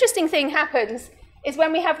 But the interesting thing happens is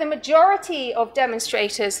when we have the majority of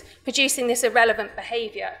demonstrators producing this irrelevant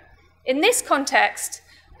behavior. In this context,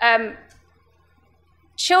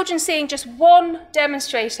 children seeing just one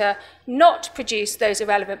demonstrator not produce those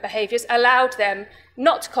irrelevant behaviors allowed them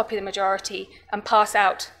not to copy the majority and pass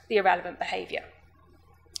out the irrelevant behavior.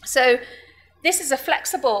 So this is a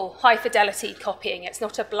flexible high-fidelity copying. It's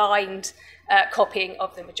not a blind copying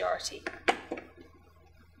of the majority.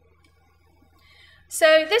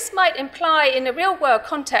 So this might imply in a real-world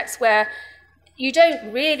context where you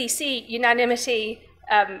don't really see unanimity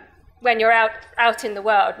when you're out in the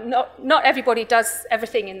world, not everybody does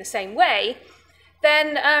everything in the same way,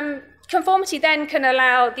 then conformity then can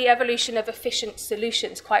allow the evolution of efficient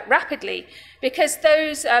solutions quite rapidly, because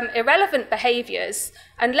those irrelevant behaviors,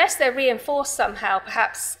 unless they're reinforced somehow,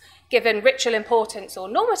 perhaps given ritual importance or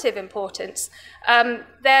normative importance,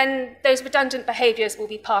 then those redundant behaviors will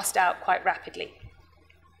be passed out quite rapidly.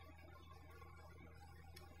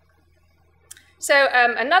 So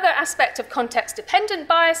another aspect of context-dependent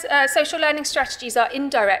bias, social learning strategies are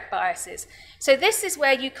indirect biases. So this is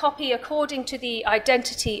where you copy according to the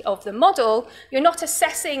identity of the model. You're not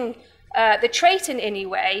assessing the trait in any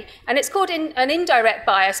way, and it's called an indirect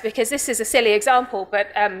bias because this is a silly example, but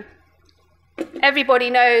everybody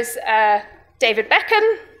knows David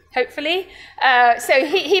Beckham, hopefully. So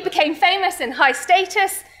he became famous and high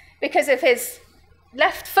status because of his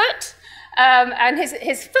left foot and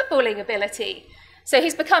his footballing ability. So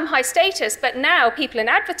he's become high status, but now people in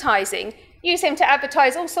advertising use him to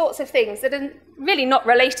advertise all sorts of things that are really not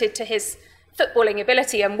related to his footballing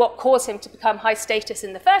ability and what caused him to become high status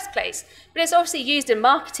in the first place. But it's obviously used in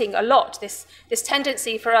marketing a lot, this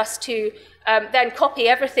tendency for us to then copy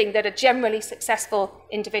everything that a generally successful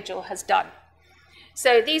individual has done.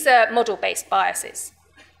 So these are model-based biases.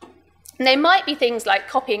 And they might be things like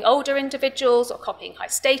copying older individuals or copying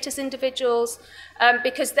high-status individuals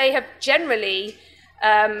because they have generally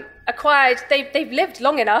acquired, they've lived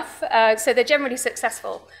long enough, so they're generally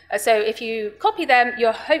successful. So if you copy them,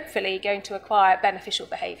 you're hopefully going to acquire beneficial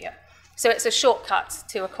behavior. So it's a shortcut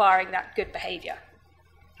to acquiring that good behavior.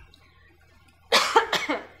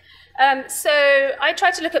 So I try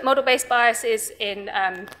to look at model-based biases in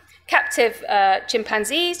captive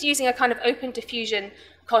chimpanzees using a kind of open diffusion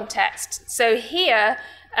context. So here,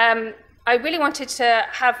 I really wanted to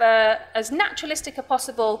have as naturalistic a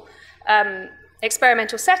possible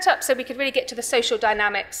experimental setup so we could really get to the social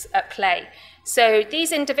dynamics at play. So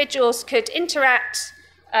these individuals could interact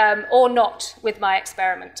or not with my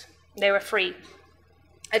experiment. They were free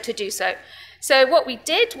to do so. So what we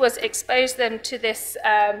did was expose them to this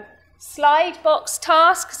slide box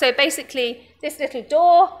task. So basically, this little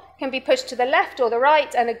door can be pushed to the left or the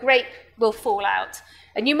right, and a grape will fall out.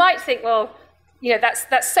 And you might think, well, you know,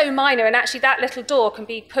 that's so minor, and actually that little door can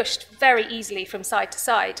be pushed very easily from side to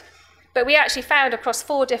side. But we actually found across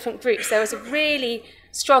 4 different groups there was a really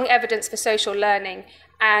strong evidence for social learning,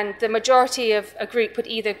 and the majority of a group would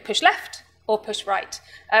either push left or push right,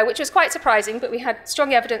 which was quite surprising, but we had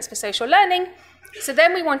strong evidence for social learning. So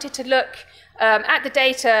then we wanted to look at the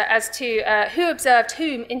data as to who observed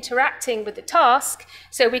whom interacting with the task,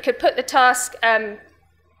 so we could put the task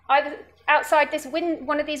either outside this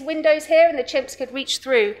one of these windows here, and the chimps could reach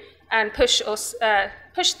through and push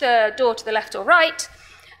the door to the left or right,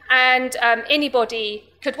 and anybody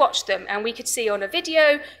could watch them, and we could see on a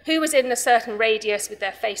video who was in a certain radius with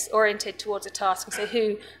their face oriented towards a task, and so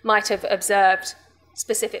who might have observed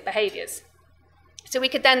specific behaviors. So we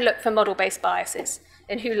could then look for model-based biases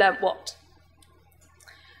in who learnt what.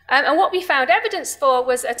 And what we found evidence for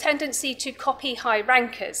was a tendency to copy high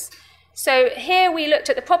rankers. So here we looked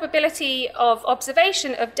at the probability of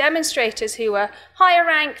observation of demonstrators who were higher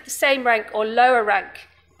rank, the same rank, or lower rank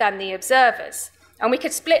than the observers. And we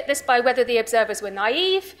could split this by whether the observers were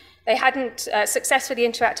naive, they hadn't successfully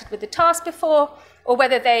interacted with the task before, or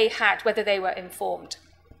whether they were informed.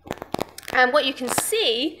 And what you can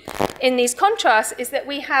see in these contrasts is that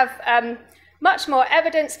we have much more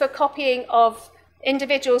evidence for copying of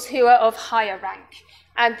individuals who are of higher rank.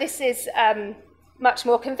 And this is much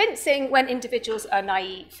more convincing when individuals are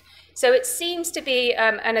naive. So it seems to be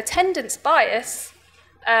an attendance bias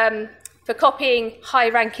for copying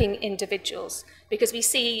high-ranking individuals, because we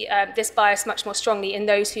see this bias much more strongly in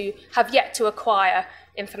those who have yet to acquire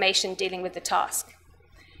information dealing with the task.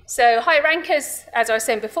 So high rankers, as I was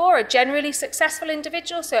saying before, are generally successful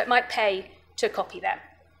individuals, so it might pay to copy them.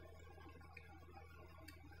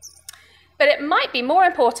 But it might be more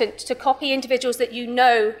important to copy individuals that you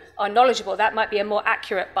know are knowledgeable. That might be a more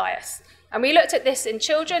accurate bias. And we looked at this in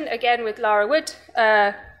children, again with Lara Wood,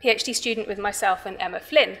 a PhD student with myself and Emma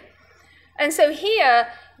Flynn. And so here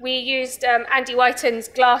we used Andy Whiten's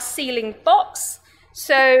glass ceiling box.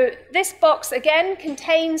 So this box, again,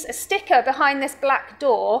 contains a sticker behind this black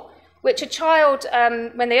door, which a child,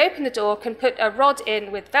 when they open the door, can put a rod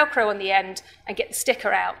in with Velcro on the end and get the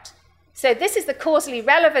sticker out. So this is the causally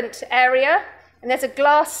relevant area, and there's a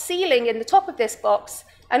glass ceiling in the top of this box,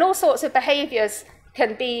 and all sorts of behaviors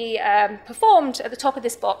can be performed at the top of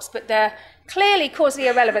this box, but they're clearly causally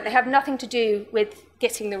irrelevant. They have nothing to do with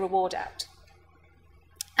getting the reward out.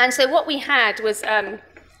 And so what we had was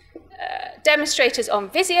demonstrators on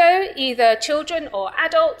Visio, either children or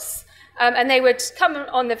adults, and they would come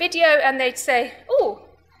on the video and they'd say, oh,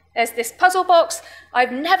 there's this puzzle box,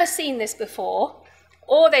 I've never seen this before.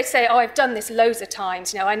 Or they'd say, oh, I've done this loads of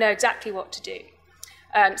times, I know exactly what to do.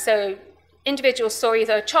 So individuals saw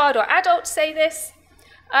either a child or adult say this,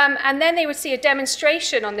 and then they would see a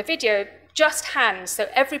demonstration on the video, just hands, so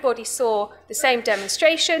everybody saw the same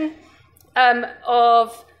demonstration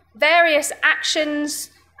of various actions,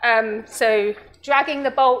 so dragging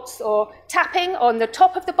the bolts or tapping on the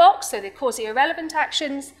top of the box, so the causally irrelevant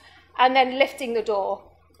actions, and then lifting the door,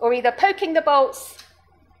 or either poking the bolts,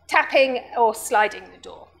 tapping, or sliding the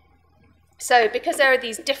door. So because there are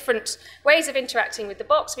these different ways of interacting with the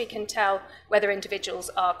box, we can tell whether individuals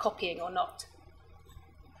are copying or not.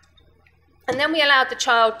 And then we allowed the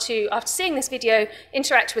child to, after seeing this video,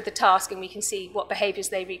 interact with the task, and we can see what behaviors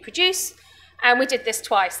they reproduce. And we did this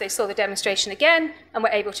twice. They saw the demonstration again and were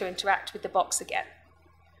able to interact with the box again.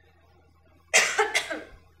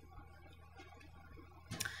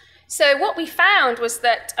 So what we found was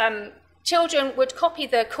that children would copy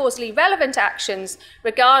the causally relevant actions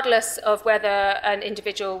regardless of whether an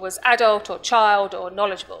individual was adult or child or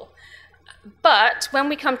knowledgeable. But when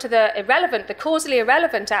we come to the causally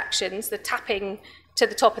irrelevant actions, the tapping to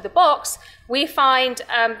the top of the box, we find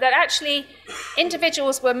that actually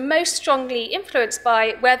individuals were most strongly influenced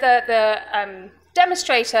by whether the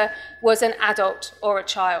demonstrator was an adult or a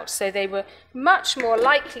child. So they were much more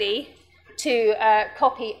likely to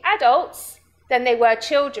copy adults than they were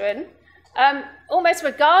children, almost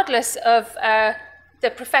regardless of the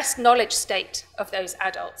professed knowledge state of those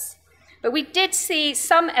adults. But we did see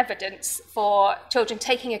some evidence for children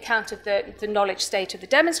taking account of the knowledge state of the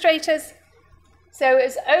demonstrators. So it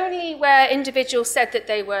was only where individuals said that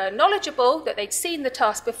they were knowledgeable, that they'd seen the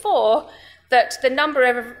task before, that the number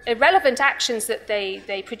of irrelevant actions that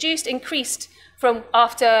they produced increased from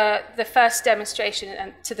after the first demonstration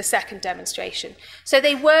and to the second demonstration. So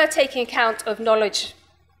they were taking account of knowledge,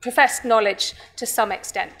 professed knowledge, to some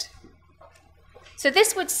extent. So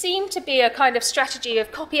this would seem to be a kind of strategy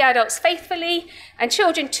of copy adults faithfully, and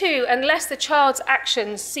children too, unless the child's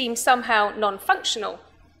actions seem somehow non-functional.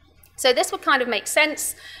 So this would kind of make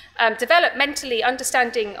sense. Developmentally,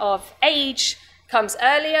 understanding of age comes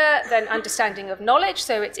earlier than understanding of knowledge,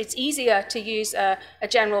 so it's easier to use a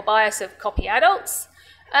general bias of copy adults.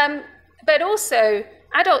 But also,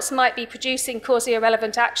 adults might be producing causally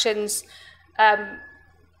irrelevant actions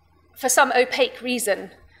for some opaque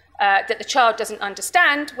reason that the child doesn't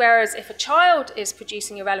understand, whereas if a child is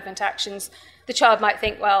producing irrelevant actions, the child might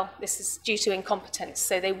think, well, this is due to incompetence,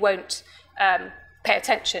 so they won't pay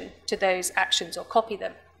attention to those actions or copy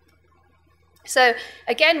them. So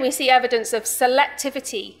again, we see evidence of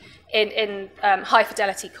selectivity in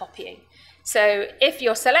high-fidelity copying. So if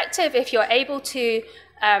you're selective, if you're able to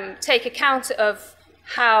take account of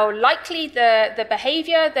how likely the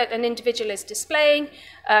behavior that an individual is displaying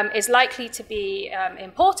is likely to be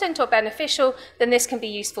important or beneficial, then this can be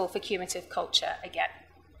useful for cumulative culture again.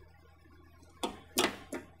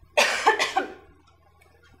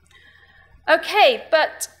 Okay,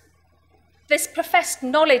 but this professed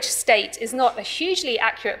knowledge state is not a hugely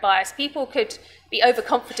accurate bias. People could be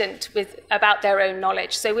overconfident about their own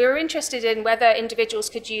knowledge. So we were interested in whether individuals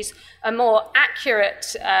could use a more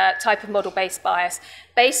accurate type of model-based bias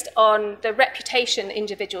based on the reputation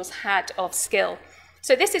individuals had of skill.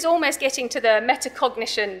 So this is almost getting to the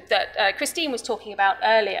metacognition that Christine was talking about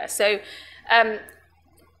earlier. So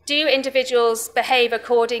do individuals behave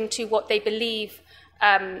according to what they believe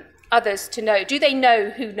others to know? Do they know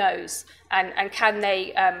who knows? And can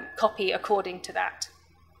they copy according to that?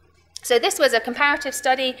 So this was a comparative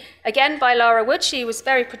study, again, by Lara Wood. She was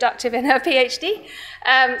very productive in her PhD.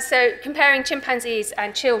 So comparing chimpanzees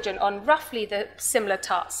and children on roughly the similar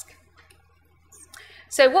task.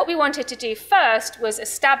 So what we wanted to do first was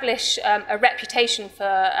establish a reputation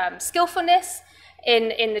for skillfulness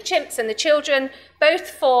in the chimps and the children, both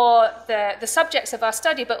for the subjects of our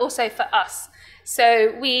study, but also for us.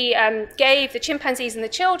 So we gave the chimpanzees and the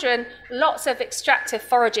children lots of extractive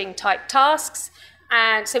foraging type tasks.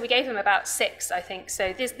 And so we gave them about 6, I think.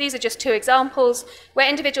 So these are just 2 examples where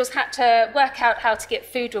individuals had to work out how to get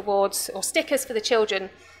food rewards or stickers for the children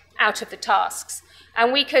out of the tasks.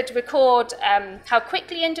 And we could record how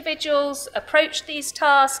quickly individuals approached these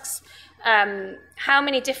tasks, how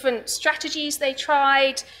many different strategies they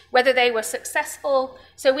tried, whether they were successful.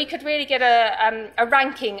 So we could really get a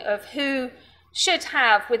ranking of who should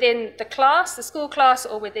have within the class, the school class,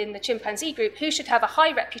 or within the chimpanzee group, who should have a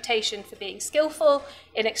high reputation for being skillful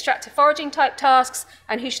in extractive foraging type tasks,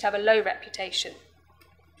 and who should have a low reputation.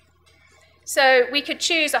 So we could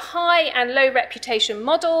choose a high and low reputation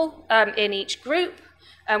model in each group.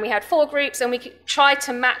 And we had 4 groups, and we could try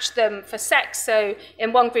to match them for sex. So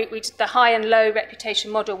in one group, the high and low reputation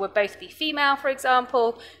model would both be female, for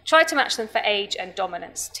example. Try to match them for age and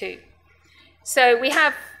dominance too. So we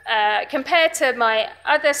have, compared to my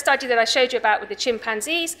other study that I showed you about with the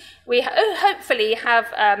chimpanzees, we hopefully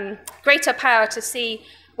have greater power to see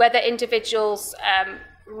whether individuals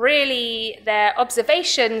really, their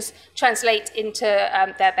observations translate into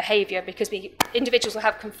their behavior, because individuals will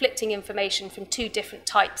have conflicting information from 2 different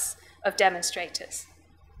types of demonstrators.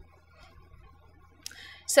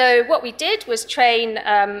 So what we did was train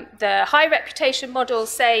the high reputation model,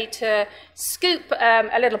 say, to scoop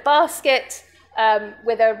a little basket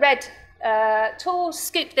with a red tool,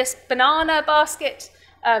 scoop this banana basket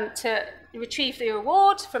to retrieve the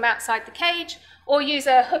reward from outside the cage, or use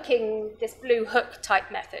this blue hook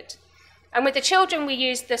type method. And with the children, we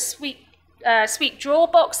used the sweet draw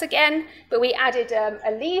box again, but we added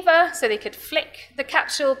a lever so they could flick the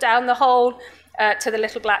capsule down the hole to the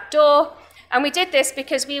little black door. And we did this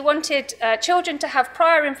because we wanted children to have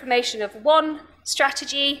prior information of one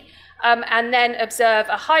strategy, and then observe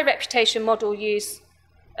a high reputation model use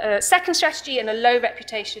a second strategy, and a low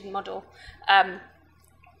reputation model,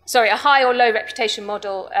 a high or low reputation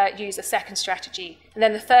model use a second strategy. And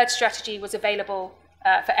then the third strategy was available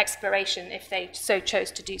for exploration if they so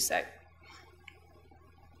chose to do so.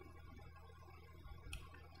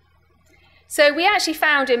 So we actually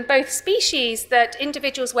found in both species that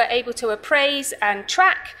individuals were able to appraise and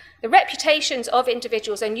track the reputations of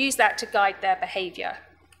individuals and use that to guide their behavior.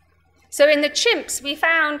 So in the chimps, we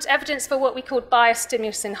found evidence for what we called bias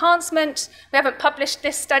stimulus enhancement. We haven't published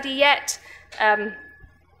this study yet.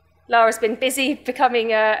 Lara's been busy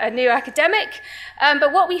becoming a new academic.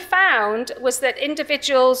 But what we found was that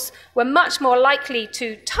individuals were much more likely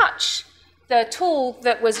to touch the tool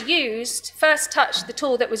that was used, first touch the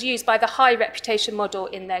tool that was used by the high reputation model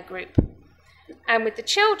in their group. And with the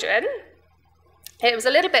children, it was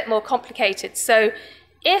a little bit more complicated. So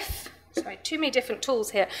sorry, too many different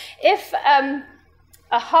tools here. If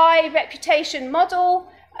a high reputation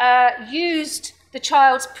model used the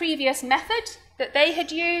child's previous method that they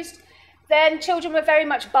had used, then children were very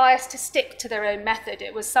much biased to stick to their own method.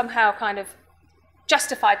 It was somehow kind of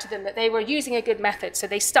justified to them that they were using a good method, so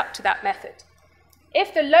they stuck to that method.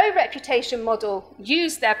 If the low reputation model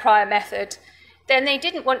used their prior method, then they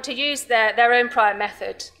didn't want to use their own prior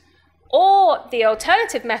method or the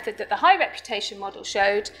alternative method that the high reputation model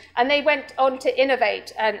showed, and they went on to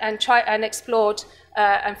innovate and explored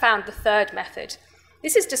and found the third method.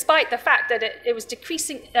 This is despite the fact that it was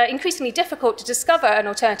increasingly difficult to discover an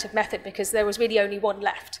alternative method because there was really only one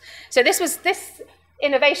left. So this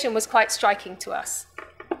innovation was quite striking to us.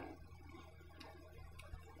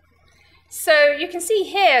 So you can see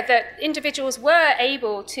here that individuals were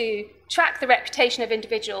able to track the reputation of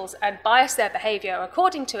individuals and bias their behavior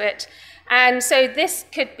according to it. And so this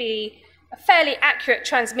could be a fairly accurate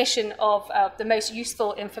transmission of the most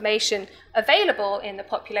useful information available in the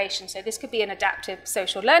population. So this could be an adaptive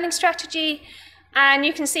social learning strategy. And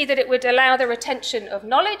you can see that it would allow the retention of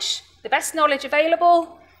knowledge, the best knowledge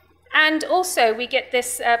available. And also we get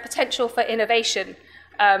this potential for innovation.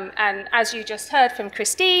 And as you just heard from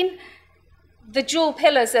Christine, the dual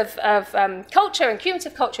pillars of culture, and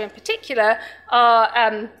cumulative culture in particular, are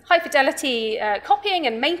high fidelity copying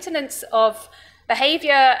and maintenance of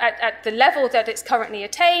behavior at the level that it's currently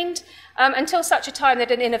attained until such a time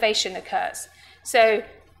that an innovation occurs. So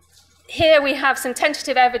here we have some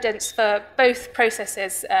tentative evidence for both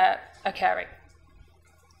processes occurring.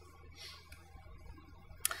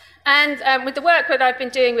 And with the work that I've been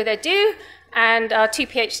doing with Edu and our 2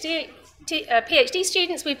 PhD PhD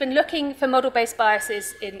students, we've been looking for model-based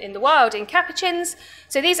biases in the wild in capuchins.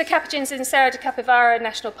 So these are capuchins in Serra de Capivara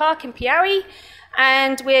National Park in Piauí.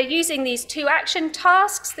 And we're using these 2 action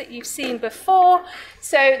tasks that you've seen before.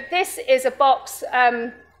 So this is a box.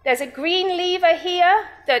 There's a green lever here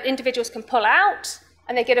that individuals can pull out,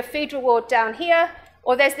 and they get a food reward down here.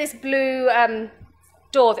 Or there's this blue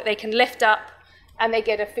door that they can lift up, and they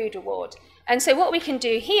get a food reward. And so what we can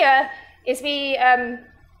do here is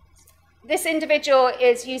this individual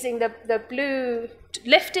is using the blue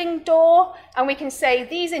lifting door, and we can say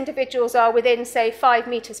these individuals are within, say, 5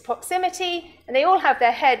 meters proximity, and they all have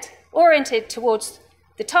their head oriented towards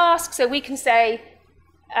the task, so we can say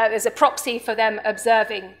there's a proxy for them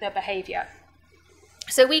observing the behavior.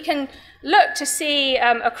 So we can look to see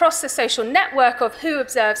across the social network of who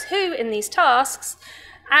observes who in these tasks,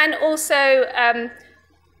 and also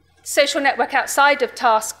social network outside of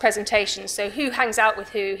task presentations, so who hangs out with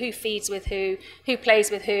who feeds with who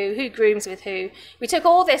plays with who grooms with who. We took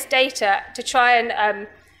all this data to try and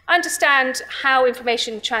understand how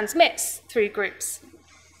information transmits through groups.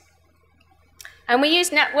 And we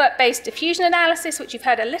used network-based diffusion analysis, which you've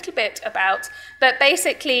heard a little bit about, but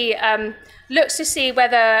basically looks to see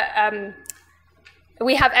whether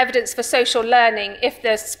we have evidence for social learning if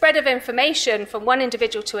the spread of information from one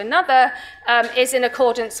individual to another is in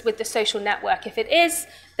accordance with the social network. If it is,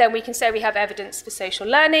 then we can say we have evidence for social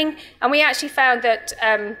learning. And we actually found that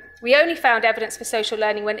we only found evidence for social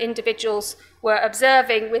learning when individuals were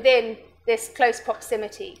observing within this close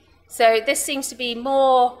proximity. So this seems to be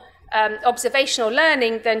more observational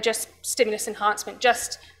learning than just stimulus enhancement,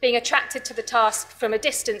 just being attracted to the task from a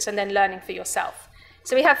distance and then learning for yourself.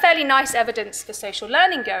 So we have fairly nice evidence for social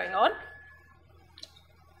learning going on,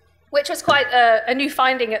 which was quite a new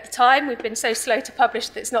finding at the time. We've been so slow to publish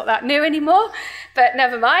that it's not that new anymore, but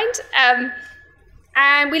never mind.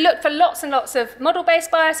 And we looked for lots and lots of model-based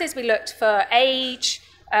biases. We looked for age,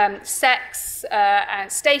 sex,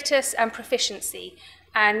 and status, and proficiency.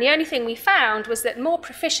 And the only thing we found was that more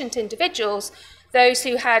proficient individuals, those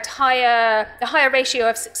who had a higher ratio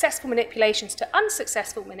of successful manipulations to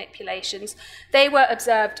unsuccessful manipulations, they were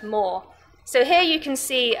observed more. So here you can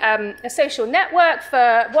see a social network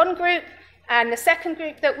for one group and the second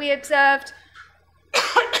group that we observed.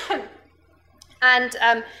 And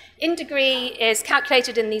in degree is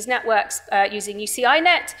calculated in these networks using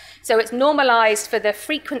UCINet. So it's normalized for the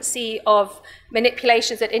frequency of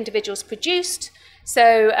manipulations that individuals produced.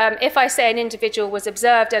 So if I say an individual was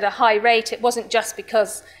observed at a high rate, it wasn't just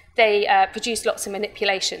because they produced lots of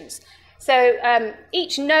manipulations. So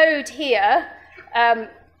each node here,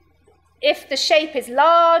 if the shape is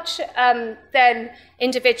large, then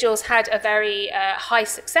individuals had a very high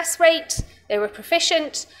success rate, they were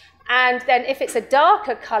proficient, and then if it's a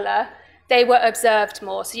darker color, they were observed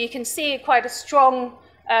more. So you can see quite a strong,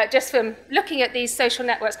 just from looking at these social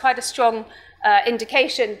networks, quite a strong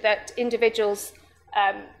indication that individuals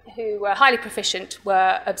who were highly proficient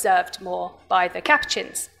were observed more by the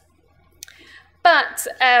capuchins. But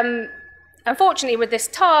unfortunately with this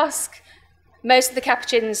task, most of the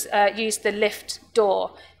capuchins used the lift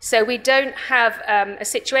door. So we don't have a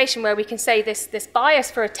situation where we can say this bias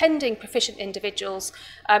for attending proficient individuals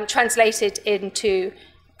translated into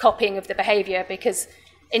copying of the behavior, because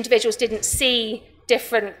individuals didn't see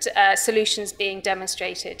different solutions being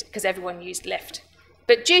demonstrated because everyone used lift.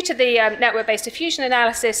 But due to the network-based diffusion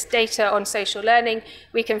analysis data on social learning,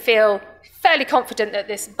 we can feel fairly confident that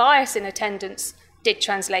this bias in attendance did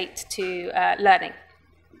translate to learning.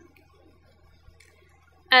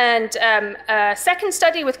 And a second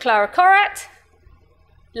study with Clara Korat,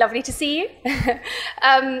 lovely to see you.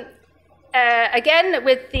 Again,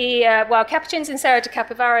 with the wild capuchins in Serra de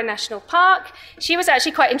Capivara National Park, she was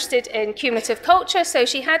actually quite interested in cumulative culture, so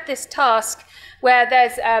she had this task where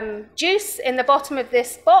there's juice in the bottom of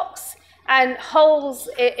this box and holes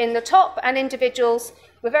in the top, and individuals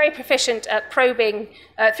were very proficient at probing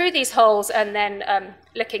through these holes and then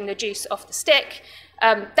licking the juice off the stick.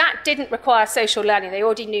 That didn't require social learning. They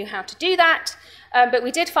already knew how to do that, but we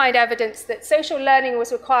did find evidence that social learning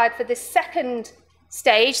was required for this second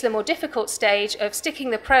stage, the more difficult stage of sticking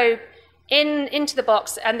the probe into the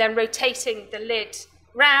box and then rotating the lid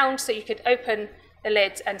round so you could open the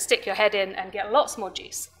lid and stick your head in and get lots more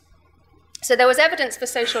juice. So there was evidence for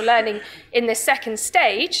social learning in this second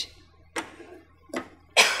stage.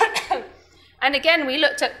 And again, we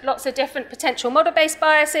looked at lots of different potential model-based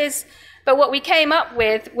biases, but what we came up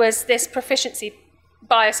with was this proficiency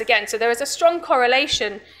bias again. So there was a strong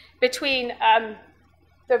correlation between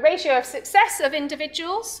the ratio of success of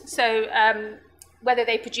individuals, so whether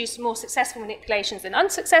they produce more successful manipulations than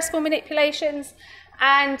unsuccessful manipulations,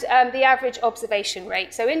 and the average observation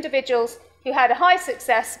rate. So individuals who had a high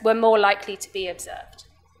success were more likely to be observed.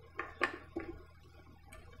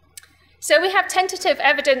 So we have tentative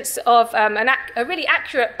evidence of a really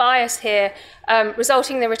accurate bias here,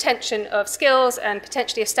 resulting in the retention of skills and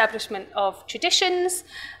potentially establishment of traditions,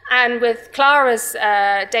 and with Clara's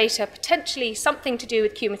data, potentially something to do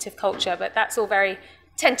with cumulative culture, but that's all very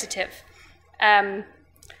tentative.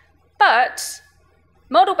 But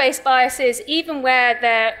model-based biases, even where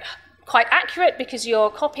they're quite accurate because you're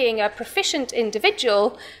copying a proficient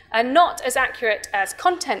individual, are not as accurate as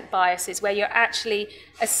content biases, where you're actually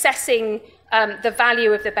assessing the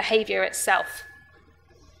value of the behavior itself.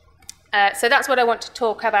 So that's what I want to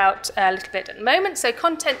talk about a little bit at the moment. So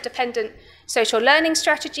content-dependent social learning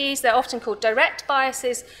strategies, they're often called direct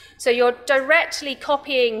biases. So you're directly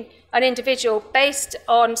copying an individual based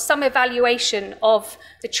on some evaluation of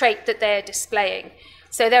the trait that they're displaying.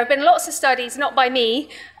 So there have been lots of studies, not by me,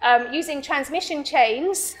 using transmission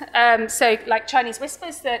chains, so like Chinese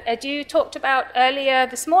whispers that Edu talked about earlier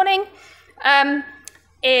this morning,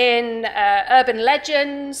 in urban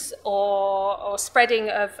legends or spreading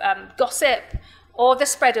of gossip or the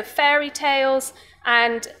spread of fairy tales,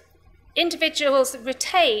 and individuals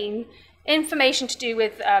retain information to do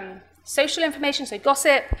with social information, so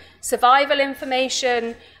gossip, survival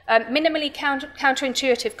information, minimally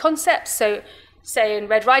counterintuitive concepts, so say in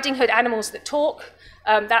Red Riding Hood, animals that talk,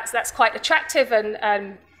 that's quite attractive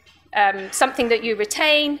and something that you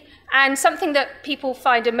retain, and something that people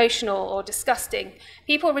find emotional or disgusting.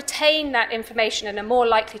 People retain that information and are more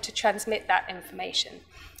likely to transmit that information.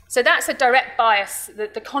 So that's a direct bias,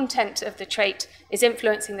 that the content of the trait is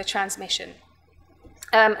influencing the transmission.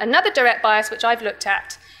 Another direct bias, which I've looked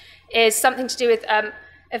at, is something to do with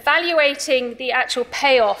evaluating the actual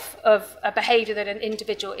payoff of a behavior that an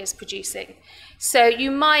individual is producing. So you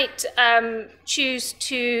might choose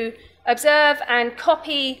to observe and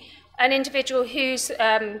copy an individual who's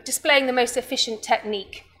displaying the most efficient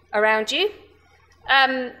technique around you.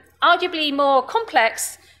 Arguably more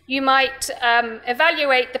complex, you might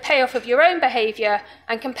evaluate the payoff of your own behavior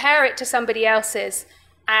and compare it to somebody else's,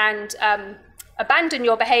 and abandon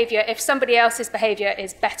your behavior if somebody else's behavior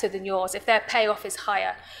is better than yours, if their payoff is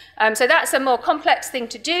higher. So that's a more complex thing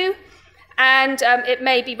to do, and it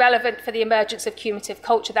may be relevant for the emergence of cumulative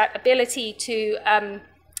culture. That ability to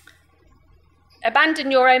abandon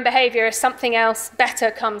your own behavior if something else better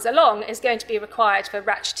comes along is going to be required for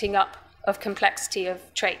ratcheting up of complexity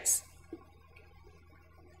of traits.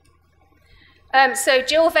 So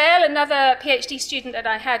Jill Vale, another PhD student that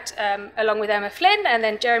I had along with Emma Flynn, and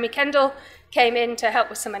then Jeremy Kendall came in to help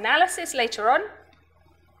with some analysis later on.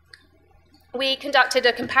 We conducted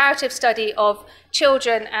a comparative study of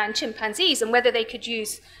children and chimpanzees and whether they could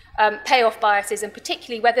use payoff biases, and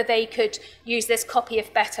particularly whether they could use this copy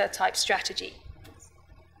if better type strategy.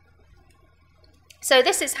 So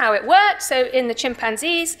this is how it worked. So in the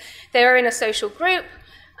chimpanzees, they were in a social group,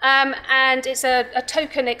 and it's a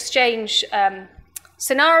token exchange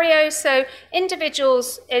scenario. So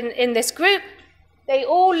individuals in this group, they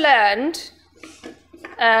all learned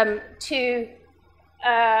to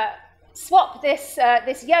swap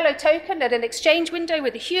this yellow token at an exchange window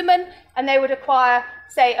with a human, and they would acquire,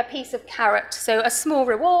 say, a piece of carrot, so a small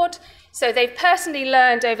reward. So they've personally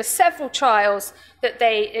learned over several trials that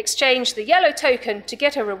they exchange the yellow token to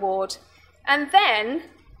get a reward, and then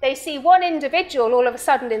they see one individual all of a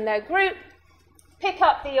sudden in their group pick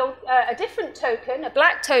up a different token, a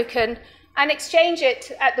black token, and exchange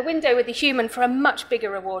it at the window with the human for a much bigger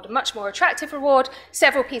reward, a much more attractive reward,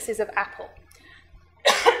 several pieces of apple.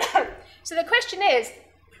 So the question is,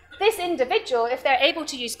 this individual, if they're able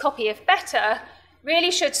to use copy if better,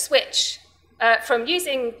 really should switch from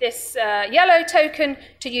using this yellow token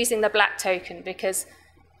to using the black token, because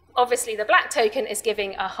obviously the black token is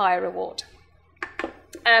giving a higher reward.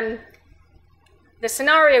 The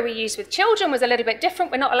scenario we used with children was a little bit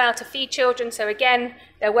different. We're not allowed to feed children, so again,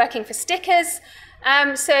 they're working for stickers.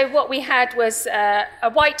 So what we had was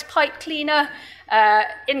a white pipe cleaner.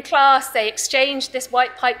 In class, they exchanged this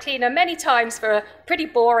white pipe cleaner many times for a pretty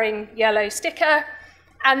boring yellow sticker.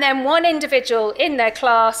 And then one individual in their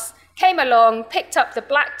class came along, picked up the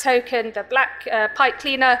black token, the black pipe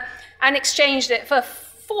cleaner, and exchanged it for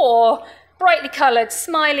 4 brightly coloured,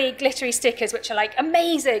 smiley, glittery stickers, which are like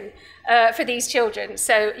amazing for these children.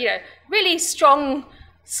 So, you know, really strong.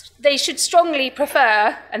 They should strongly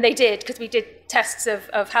prefer, and they did, because we did tests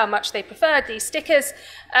of how much they preferred these stickers.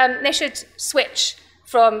 They should switch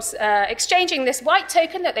from exchanging this white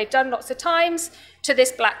token that they've done lots of times to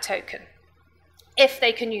this black token, if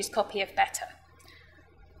they can use copy if better.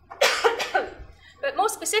 But more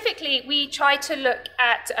specifically, we try to look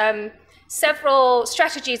at several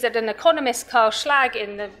strategies that an economist, Carl Schlag,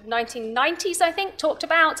 in the 1990s, I think, talked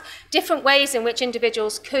about, different ways in which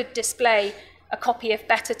individuals could display a copy of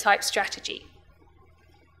better type strategy.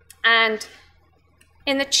 And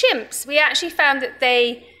in the chimps, we actually found that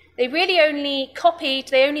they really only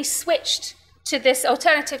they only switched to this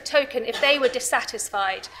alternative token if they were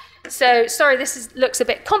dissatisfied. So, sorry, looks a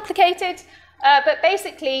bit complicated, but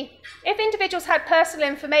basically, if individuals had personal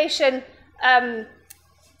information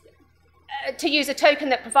to use a token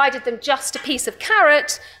that provided them just a piece of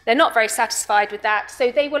carrot, they're not very satisfied with that.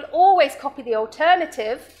 So they will always copy the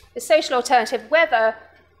alternative, the social alternative, whether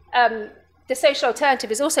the social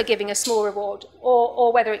alternative is also giving a small reward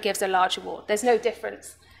or whether it gives a large reward. There's no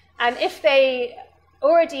difference. And if they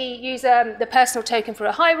already use the personal token for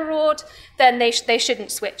a high reward, then they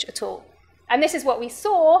shouldn't switch at all. And this is what we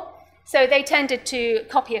saw. So they tended to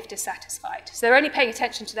copy if dissatisfied. So they're only paying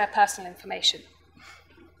attention to their personal information.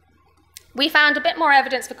 We found a bit more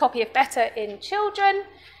evidence for copy if better in children.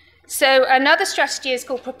 So another strategy is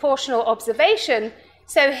called proportional observation.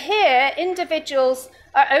 So here, individuals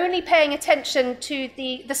are only paying attention to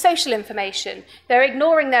the social information. They're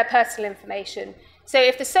ignoring their personal information. So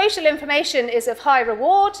if the social information is of high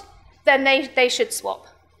reward, then they should swap.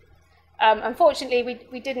 Unfortunately,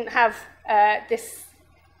 we didn't have this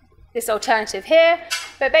alternative here,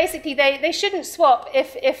 but basically they shouldn't swap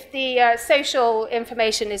if the social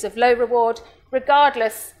information is of low reward,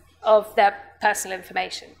 regardless of their personal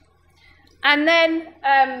information. And then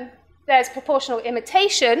there's proportional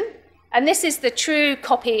imitation, and this is the true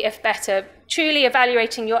copy if better, truly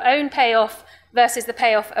evaluating your own payoff versus the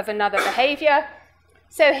payoff of another behavior.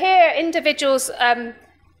 So here, individuals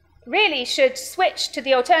really should switch to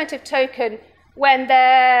the alternative token when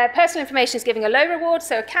their personal information is giving a low reward,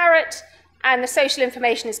 so a carrot, and the social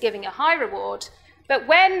information is giving a high reward. But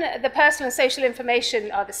when the personal and social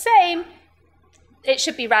information are the same, it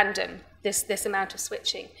should be random, this amount of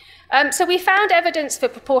switching. So we found evidence for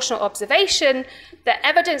proportional observation, the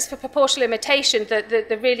evidence for proportional imitation,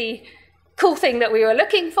 the really cool thing that we were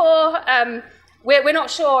looking for. We're not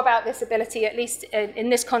sure about this ability, at least in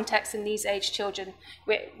this context, in these age children.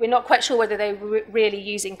 We're not quite sure whether they were really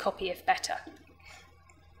using copy if better.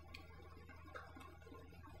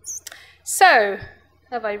 So,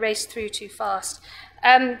 have I raced through too fast?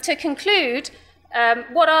 To conclude,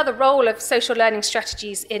 what are the role of social learning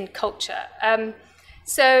strategies in culture?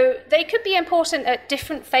 So they could be important at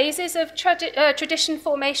different phases of tradition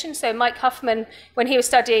formation. So Mike Huffman, when he was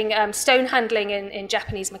studying stone handling in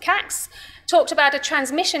Japanese macaques, talked about a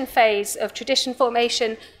transmission phase of tradition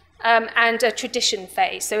formation and a tradition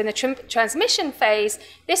phase. So in the transmission phase,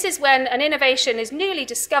 this is when an innovation is newly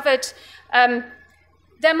discovered.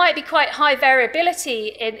 There might be quite high variability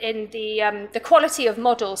in the quality of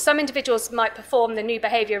models. Some individuals might perform the new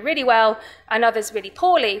behavior really well and others really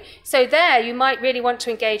poorly. So there you might really want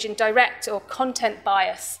to engage in direct or content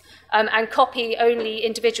bias and copy only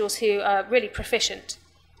individuals who are really proficient.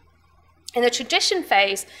 In the tradition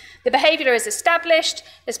phase, the behavior is established.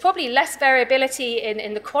 There's probably less variability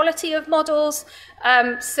in the quality of models.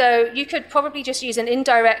 So you could probably just use an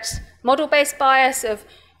indirect model-based bias of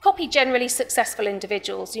copy generally successful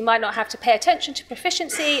individuals. You might not have to pay attention to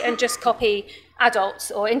proficiency and just copy adults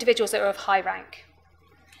or individuals that are of high rank.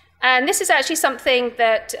 And this is actually something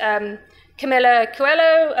that Camilla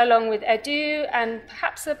Coelho, along with Edu and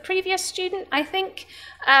perhaps a previous student, I think,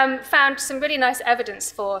 found some really nice evidence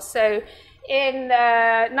for. So in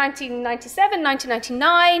 1997,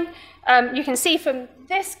 1999, you can see from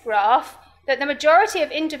this graph that the majority of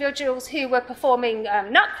individuals who were performing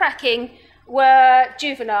nutcracking were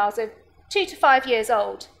juveniles of 2 to 5 years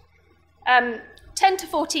old. 10 to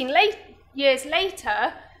 14 years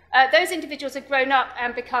later, those individuals have grown up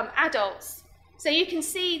and become adults. So you can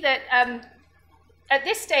see that at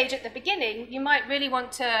this stage, at the beginning, you might really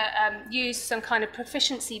want to use some kind of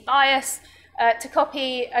proficiency bias to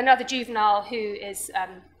copy another juvenile who is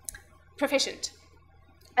proficient.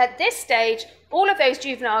 At this stage, all of those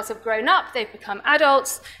juveniles have grown up, they've become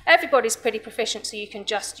adults, everybody's pretty proficient, so you can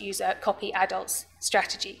just use a copy adults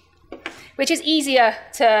strategy, which is easier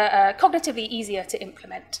to, cognitively easier to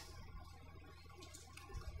implement.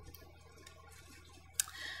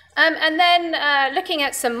 And then looking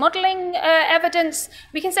at some modeling evidence,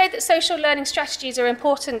 we can say that social learning strategies are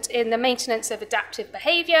important in the maintenance of adaptive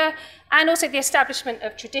behavior and also the establishment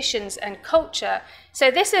of traditions and culture. So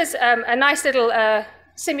this is a nice little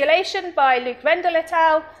simulation by Luke Rendell et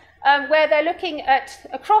al., where they're looking at,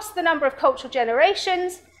 across the number of cultural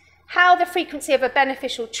generations, how the frequency of a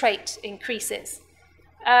beneficial trait increases.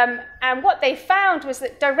 And what they found was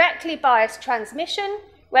that directly biased transmission,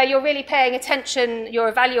 where you're really paying attention, you're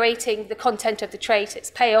evaluating the content of the trait, its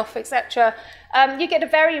payoff, etc., you get a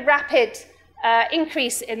very rapid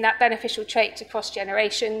increase in that beneficial trait across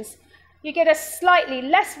generations. You get a slightly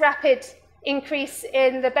less rapid increase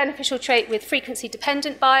in the beneficial trait with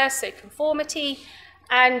frequency-dependent bias, so conformity,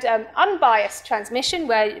 and unbiased transmission,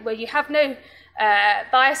 where you have no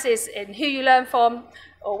biases in who you learn from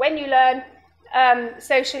or when you learn,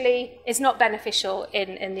 socially is not beneficial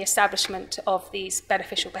in the establishment of these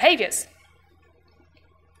beneficial behaviors.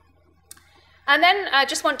 And then I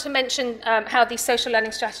just want to mention how these social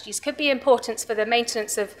learning strategies could be important for the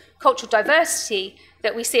maintenance of cultural diversity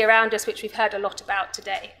that we see around us, which we've heard a lot about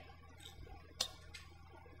today.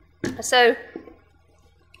 So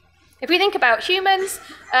if we think about humans,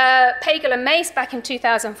 Pagel and Mace back in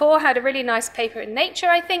 2004 had a really nice paper in Nature,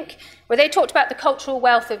 I think, where they talked about the cultural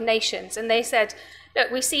wealth of nations. And they said, look,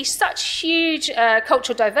 we see such huge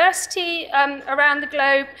cultural diversity around the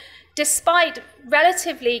globe, despite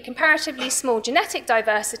relatively, comparatively small genetic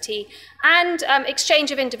diversity and exchange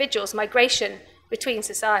of individuals, migration between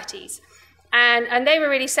societies. And they were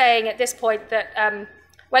really saying at this point that,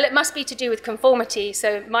 well, it must be to do with conformity.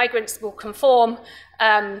 So migrants will conform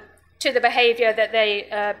to the behavior that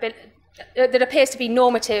that appears to be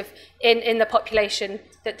normative in the population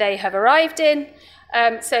that they have arrived in.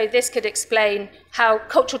 So this could explain how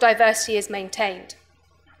cultural diversity is maintained.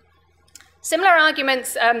 Similar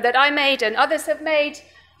arguments that I made and others have made,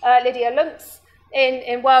 Lydia Luntz,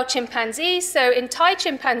 in wild chimpanzees. So in Thai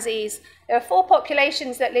chimpanzees, there are 4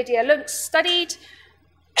 populations that Lydia Luntz studied,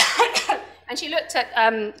 and she looked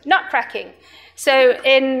at nut cracking. So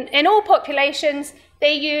in all populations,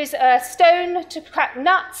 they use a stone to crack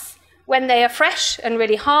nuts when they are fresh and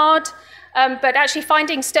really hard, but actually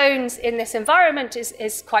finding stones in this environment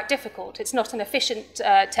is quite difficult. It's not an efficient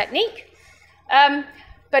technique.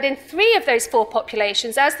 But in 3 of those 4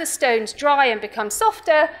 populations, as the stones dry and become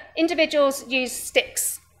softer, individuals use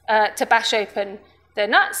sticks to bash open the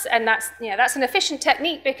nuts, and that's an efficient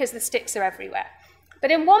technique because the sticks are everywhere. But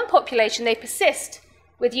in 1 population, they persist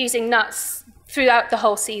with using nuts throughout the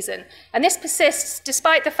whole season. And this persists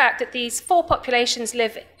despite the fact that these 4 populations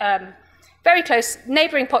live very close,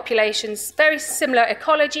 neighboring populations, very similar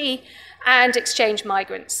ecology, and exchange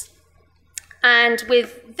migrants. And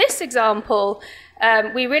with this example,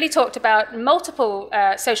 we really talked about multiple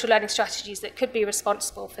social learning strategies that could be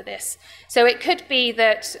responsible for this. So it could be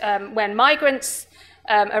that when migrants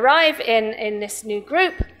arrive in this new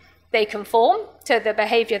group, they conform to the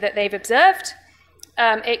behavior that they've observed.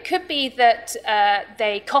 It could be that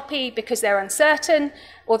they copy because they're uncertain.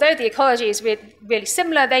 Although the ecology is really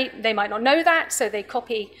similar, they might not know that, so they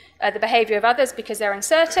copy the behavior of others because they're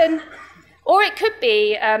uncertain. Or it could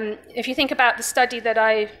be, if you think about the study that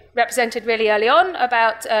I represented really early on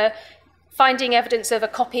about finding evidence of a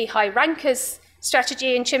copy high rankers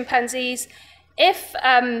strategy in chimpanzees, if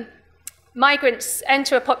migrants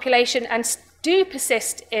enter a population and do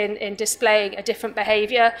persist in displaying a different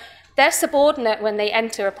behavior, they're subordinate when they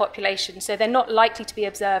enter a population, so they're not likely to be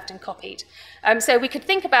observed and copied. So we could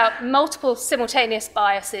think about multiple simultaneous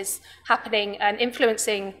biases happening and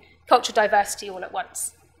influencing cultural diversity all at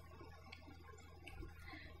once.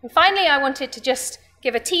 And finally, I wanted to just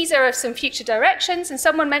give a teaser of some future directions. And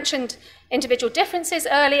someone mentioned individual differences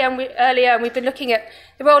earlier, and we've been looking at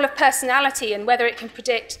the role of personality and whether it can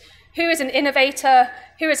predict who is an innovator,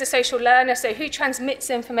 who is a social learner, so who transmits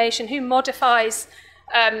information, who modifies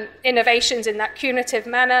innovations in that cumulative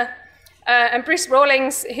manner. And Bruce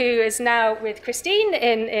Rawlings, who is now with Christine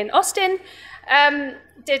in Austin,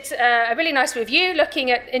 did a really nice review looking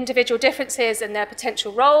at individual differences and their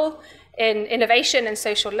potential role in innovation and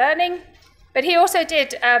social learning. But he also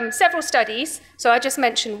did several studies, so I just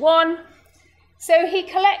mentioned one. So he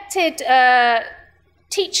collected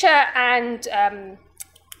teacher and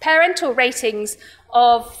parental ratings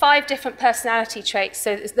of 5 different personality traits,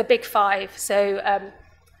 so it's the big 5. So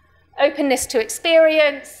openness to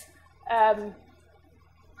experience,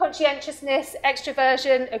 conscientiousness,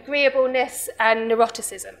 extroversion, agreeableness, and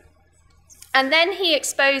neuroticism. And then he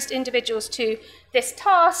exposed individuals to this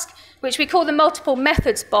task, which we call the multiple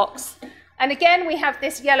methods box. And again, we have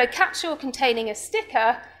this yellow capsule containing a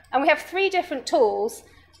sticker, and we have 3 different tools.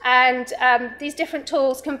 And these different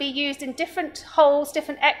tools can be used in different holes,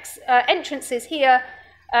 different entrances here,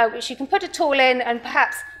 which you can put a tool in and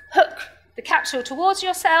perhaps hook the capsule towards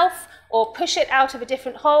yourself, or push it out of a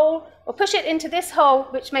different hole, or push it into this hole,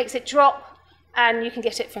 which makes it drop, and you can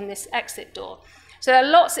get it from this exit door. So there are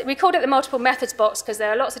lots, we called it the multiple methods box because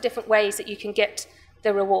there are lots of different ways that you can get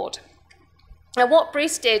the reward. And what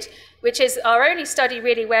Bruce did, which is our only study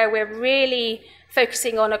really where we're really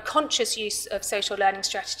focusing on a conscious use of social learning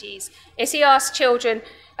strategies, is he asked children,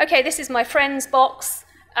 okay, this is my friend's box.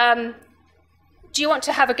 Do you want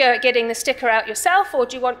to have a go at getting the sticker out yourself, or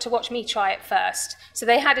do you want to watch me try it first? So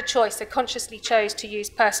they had a choice. They consciously chose to use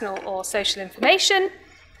personal or social information.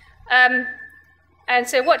 And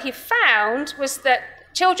so what he found was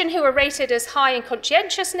that children who were rated as high in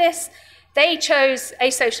conscientiousness, they chose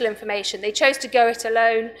asocial information. They chose to go it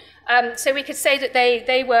alone. So we could say that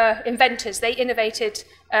they were inventors. They innovated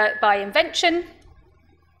by invention.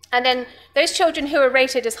 And then those children who were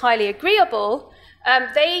rated as highly agreeable,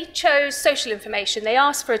 they chose social information. They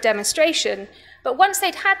asked for a demonstration. But once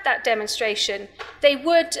they'd had that demonstration, they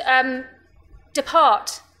would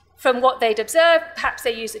depart from what they'd observed. Perhaps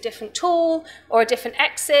they use a different tool or a different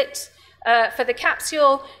exit for the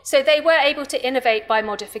capsule. So they were able to innovate by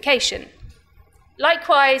modification.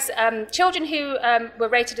 Likewise, children who were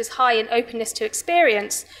rated as high in openness to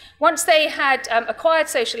experience, once they had acquired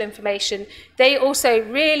social information, they also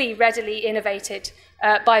really readily innovated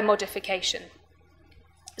by modification.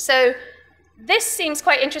 So this seems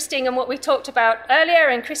quite interesting in what we talked about earlier,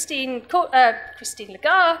 and Christine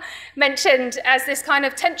Lagarde mentioned as this kind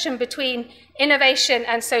of tension between innovation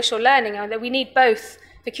and social learning, and that we need both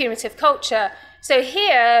for cumulative culture. So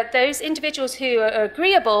here, those individuals who are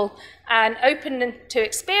agreeable and open to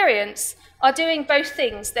experience are doing both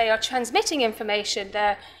things. They are transmitting information,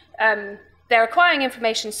 they're acquiring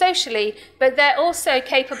information socially, but they're also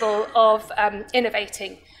capable of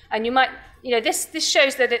innovating. And you might, this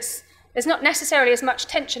shows that there's not necessarily as much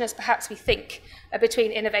tension as perhaps we think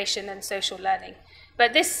between innovation and social learning.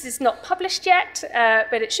 But this is not published yet,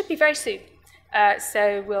 but it should be very soon.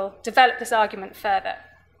 So we'll develop this argument further.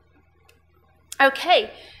 Okay,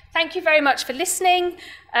 thank you very much for listening.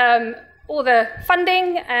 All the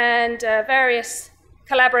funding and various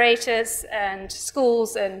collaborators and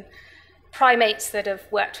schools and primates that have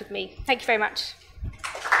worked with me. Thank you very much.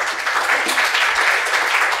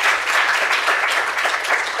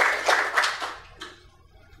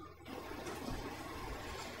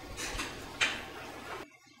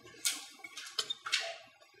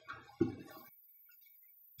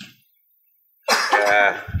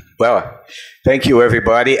 Well, thank you,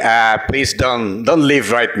 everybody. Please don't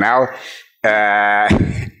leave right now.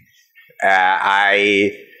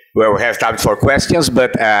 We have time for questions,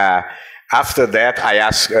 but after that, I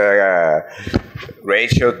ask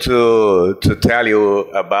Rachel to tell you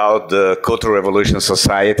about the Cultural Revolution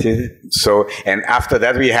Society. So, and after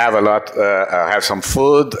that, we have have some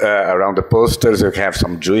food around the posters. We have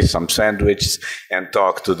some juice, some sandwiches, and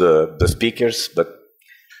talk to the speakers. But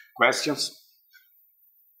questions?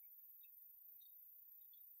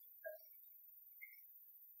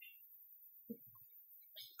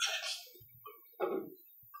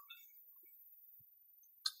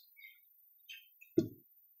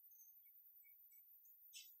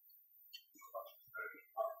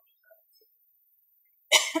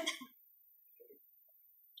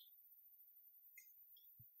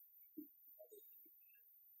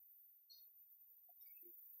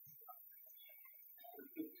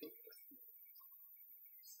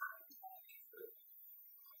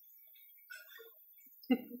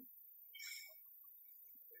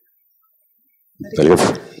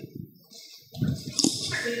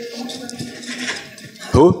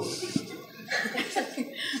 Who?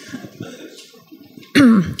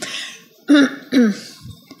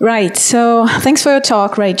 Right, so thanks for your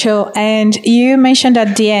talk, Rachel. And you mentioned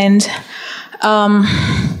at the end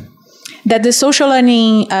that the social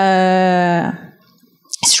learning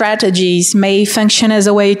strategies may function as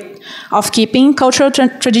a way of keeping cultural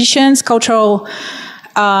traditions, cultural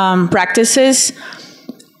practices.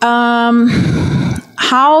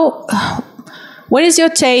 What is your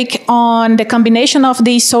take on the combination of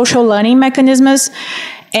these social learning mechanisms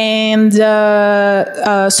and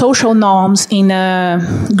social norms in a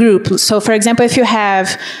group? So, for example, if you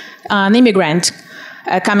have an immigrant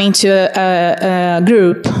coming to a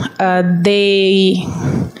group, they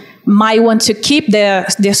might want to keep their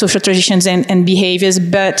social traditions and behaviors,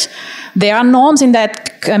 but there are norms in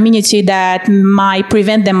that community that might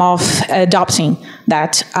prevent them of adopting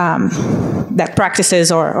that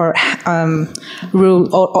practices or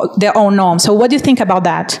rule or their own norms. So what do you think about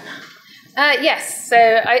that? Yes, so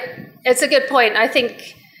it's a good point. I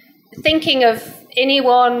think thinking of any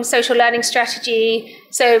one social learning strategy,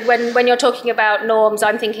 so when you're talking about norms,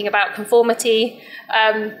 I'm thinking about conformity.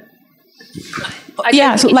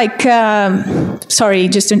 Sorry,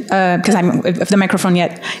 just because I'm of the microphone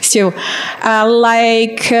yet, still,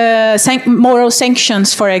 moral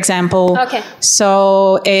sanctions, for example. Okay.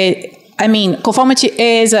 So I mean, conformity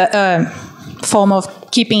is a form of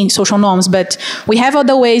keeping social norms, but we have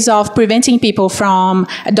other ways of preventing people from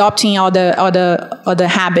adopting other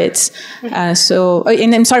habits. So,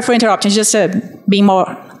 and I'm sorry for interrupting, just being more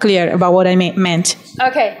clear about what I meant.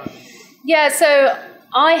 Okay. Yeah, so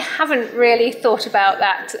I haven't really thought about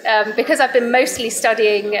that because I've been mostly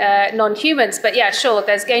studying non-humans, but yeah, sure,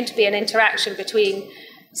 there's going to be an interaction between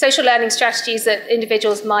social learning strategies that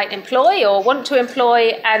individuals might employ or want to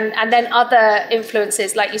employ, and then other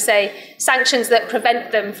influences, like you say, sanctions that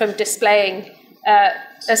prevent them from displaying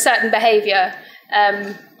a certain behavior.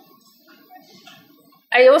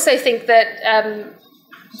 I also think that,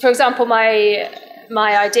 for example, my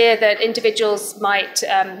idea that individuals might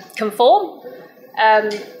conform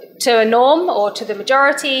to a norm or to the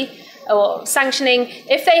majority, or sanctioning,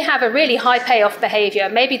 if they have a really high payoff behavior,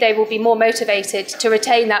 maybe they will be more motivated to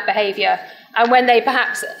retain that behavior. And when they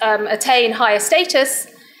perhaps attain higher status,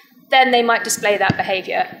 then they might display that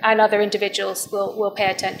behavior, and other individuals will pay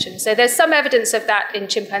attention. So there's some evidence of that in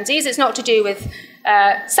chimpanzees. It's not to do with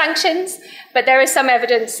sanctions, but there is some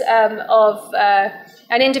evidence of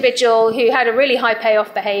an individual who had a really high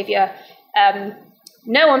payoff behavior.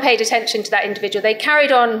 No one paid attention to that individual. They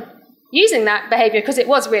carried on using that behavior because it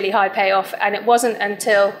was really high payoff, and it wasn't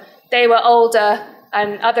until they were older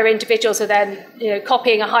and other individuals are then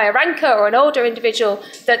copying a higher ranker or an older individual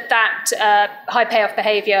that high payoff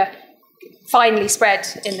behavior finally spread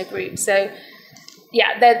in the group. So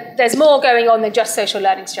yeah, there's more going on than just social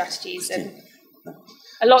learning strategies, and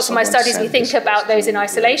a lot of my studies we think about those in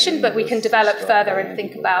isolation, but we can develop further and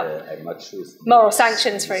think about moral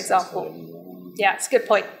sanctions, for example. Yeah, it's a good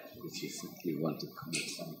point. If you simply want to comment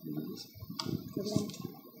something on this.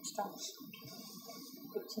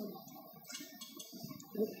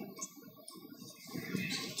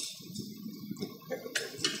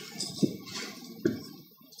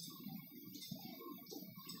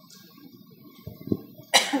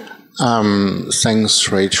 Thanks,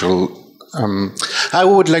 Rachel. I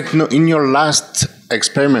would like to know, in your last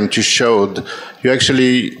experiment you showed, you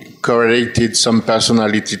actually correlated some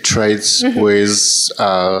personality traits with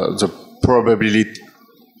the probability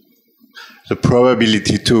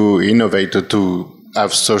to innovate or to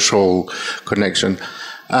have social connection.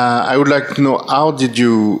 I would like to know, how did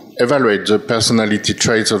you evaluate the personality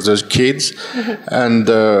traits of those kids, and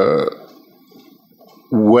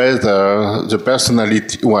whether the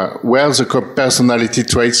where the personality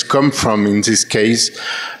traits come from in this case,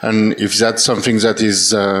 and if that's something that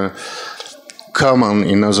is common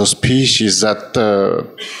in other species, that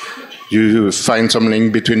you find some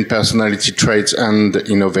link between personality traits and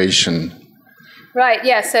innovation. Right,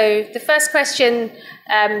 yeah, so the first question,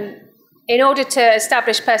 in order to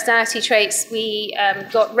establish personality traits, we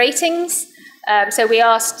got ratings. So we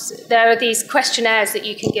asked, there are these questionnaires that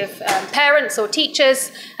you can give parents or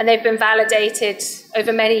teachers, and they've been validated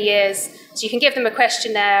over many years. So you can give them a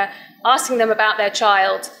questionnaire asking them about their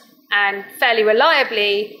child, and fairly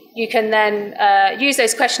reliably, you can then use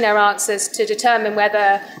those questionnaire answers to determine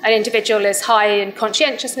whether an individual is high in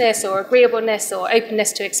conscientiousness or agreeableness or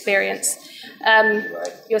openness to experience.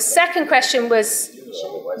 Your second question was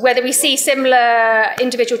whether we see similar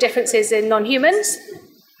individual differences in non-humans.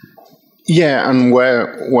 Yeah, and where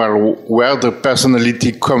the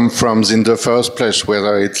personality comes from in the first place,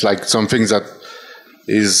 whether it's like something that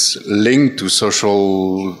is linked to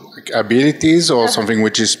social abilities or something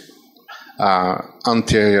which is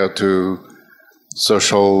anterior to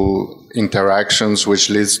social interactions, which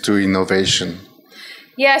leads to innovation.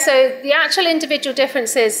 Yeah, so the actual individual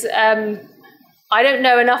differences, I don't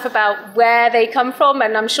know enough about where they come from,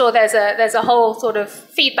 and I'm sure there's a whole sort of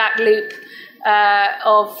feedback loop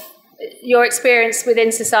of your experience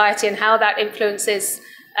within society and how that influences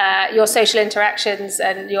your social interactions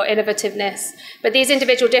and your innovativeness. But these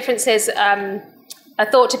individual differences are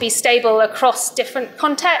thought to be stable across different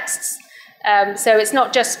contexts. So it's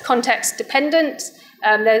not just context dependent.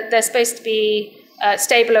 They're supposed to be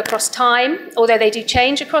stable across time, although they do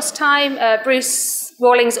change across time. Bruce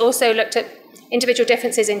Rawlings also looked at individual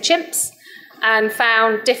differences in chimps and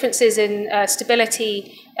found differences in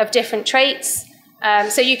stability of different traits.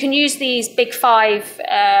 So you can use these big 5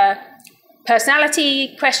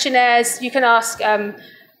 personality questionnaires. You can ask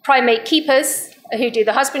primate keepers who do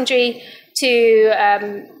the husbandry to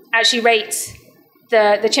actually rate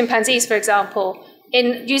the chimpanzees, for example,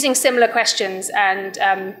 in using similar questions. And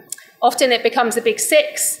often it becomes a big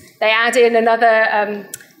 6. They add in another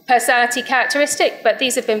personality characteristic, but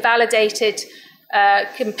these have been validated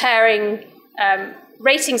comparing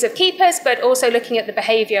ratings of keepers, but also looking at the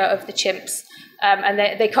behavior of the chimps. And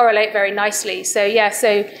they correlate very nicely. So yeah,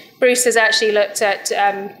 so Bruce has actually looked at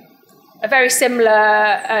a very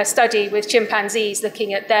similar study with chimpanzees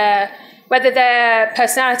looking at whether their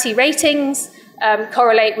personality ratings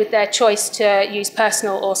correlate with their choice to use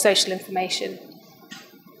personal or social information.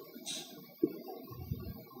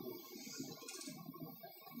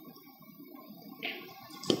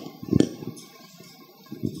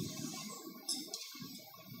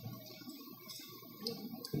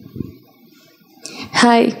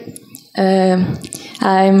 Hi.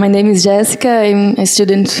 My name is Jessica. I'm a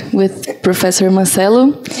student with Professor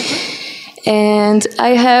Marcelo. And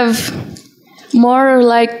I have more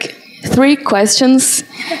like 3 questions,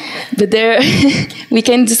 but we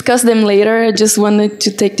can discuss them later. I just wanted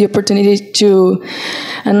to take the opportunity to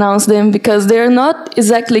announce them because they're not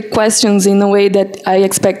exactly questions in a way that I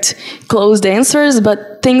expect closed answers,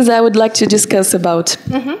 but things I would like to discuss about.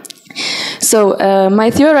 Mm-hmm. So my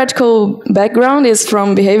theoretical background is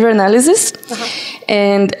from behavior analysis,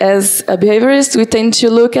 and as a behaviorist, we tend to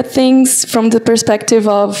look at things from the perspective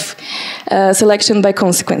of selection by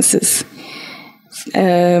consequences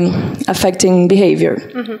affecting behavior.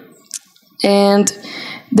 Mm-hmm. And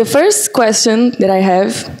the first question that I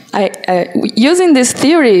have, using this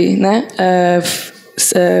theory of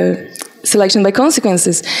selection by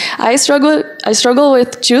consequences, I struggle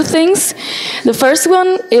with 2 things. The first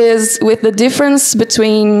one is with the difference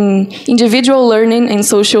between individual learning and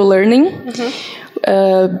social learning,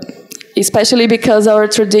 especially because our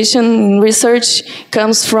tradition in research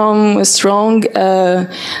comes from a strong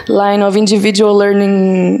line of individual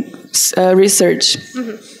learning research.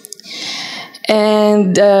 Mm-hmm.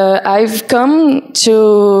 And I've come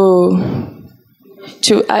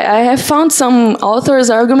I have found some authors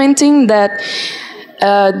arguing that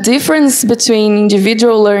difference between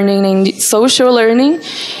individual learning and social learning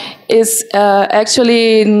is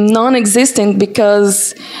actually non-existent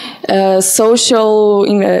because social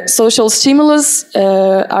stimulus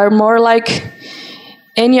are more like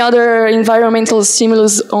any other environmental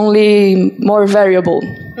stimulus, only more variable.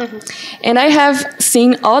 Mm-hmm. And I have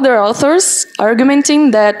seen other authors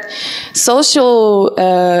arguing that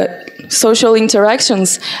social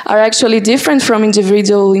interactions are actually different from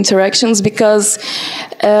individual interactions because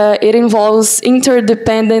it involves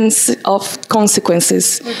interdependence of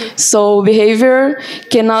consequences. Mm-hmm. So behavior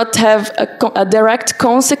cannot have a direct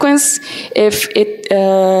consequence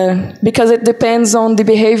because it depends on the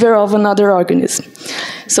behavior of another organism.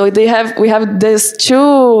 So we have these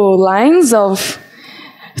 2 lines of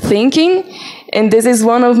thinking, and this is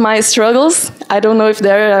one of my struggles. I don't know if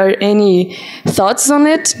there are any thoughts on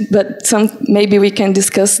it, but maybe we can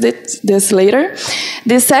discuss this later.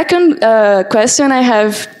 The second question I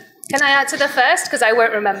have... Can I answer the first? Because I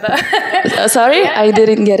won't remember. Sorry? Yeah. I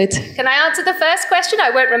didn't get it. Can I answer the first question? I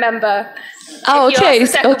won't remember. Oh, okay.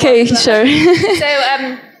 Okay, sure. So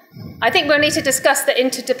I think we'll need to discuss the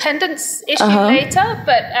interdependence issue later,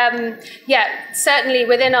 but certainly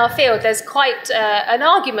within our field there's quite an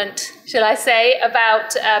argument, shall I say,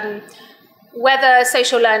 about whether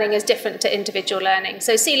social learning is different to individual learning.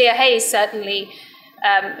 So Celia Hayes certainly,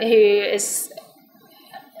 who is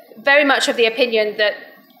very much of the opinion that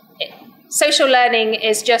social learning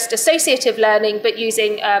is just associative learning but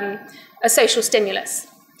using a social stimulus.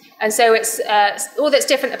 And so it's all that's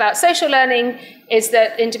different about social learning is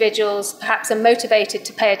that individuals perhaps are motivated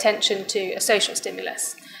to pay attention to a social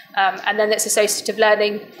stimulus. And then it's associative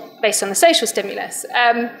learning based on the social stimulus.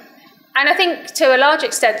 And I think to a large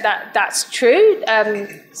extent that's true.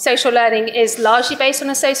 Social learning is largely based on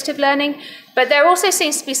associative learning, but there also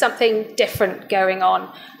seems to be something different going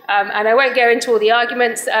on. And I won't go into all the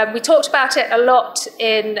arguments. We talked about it a lot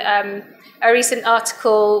in a recent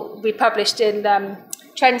article we published in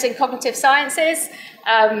Trends in Cognitive Sciences.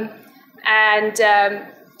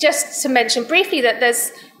 Just to mention briefly that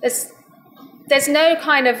there's no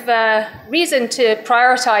kind of reason to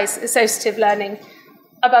prioritize associative learning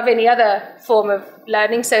above any other form of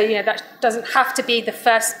learning. So, that doesn't have to be the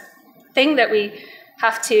first thing that we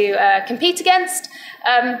have to compete against.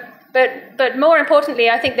 But more importantly,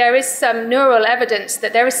 I think there is some neural evidence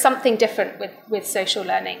that there is something different with social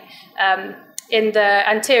learning. In the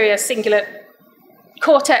anterior cingulate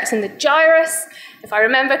cortex and the gyrus, if I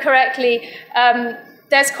remember correctly,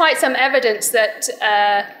 there's quite some evidence that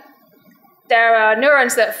there are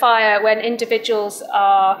neurons that fire when individuals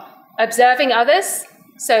are observing others,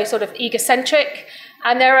 so sort of egocentric,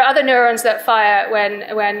 and there are other neurons that fire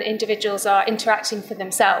when individuals are interacting for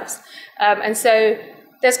themselves. And so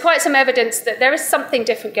there's quite some evidence that there is something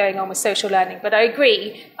different going on with social learning, but I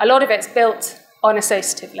agree, a lot of it's built on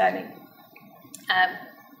associative learning.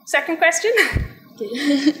 Second question?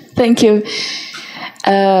 Thank you.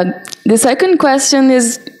 The second question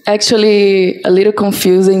is actually a little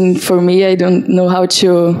confusing for me. I don't know how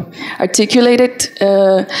to articulate it,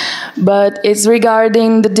 but it's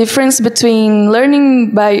regarding the difference between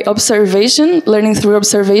learning by observation, learning through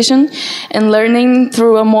observation, and learning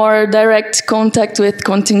through a more direct contact with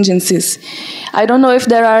contingencies. I don't know if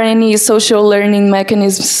there are any social learning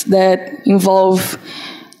mechanisms that involve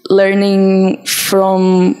learning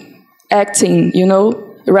from acting,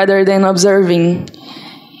 rather than observing.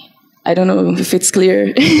 I don't know if it's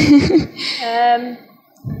clear.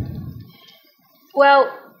 Well,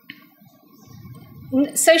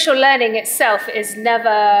 social learning itself is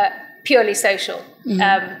never purely social.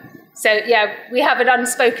 So yeah, we have an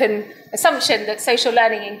unspoken assumption that social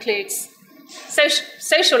learning includes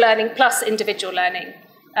social learning plus individual learning.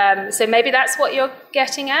 So maybe that's what you're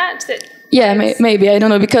getting at? Yeah, maybe. I don't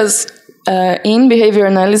know, because in behavior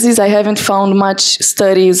analysis, I haven't found much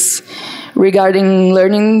studies regarding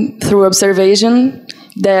learning through observation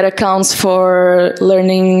that accounts for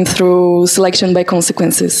learning through selection by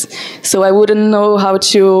consequences. So I wouldn't know how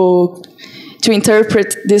to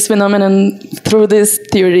interpret this phenomenon through this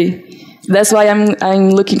theory. That's why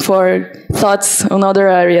I'm looking for thoughts on other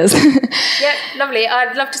areas. Yeah, lovely.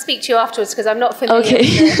 I'd love to speak to you afterwards because I'm not familiar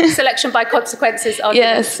with the selection by consequences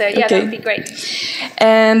argument. Yes, so yeah, that would be great.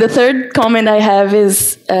 And the third comment I have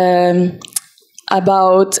is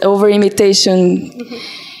about over-imitation,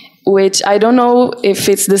 which I don't know if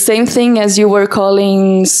it's the same thing as you were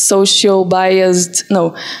calling social biased,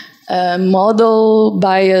 model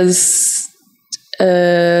bias,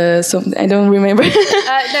 something, I don't remember.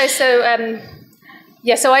 No,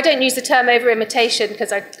 so I don't use the term over-imitation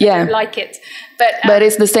because I don't like it. But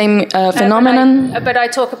it's the same phenomenon? But I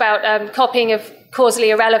talk about copying of causally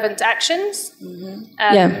irrelevant actions.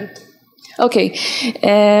 Yeah. Okay.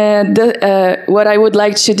 What I would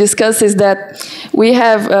like to discuss is that we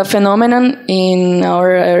have a phenomenon in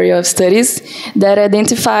our area of studies that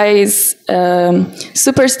identifies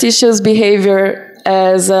superstitious behavior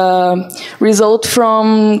as a result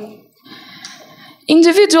from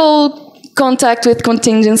individual contact with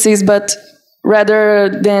contingencies, but rather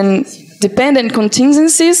than dependent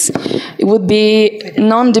contingencies, it would be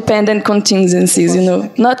non-dependent contingencies,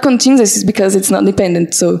 Not contingencies because it's not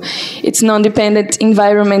dependent, so it's non-dependent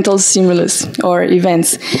environmental stimulus or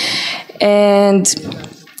events. And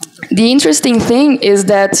the interesting thing is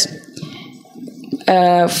that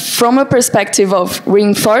from a perspective of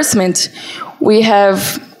reinforcement, we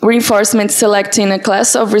have reinforcement selecting a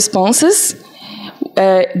class of responses.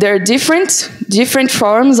 There are different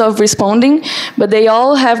forms of responding, but they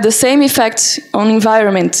all have the same effect on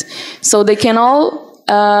environment. So they can all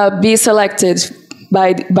be selected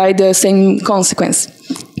by the same consequence.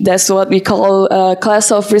 That's what we call a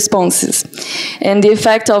class of responses. And the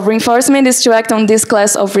effect of reinforcement is to act on this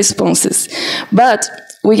class of responses. But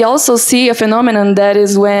we also see a phenomenon that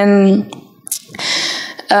is when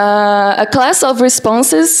a class of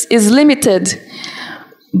responses is limited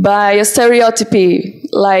by a stereotype,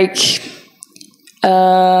 like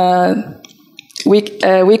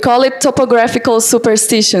we call it topographical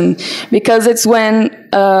superstition, because it's when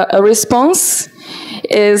a response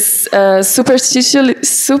is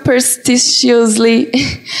superstitiously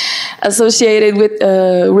associated with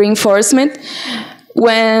reinforcement,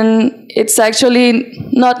 when it's actually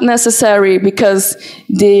not necessary, because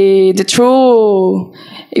the true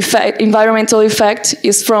environmental effect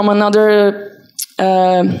is from another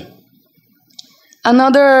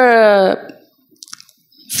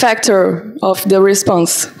factor of the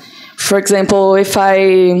response. For example, if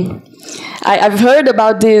I've heard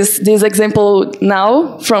about this example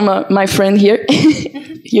now from my friend here.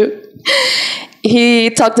 He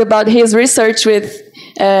talked about his research with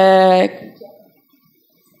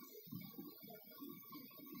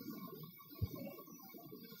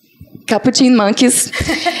capuchin monkeys,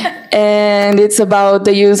 and it's about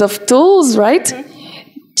the use of tools, right?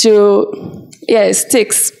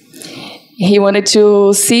 Sticks. He wanted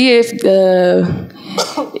to see if the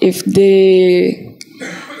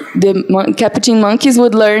capuchin monkeys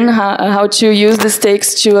would learn how to use the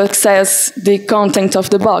sticks to access the content of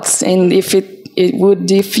the box, and if it would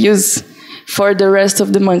diffuse for the rest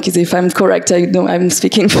of the monkeys, if I'm correct. I'm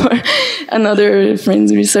speaking for another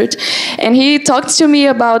friend's research. And he talked to me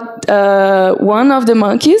about one of the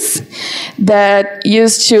monkeys that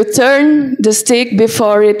used to turn the stick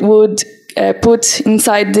before it would put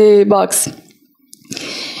inside the box.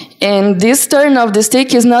 And this turn of the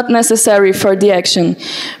stick is not necessary for the action,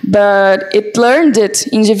 but it learned it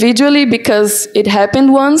individually because it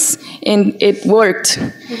happened once and it worked.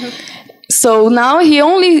 So now he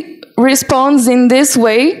only responds in this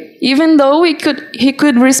way, even though he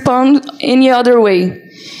could respond any other way.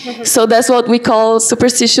 So that's what we call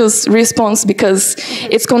superstitious response, because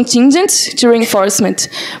it's contingent to reinforcement,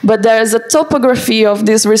 but there is a topography of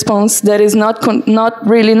this response that is not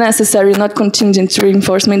really necessary, not contingent to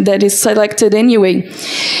reinforcement, that is selected anyway.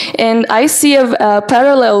 And I see a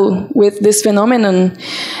parallel with this phenomenon,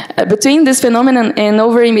 between this phenomenon and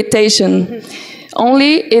over-imitation.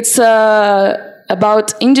 Only it's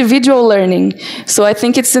about individual learning. So I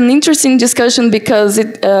think it's an interesting discussion because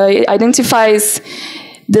it identifies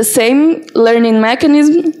the same learning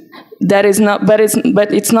mechanism that is not, but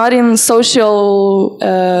it's not in social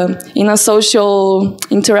in a social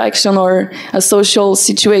interaction or a social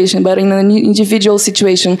situation, but in an individual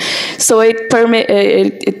situation. So it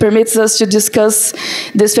permits us to discuss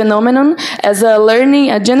this phenomenon as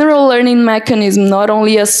a general learning mechanism, not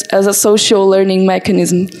only as a social learning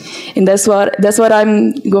mechanism. And that's what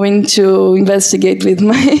I'm going to investigate with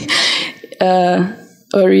my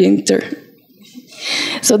orienter.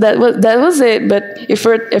 So that was it. But if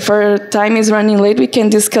our time is running late, we can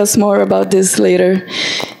discuss more about this later.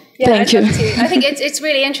 Yeah, Thank you. I think it's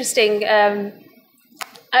really interesting.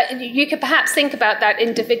 You could perhaps think about that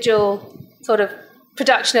individual sort of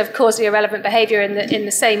production of causally irrelevant behaviour in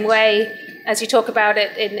the same way as you talk about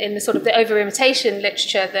it in the sort of the over-imitation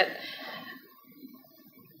literature, that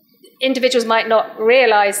individuals might not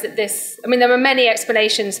realise that this. I mean, there are many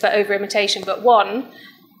explanations for over-imitation, but one,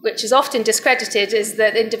 which is often discredited, is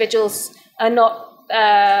that individuals are not,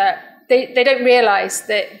 they don't realise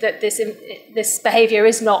that this behaviour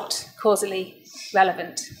is not causally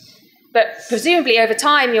relevant. But presumably over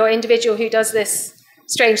time, your individual who does this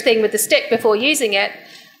strange thing with the stick before using it,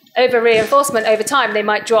 over reinforcement over time, they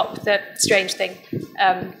might drop the strange thing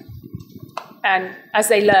and as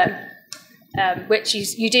they learn, which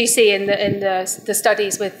you do see in the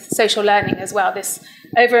studies with social learning as well. This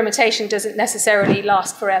over-imitation doesn't necessarily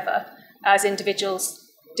last forever as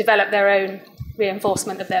individuals develop their own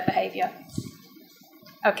reinforcement of their behaviour.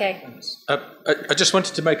 Okay. I just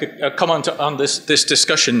wanted to make a comment on this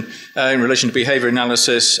discussion in relation to behaviour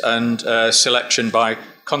analysis and selection by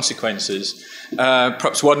consequences.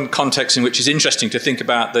 Perhaps one context in which is interesting to think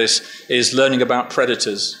about this is learning about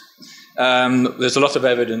predators. There's a lot of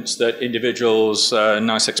evidence that individuals,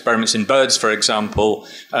 nice experiments in birds, for example,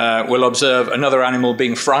 will observe another animal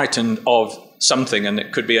being frightened of something, and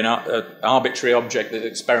it could be an arbitrary object that the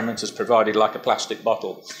experiment has provided, like a plastic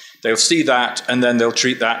bottle. They'll see that, and then they'll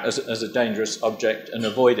treat that as a dangerous object and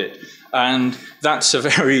avoid it. And that's a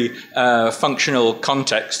very functional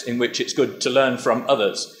context in which it's good to learn from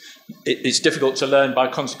others. It's difficult to learn by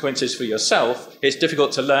consequences for yourself. It's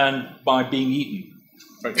difficult to learn by being eaten,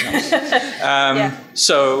 for example.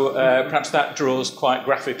 So perhaps that draws quite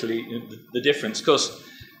graphically the difference, because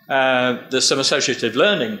there's some associative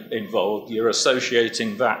learning involved. You're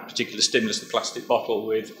associating that particular stimulus, the plastic bottle,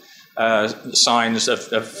 with signs of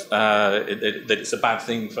that it's a bad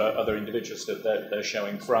thing for other individuals, that they're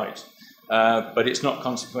showing fright. But it's not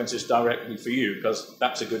consequences directly for you, because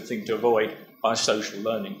that's a good thing to avoid by social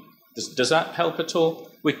learning. Does that help at all?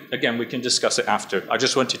 We can discuss it after. I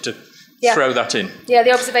just wanted to throw that in. Yeah,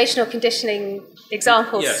 the observational conditioning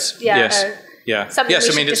examples. Yes.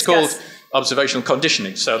 I mean, it's called observational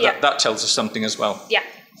conditioning, so that tells us something as well. Yeah.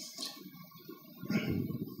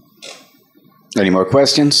 Any more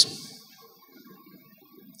questions?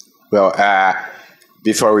 Well,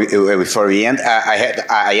 before we end,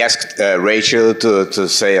 I asked Rachel to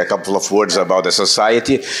say a couple of words about the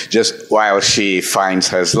society. Just while she finds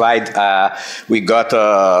her slide, we got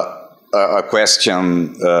a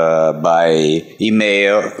question by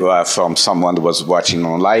email from someone who was watching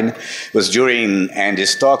online. It was during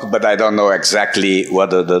Andy's talk, but I don't know exactly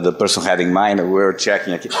what the person had in mind. We were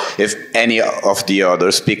checking if any of the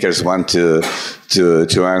other speakers want to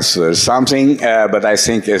answer something, but I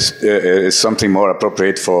think it's something more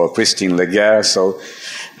appropriate for Christine Leguer. So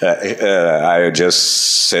I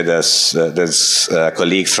just said there's a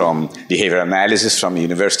colleague from behavior analysis from the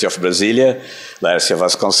University of Brasilia, Lércia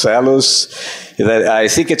Vasconcelos, that I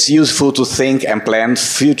think it's useful to think and plan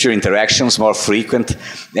future interactions more frequent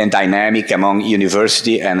and dynamic among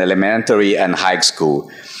university and elementary and high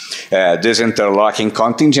school. These interlocking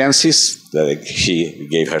contingencies, she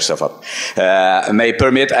gave herself up, may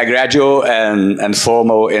permit a gradual and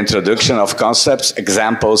formal introduction of concepts,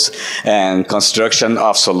 examples, and construction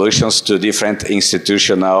of solutions to different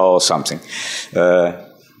institutional something.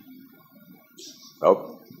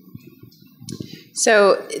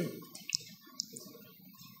 So,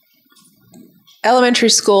 elementary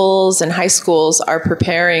schools and high schools are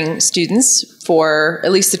preparing students for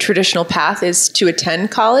at least the traditional path is to attend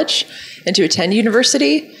college and to attend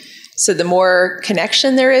university. So the more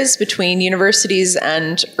connection there is between universities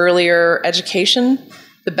and earlier education,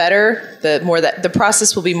 the better. The more that the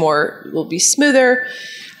process will be smoother.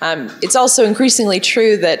 It's also increasingly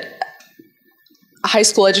true that high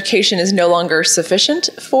school education is no longer sufficient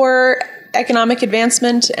for economic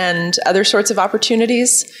advancement and other sorts of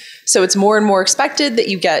opportunities. So it's more and more expected that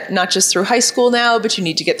you get not just through high school now, but you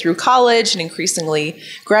need to get through college and increasingly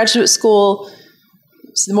graduate school.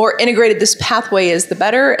 So the more integrated this pathway is, the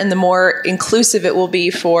better, and the more inclusive it will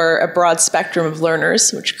be for a broad spectrum of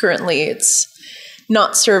learners, which currently it's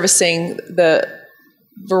not servicing the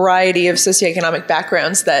variety of socioeconomic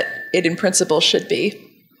backgrounds that it in principle should be.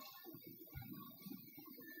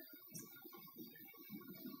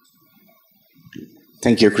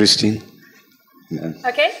 Thank you, Christine.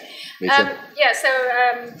 Okay.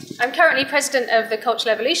 I'm currently president of the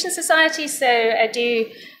Cultural Evolution Society, so I do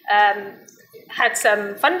had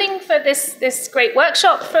some funding for this great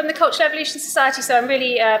workshop from the Cultural Evolution Society, so I'm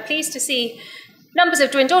really pleased to see numbers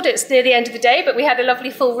have dwindled. It's near the end of the day, but we had a lovely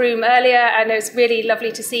full room earlier, and it was really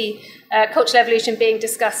lovely to see cultural evolution being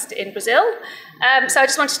discussed in Brazil. So I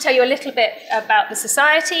just wanted to tell you a little bit about the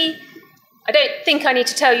society. I don't think I need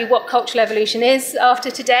to tell you what cultural evolution is after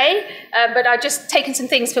today, but I've just taken some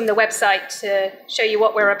things from the website to show you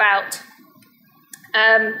what we're about.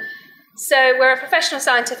 So we're a professional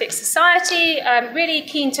scientific society, really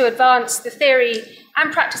keen to advance the theory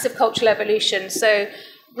and practice of cultural evolution. So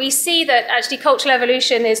we see that actually cultural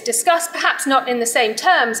evolution is discussed, perhaps not in the same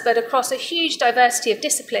terms, but across a huge diversity of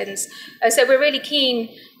disciplines. So we're really keen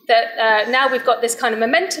that now we've got this kind of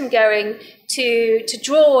momentum going to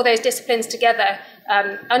draw all those disciplines together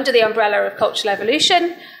under the umbrella of cultural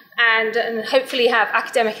evolution, and hopefully have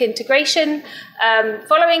academic integration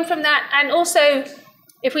following from that. And also,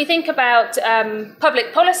 if we think about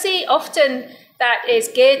public policy, often that is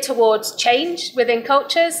geared towards change within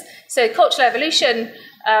cultures. So cultural evolution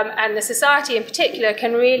and the society in particular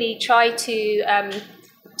can really try to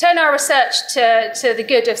turn our research to the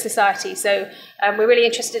good of society. So we're really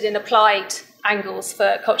interested in applied angles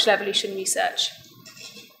for cultural evolution research.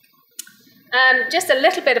 Just a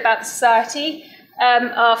little bit about the society.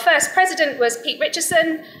 Our first president was Pete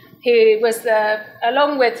Richardson, who was,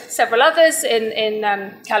 along with several others in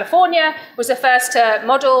California, was the first to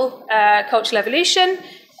model cultural evolution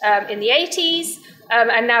in the 80s,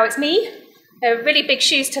 and now it's me. They're really big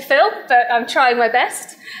shoes to fill, but I'm trying my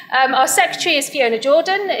best. Our secretary is Fiona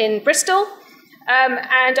Jordan in Bristol,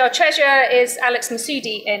 and our treasurer is Alex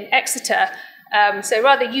Masudi in Exeter, so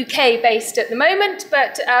rather UK-based at the moment,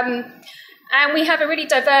 but and we have a really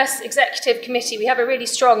diverse executive committee. We have a really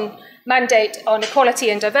strong mandate on equality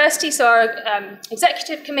and diversity. So our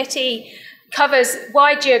executive committee covers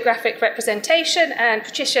wide geographic representation, and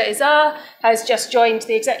Patricia Izar has just joined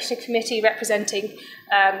the executive committee representing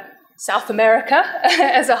South America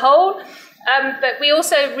as a whole. But we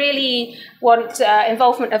also really want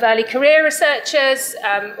involvement of early career researchers,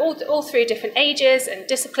 all through different ages and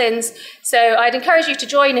disciplines. So I'd encourage you to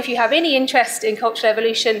join if you have any interest in cultural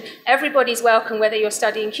evolution. Everybody's welcome, whether you're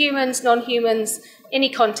studying humans, non-humans, any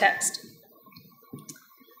context.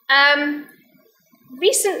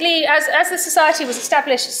 Recently, as the society was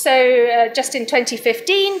established, so just in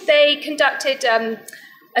 2015, they conducted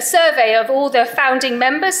a survey of all the founding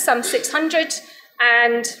members, some 600,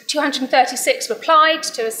 and 236 replied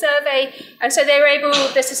to a survey. And so they were able,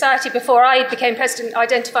 the society, before I became president,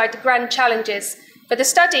 identified the grand challenges for the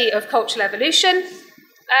study of cultural evolution.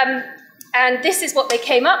 And this is what they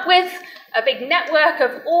came up with, a big network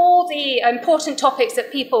of all the important topics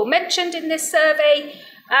that people mentioned in this survey,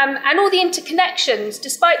 and all the interconnections,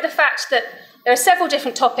 despite the fact that there are several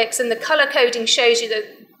different topics and the color coding shows you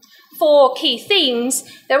the 4 key themes.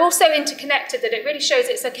 They're also interconnected, that it really shows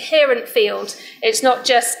it's a coherent field. It's not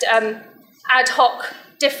just ad hoc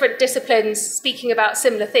different disciplines speaking about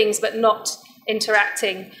similar things but not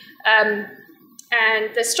interacting. And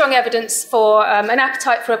there's strong evidence for an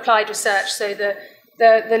appetite for applied research. So the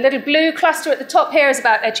little blue cluster at the top here is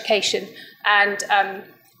about education and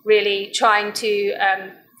really trying to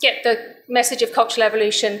get the message of cultural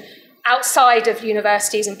evolution outside of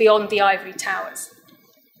universities and beyond the ivory towers.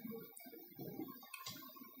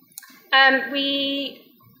 We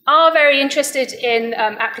are very interested in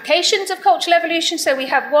applications of cultural evolution. So we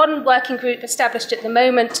have one working group established at the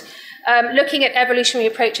moment looking at evolutionary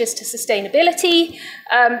approaches to sustainability.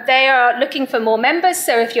 They are looking for more members.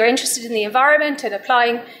 So if you're interested in the environment and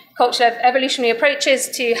applying cultural evolutionary approaches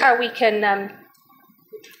to how we can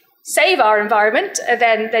save our environment,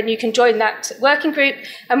 then you can join that working group.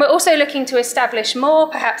 And we're also looking to establish more,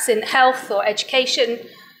 perhaps in health or education,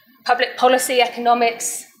 public policy,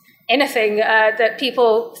 economics, anything that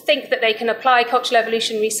people think that they can apply cultural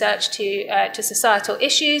evolution research to societal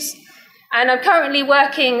issues. And I'm currently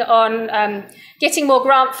working on getting more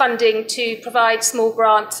grant funding to provide small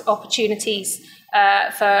grant opportunities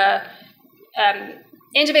for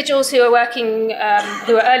individuals who are working,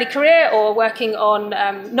 who are early career or working on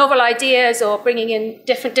novel ideas or bringing in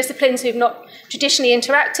different disciplines who've not traditionally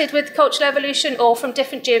interacted with cultural evolution, or from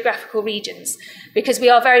different geographical regions, because we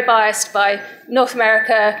are very biased by North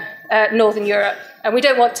America, Northern Europe, and we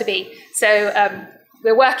don't want to be. So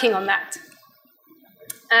we're working on that.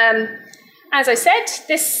 As I said,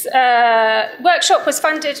 this workshop was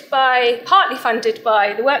partly funded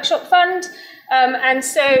by the Workshop Fund. And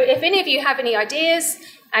so if any of you have any ideas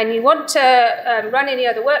and you want to run any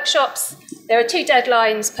other workshops, there are 2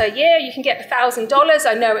 deadlines per year. You can get $1,000.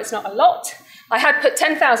 I know it's not a lot. I had put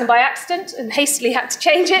 10,000 by accident and hastily had to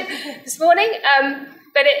change it this morning,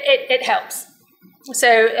 but it helps.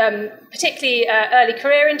 So particularly early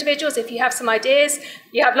career individuals, if you have some ideas,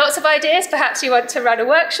 you have lots of ideas, perhaps you want to run a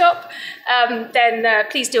workshop, then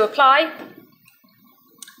please do apply.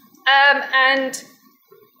 And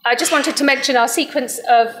I just wanted to mention our sequence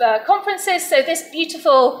of conferences. So this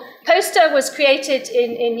beautiful poster was created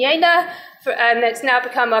in Jena, and it's now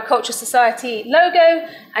become our Cultural Society logo,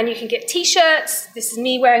 and you can get T-shirts. This is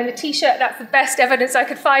me wearing the T-shirt. That's the best evidence I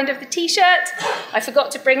could find of the T-shirt. I forgot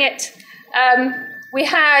to bring it. We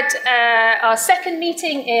had our second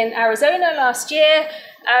meeting in Arizona last year,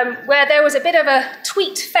 where there was a bit of a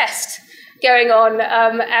tweet fest going on,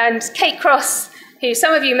 and Kate Cross, who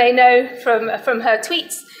some of you may know from her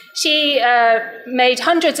tweets, she made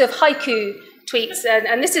hundreds of haiku tweets,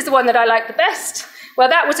 and this is the one that I like the best. Well,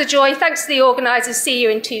 that was a joy. Thanks to the organisers. See you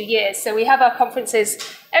in 2 years. So we have our conferences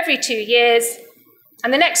every 2 years.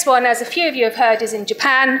 And the next one, as a few of you have heard, is in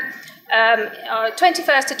Japan,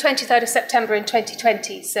 21st to 23rd of September in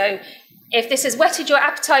 2020. So if this has whetted your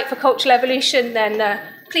appetite for cultural evolution, then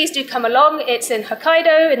please do come along. It's in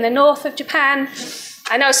Hokkaido, in the north of Japan.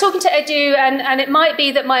 And I was talking to Edu, and it might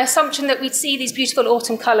be that my assumption that we'd see these beautiful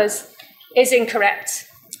autumn colours is incorrect.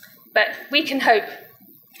 But we can hope.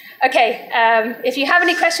 Okay, if you have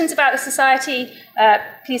any questions about the society,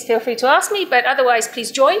 please feel free to ask me, but otherwise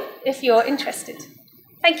please join if you're interested.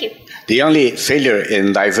 Thank you. The only failure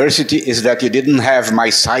in diversity is that you didn't have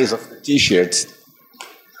my size of T-shirts.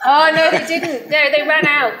 Oh, no, they didn't. No, they ran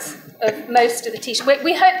out of most of the T-shirts.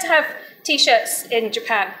 We hope to have T-shirts in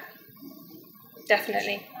Japan.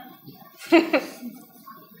 Definitely.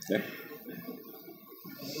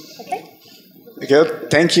 Okay. Okay.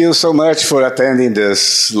 Thank you so much for attending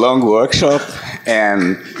this long workshop,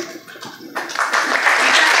 and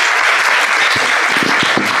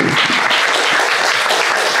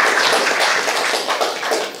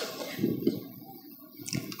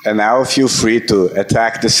now feel free to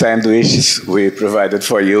attack the sandwiches we provided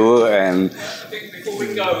for you. And I think before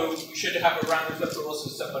we go, we should have a round of applause for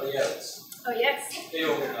somebody else. Oh, yes. The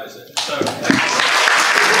organizer. So,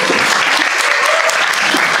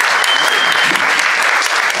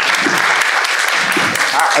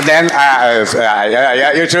 then,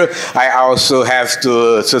 you're true. I also have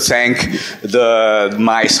to thank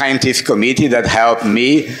my scientific committee that helped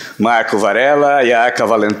me: Marco Varela, Jaka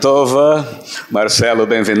Valentova, Marcelo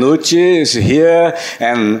Benvenuti is here,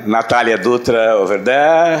 and Natalia Dutra over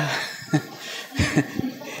there.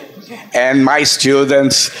 And my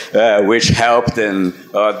students, which helped in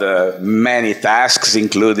the many tasks,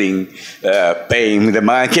 including paying the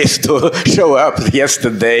monkeys to show up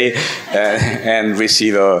yesterday and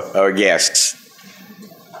receive our guests.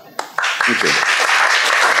 Thank you.